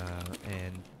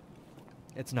 and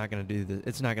it's not gonna do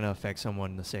it's not gonna affect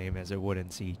someone the same as it would in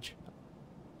Siege.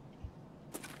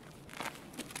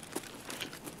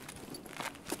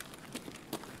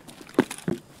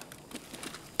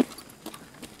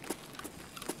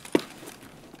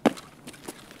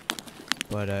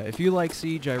 But if you like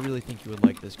Siege, I really think you would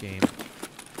like this game.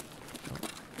 Oh,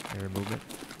 air movement.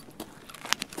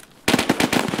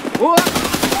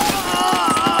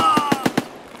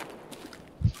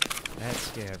 That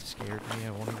scav scared me,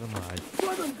 I won't even lie.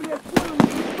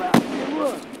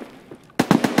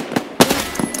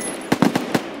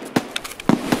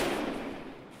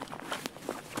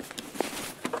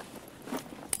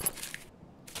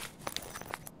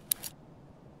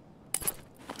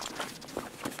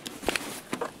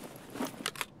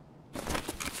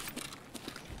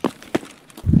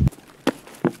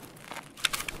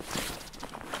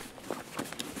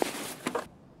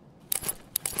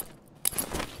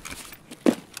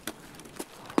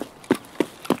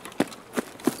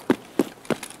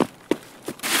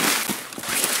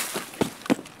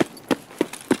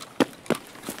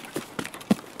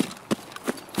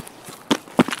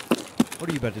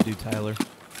 about to do, Tyler?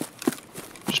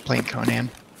 Just playing Conan.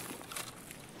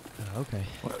 Okay.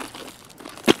 Are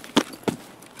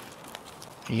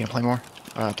you gonna play more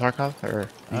Tarkov, or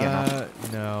you getting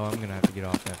off? No, I'm gonna have to get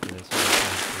off after this. I've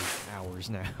been playing for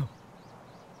hours now.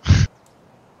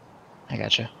 I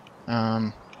gotcha.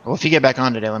 Well, if you get back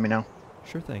on today, let me know.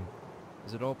 Sure thing.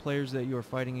 Is it all players that you are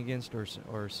fighting against, or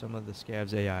some of the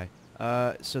scavs AI?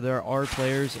 So there are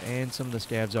players, and some of the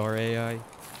scavs are AI.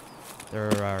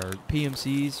 There are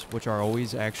PMCs, which are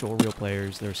always actual real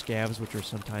players. There are scavs, which are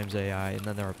sometimes AI, and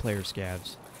then there are player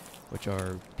scavs, which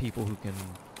are people who can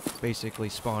basically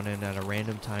spawn in at a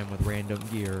random time with random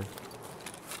gear,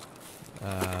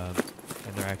 and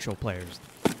they're actual players.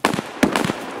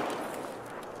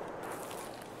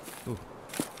 Ooh,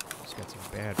 just got some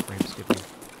bad frame skipping.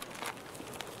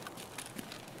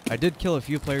 I did kill a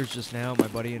few players just now. My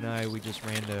buddy and I, we just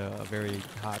ran to a very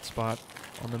hot spot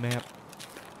on the map.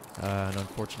 And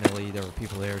unfortunately, there were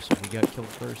people there, so we got killed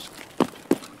first.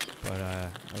 But I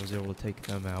was able to take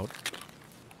them out.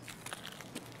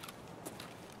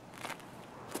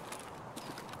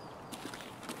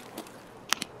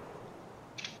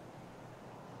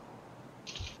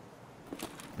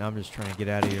 Now I'm just trying to get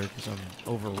out of here because I'm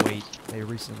overweight. They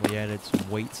recently added some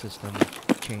weight system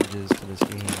changes to this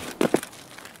game.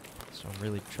 So I'm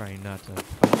really trying not to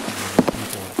fight too many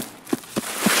people.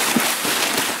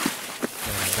 I'm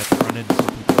about to run into some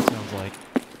people, it sounds like.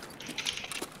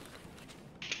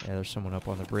 Yeah, there's someone up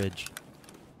on the bridge.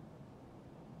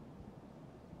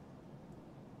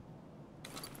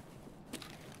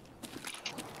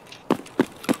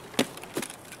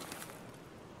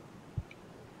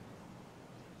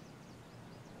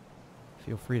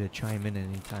 Feel free to chime in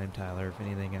anytime, Tyler, if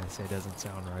anything I say doesn't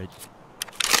sound right.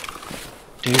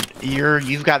 Dude,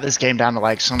 you've got this game down to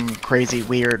like some crazy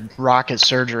weird rocket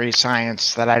surgery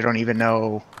science that I don't even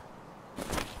know.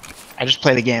 I just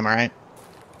play the game, alright?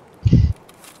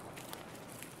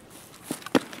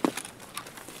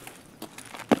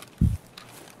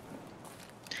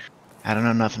 I don't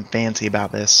know nothing fancy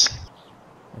about this.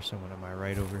 There's someone on my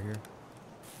right over here.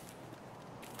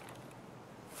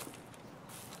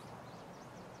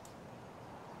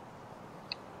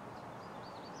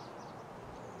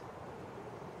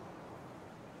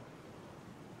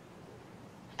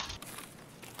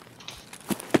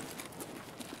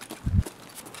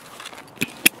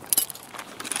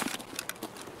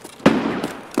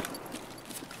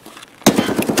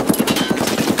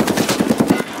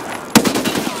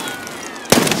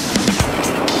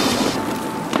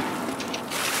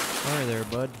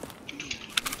 Bud.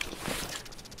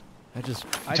 I just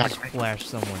flashed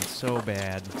someone so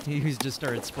bad. He just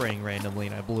started spraying randomly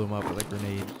and I blew him up with a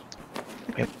grenade.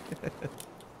 Yep.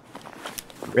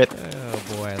 Rip. Oh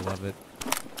boy, I love it.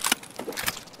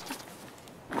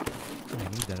 I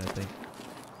need that, I think.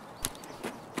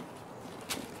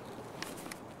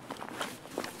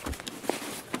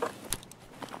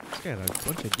 This guy had a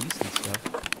bunch of decent stuff.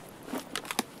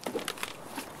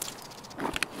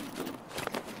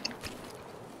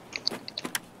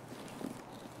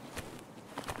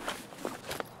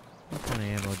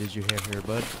 Did you have here,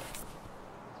 bud?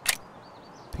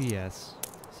 P.S.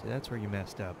 See, that's where you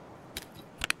messed up.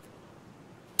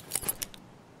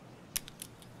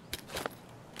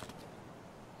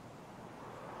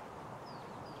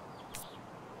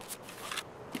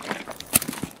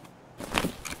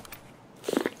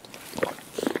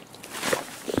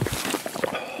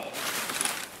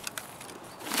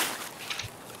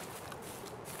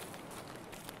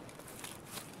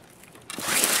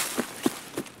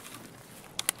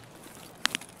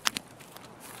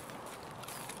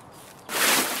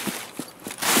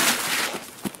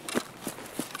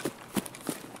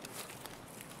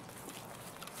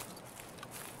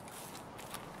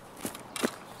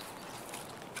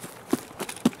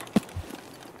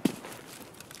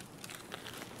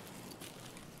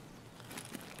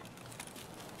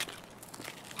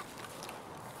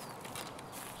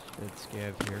 Dead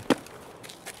scav here.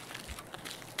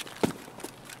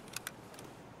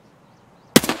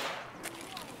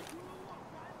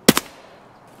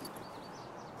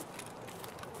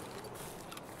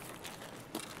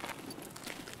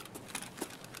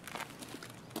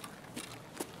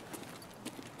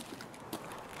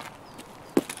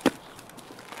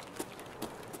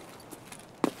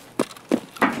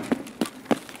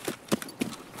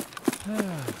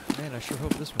 Man, I sure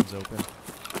hope this one's open.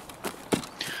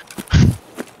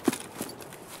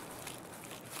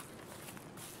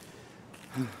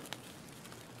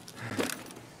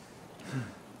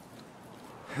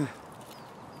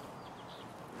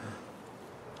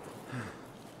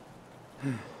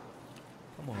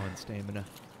 Come on, stamina.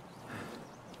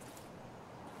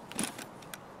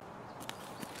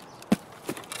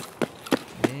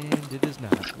 And it is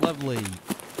not. Lovely.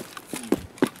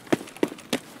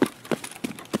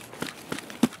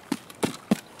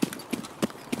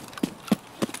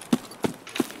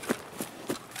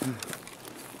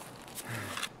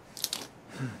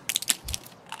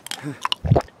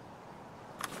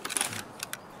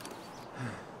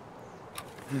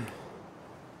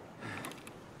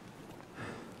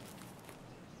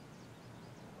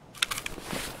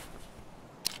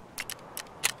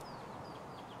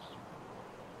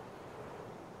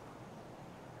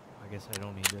 I guess I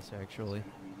don't need this actually.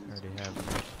 I already have it.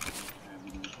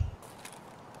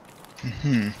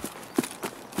 Hmm.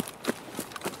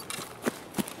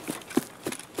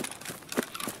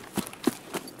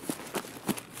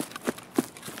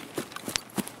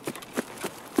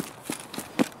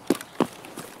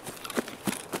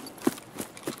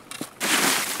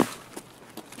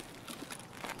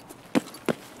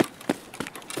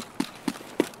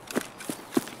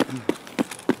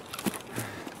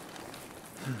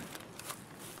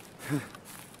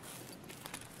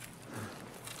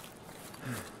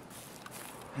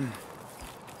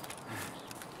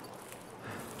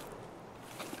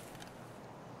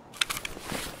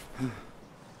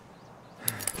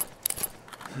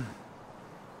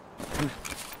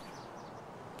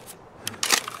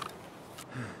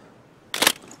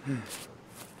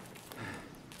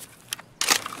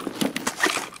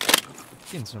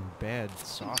 Getting some bad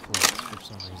soft links for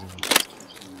some reason.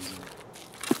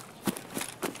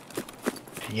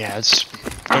 Yeah, it's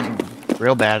getting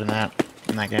real bad in that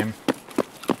game.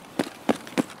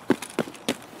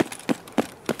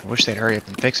 I wish they'd hurry up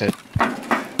and fix it. Me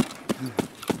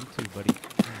too, buddy.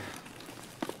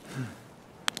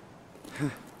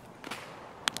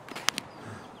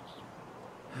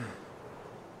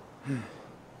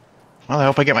 Well, I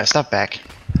hope I get my stuff back.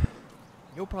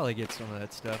 You'll probably get some of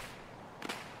that stuff.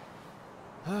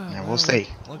 Yeah, we'll see.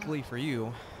 Luckily for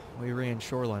you, we ran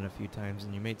Shoreline a few times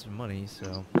and you made some money,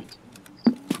 so...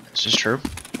 This is true.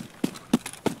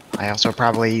 I also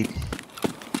probably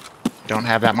don't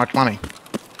have that much money.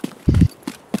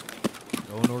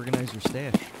 Go and organize your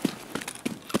stash.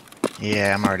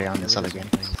 Yeah, I'm already on Get this rid other of some game.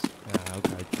 things.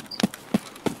 Okay.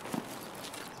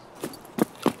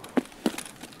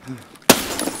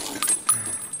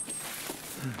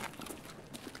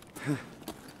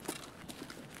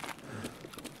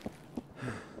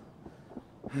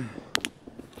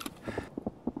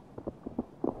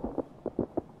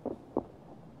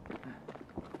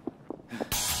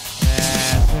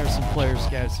 There's some player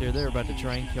scouts here. They're about to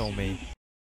try and kill me.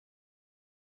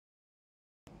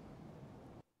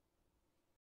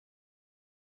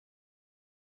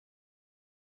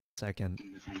 Second.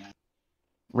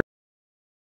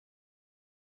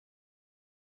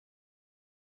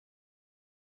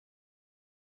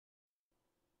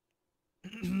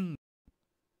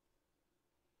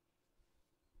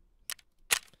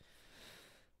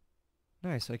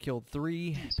 Nice, I killed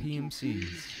 3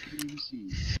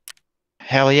 PMCs.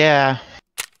 Hell yeah.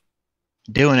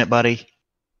 Doing it, buddy.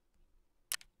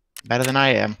 Better than I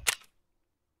am.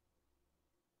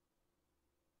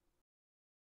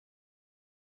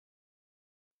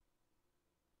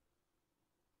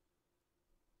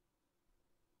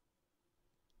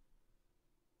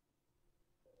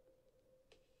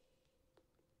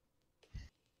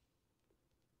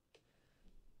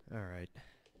 Alright.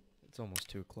 It's almost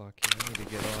 2 o'clock here. I need to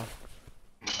get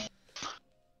off.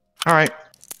 Alright.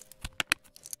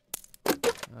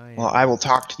 Well, I will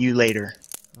talk to you later.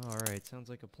 Alright, sounds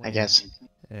like a plan. I guess.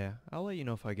 Yeah, I'll let you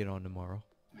know if I get on tomorrow.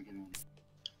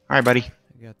 Alright, buddy.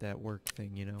 I got that work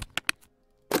thing, you know.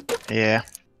 Yeah.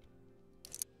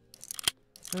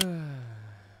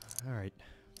 Alright.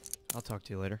 I'll talk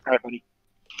to you later. Alright, buddy.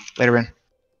 Later, Ben.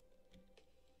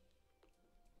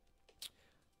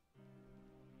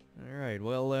 Alright,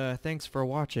 well, thanks for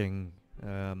watching,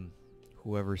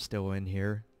 whoever's still in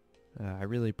here. I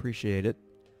really appreciate it.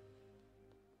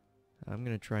 I'm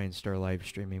gonna try and start live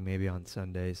streaming maybe on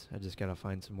Sundays. I just gotta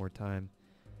find some more time.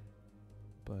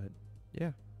 But,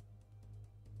 yeah.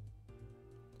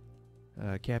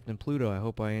 Captain Pluto, I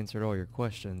hope I answered all your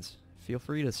questions. Feel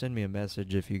free to send me a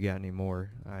message if you got any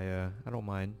more. I don't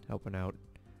mind helping out,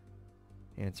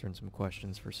 answering some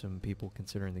questions for some people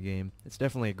considering the game. It's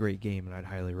definitely a great game, and I'd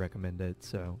highly recommend it.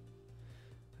 So,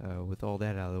 with all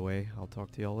that out of the way, I'll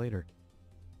talk to y'all later.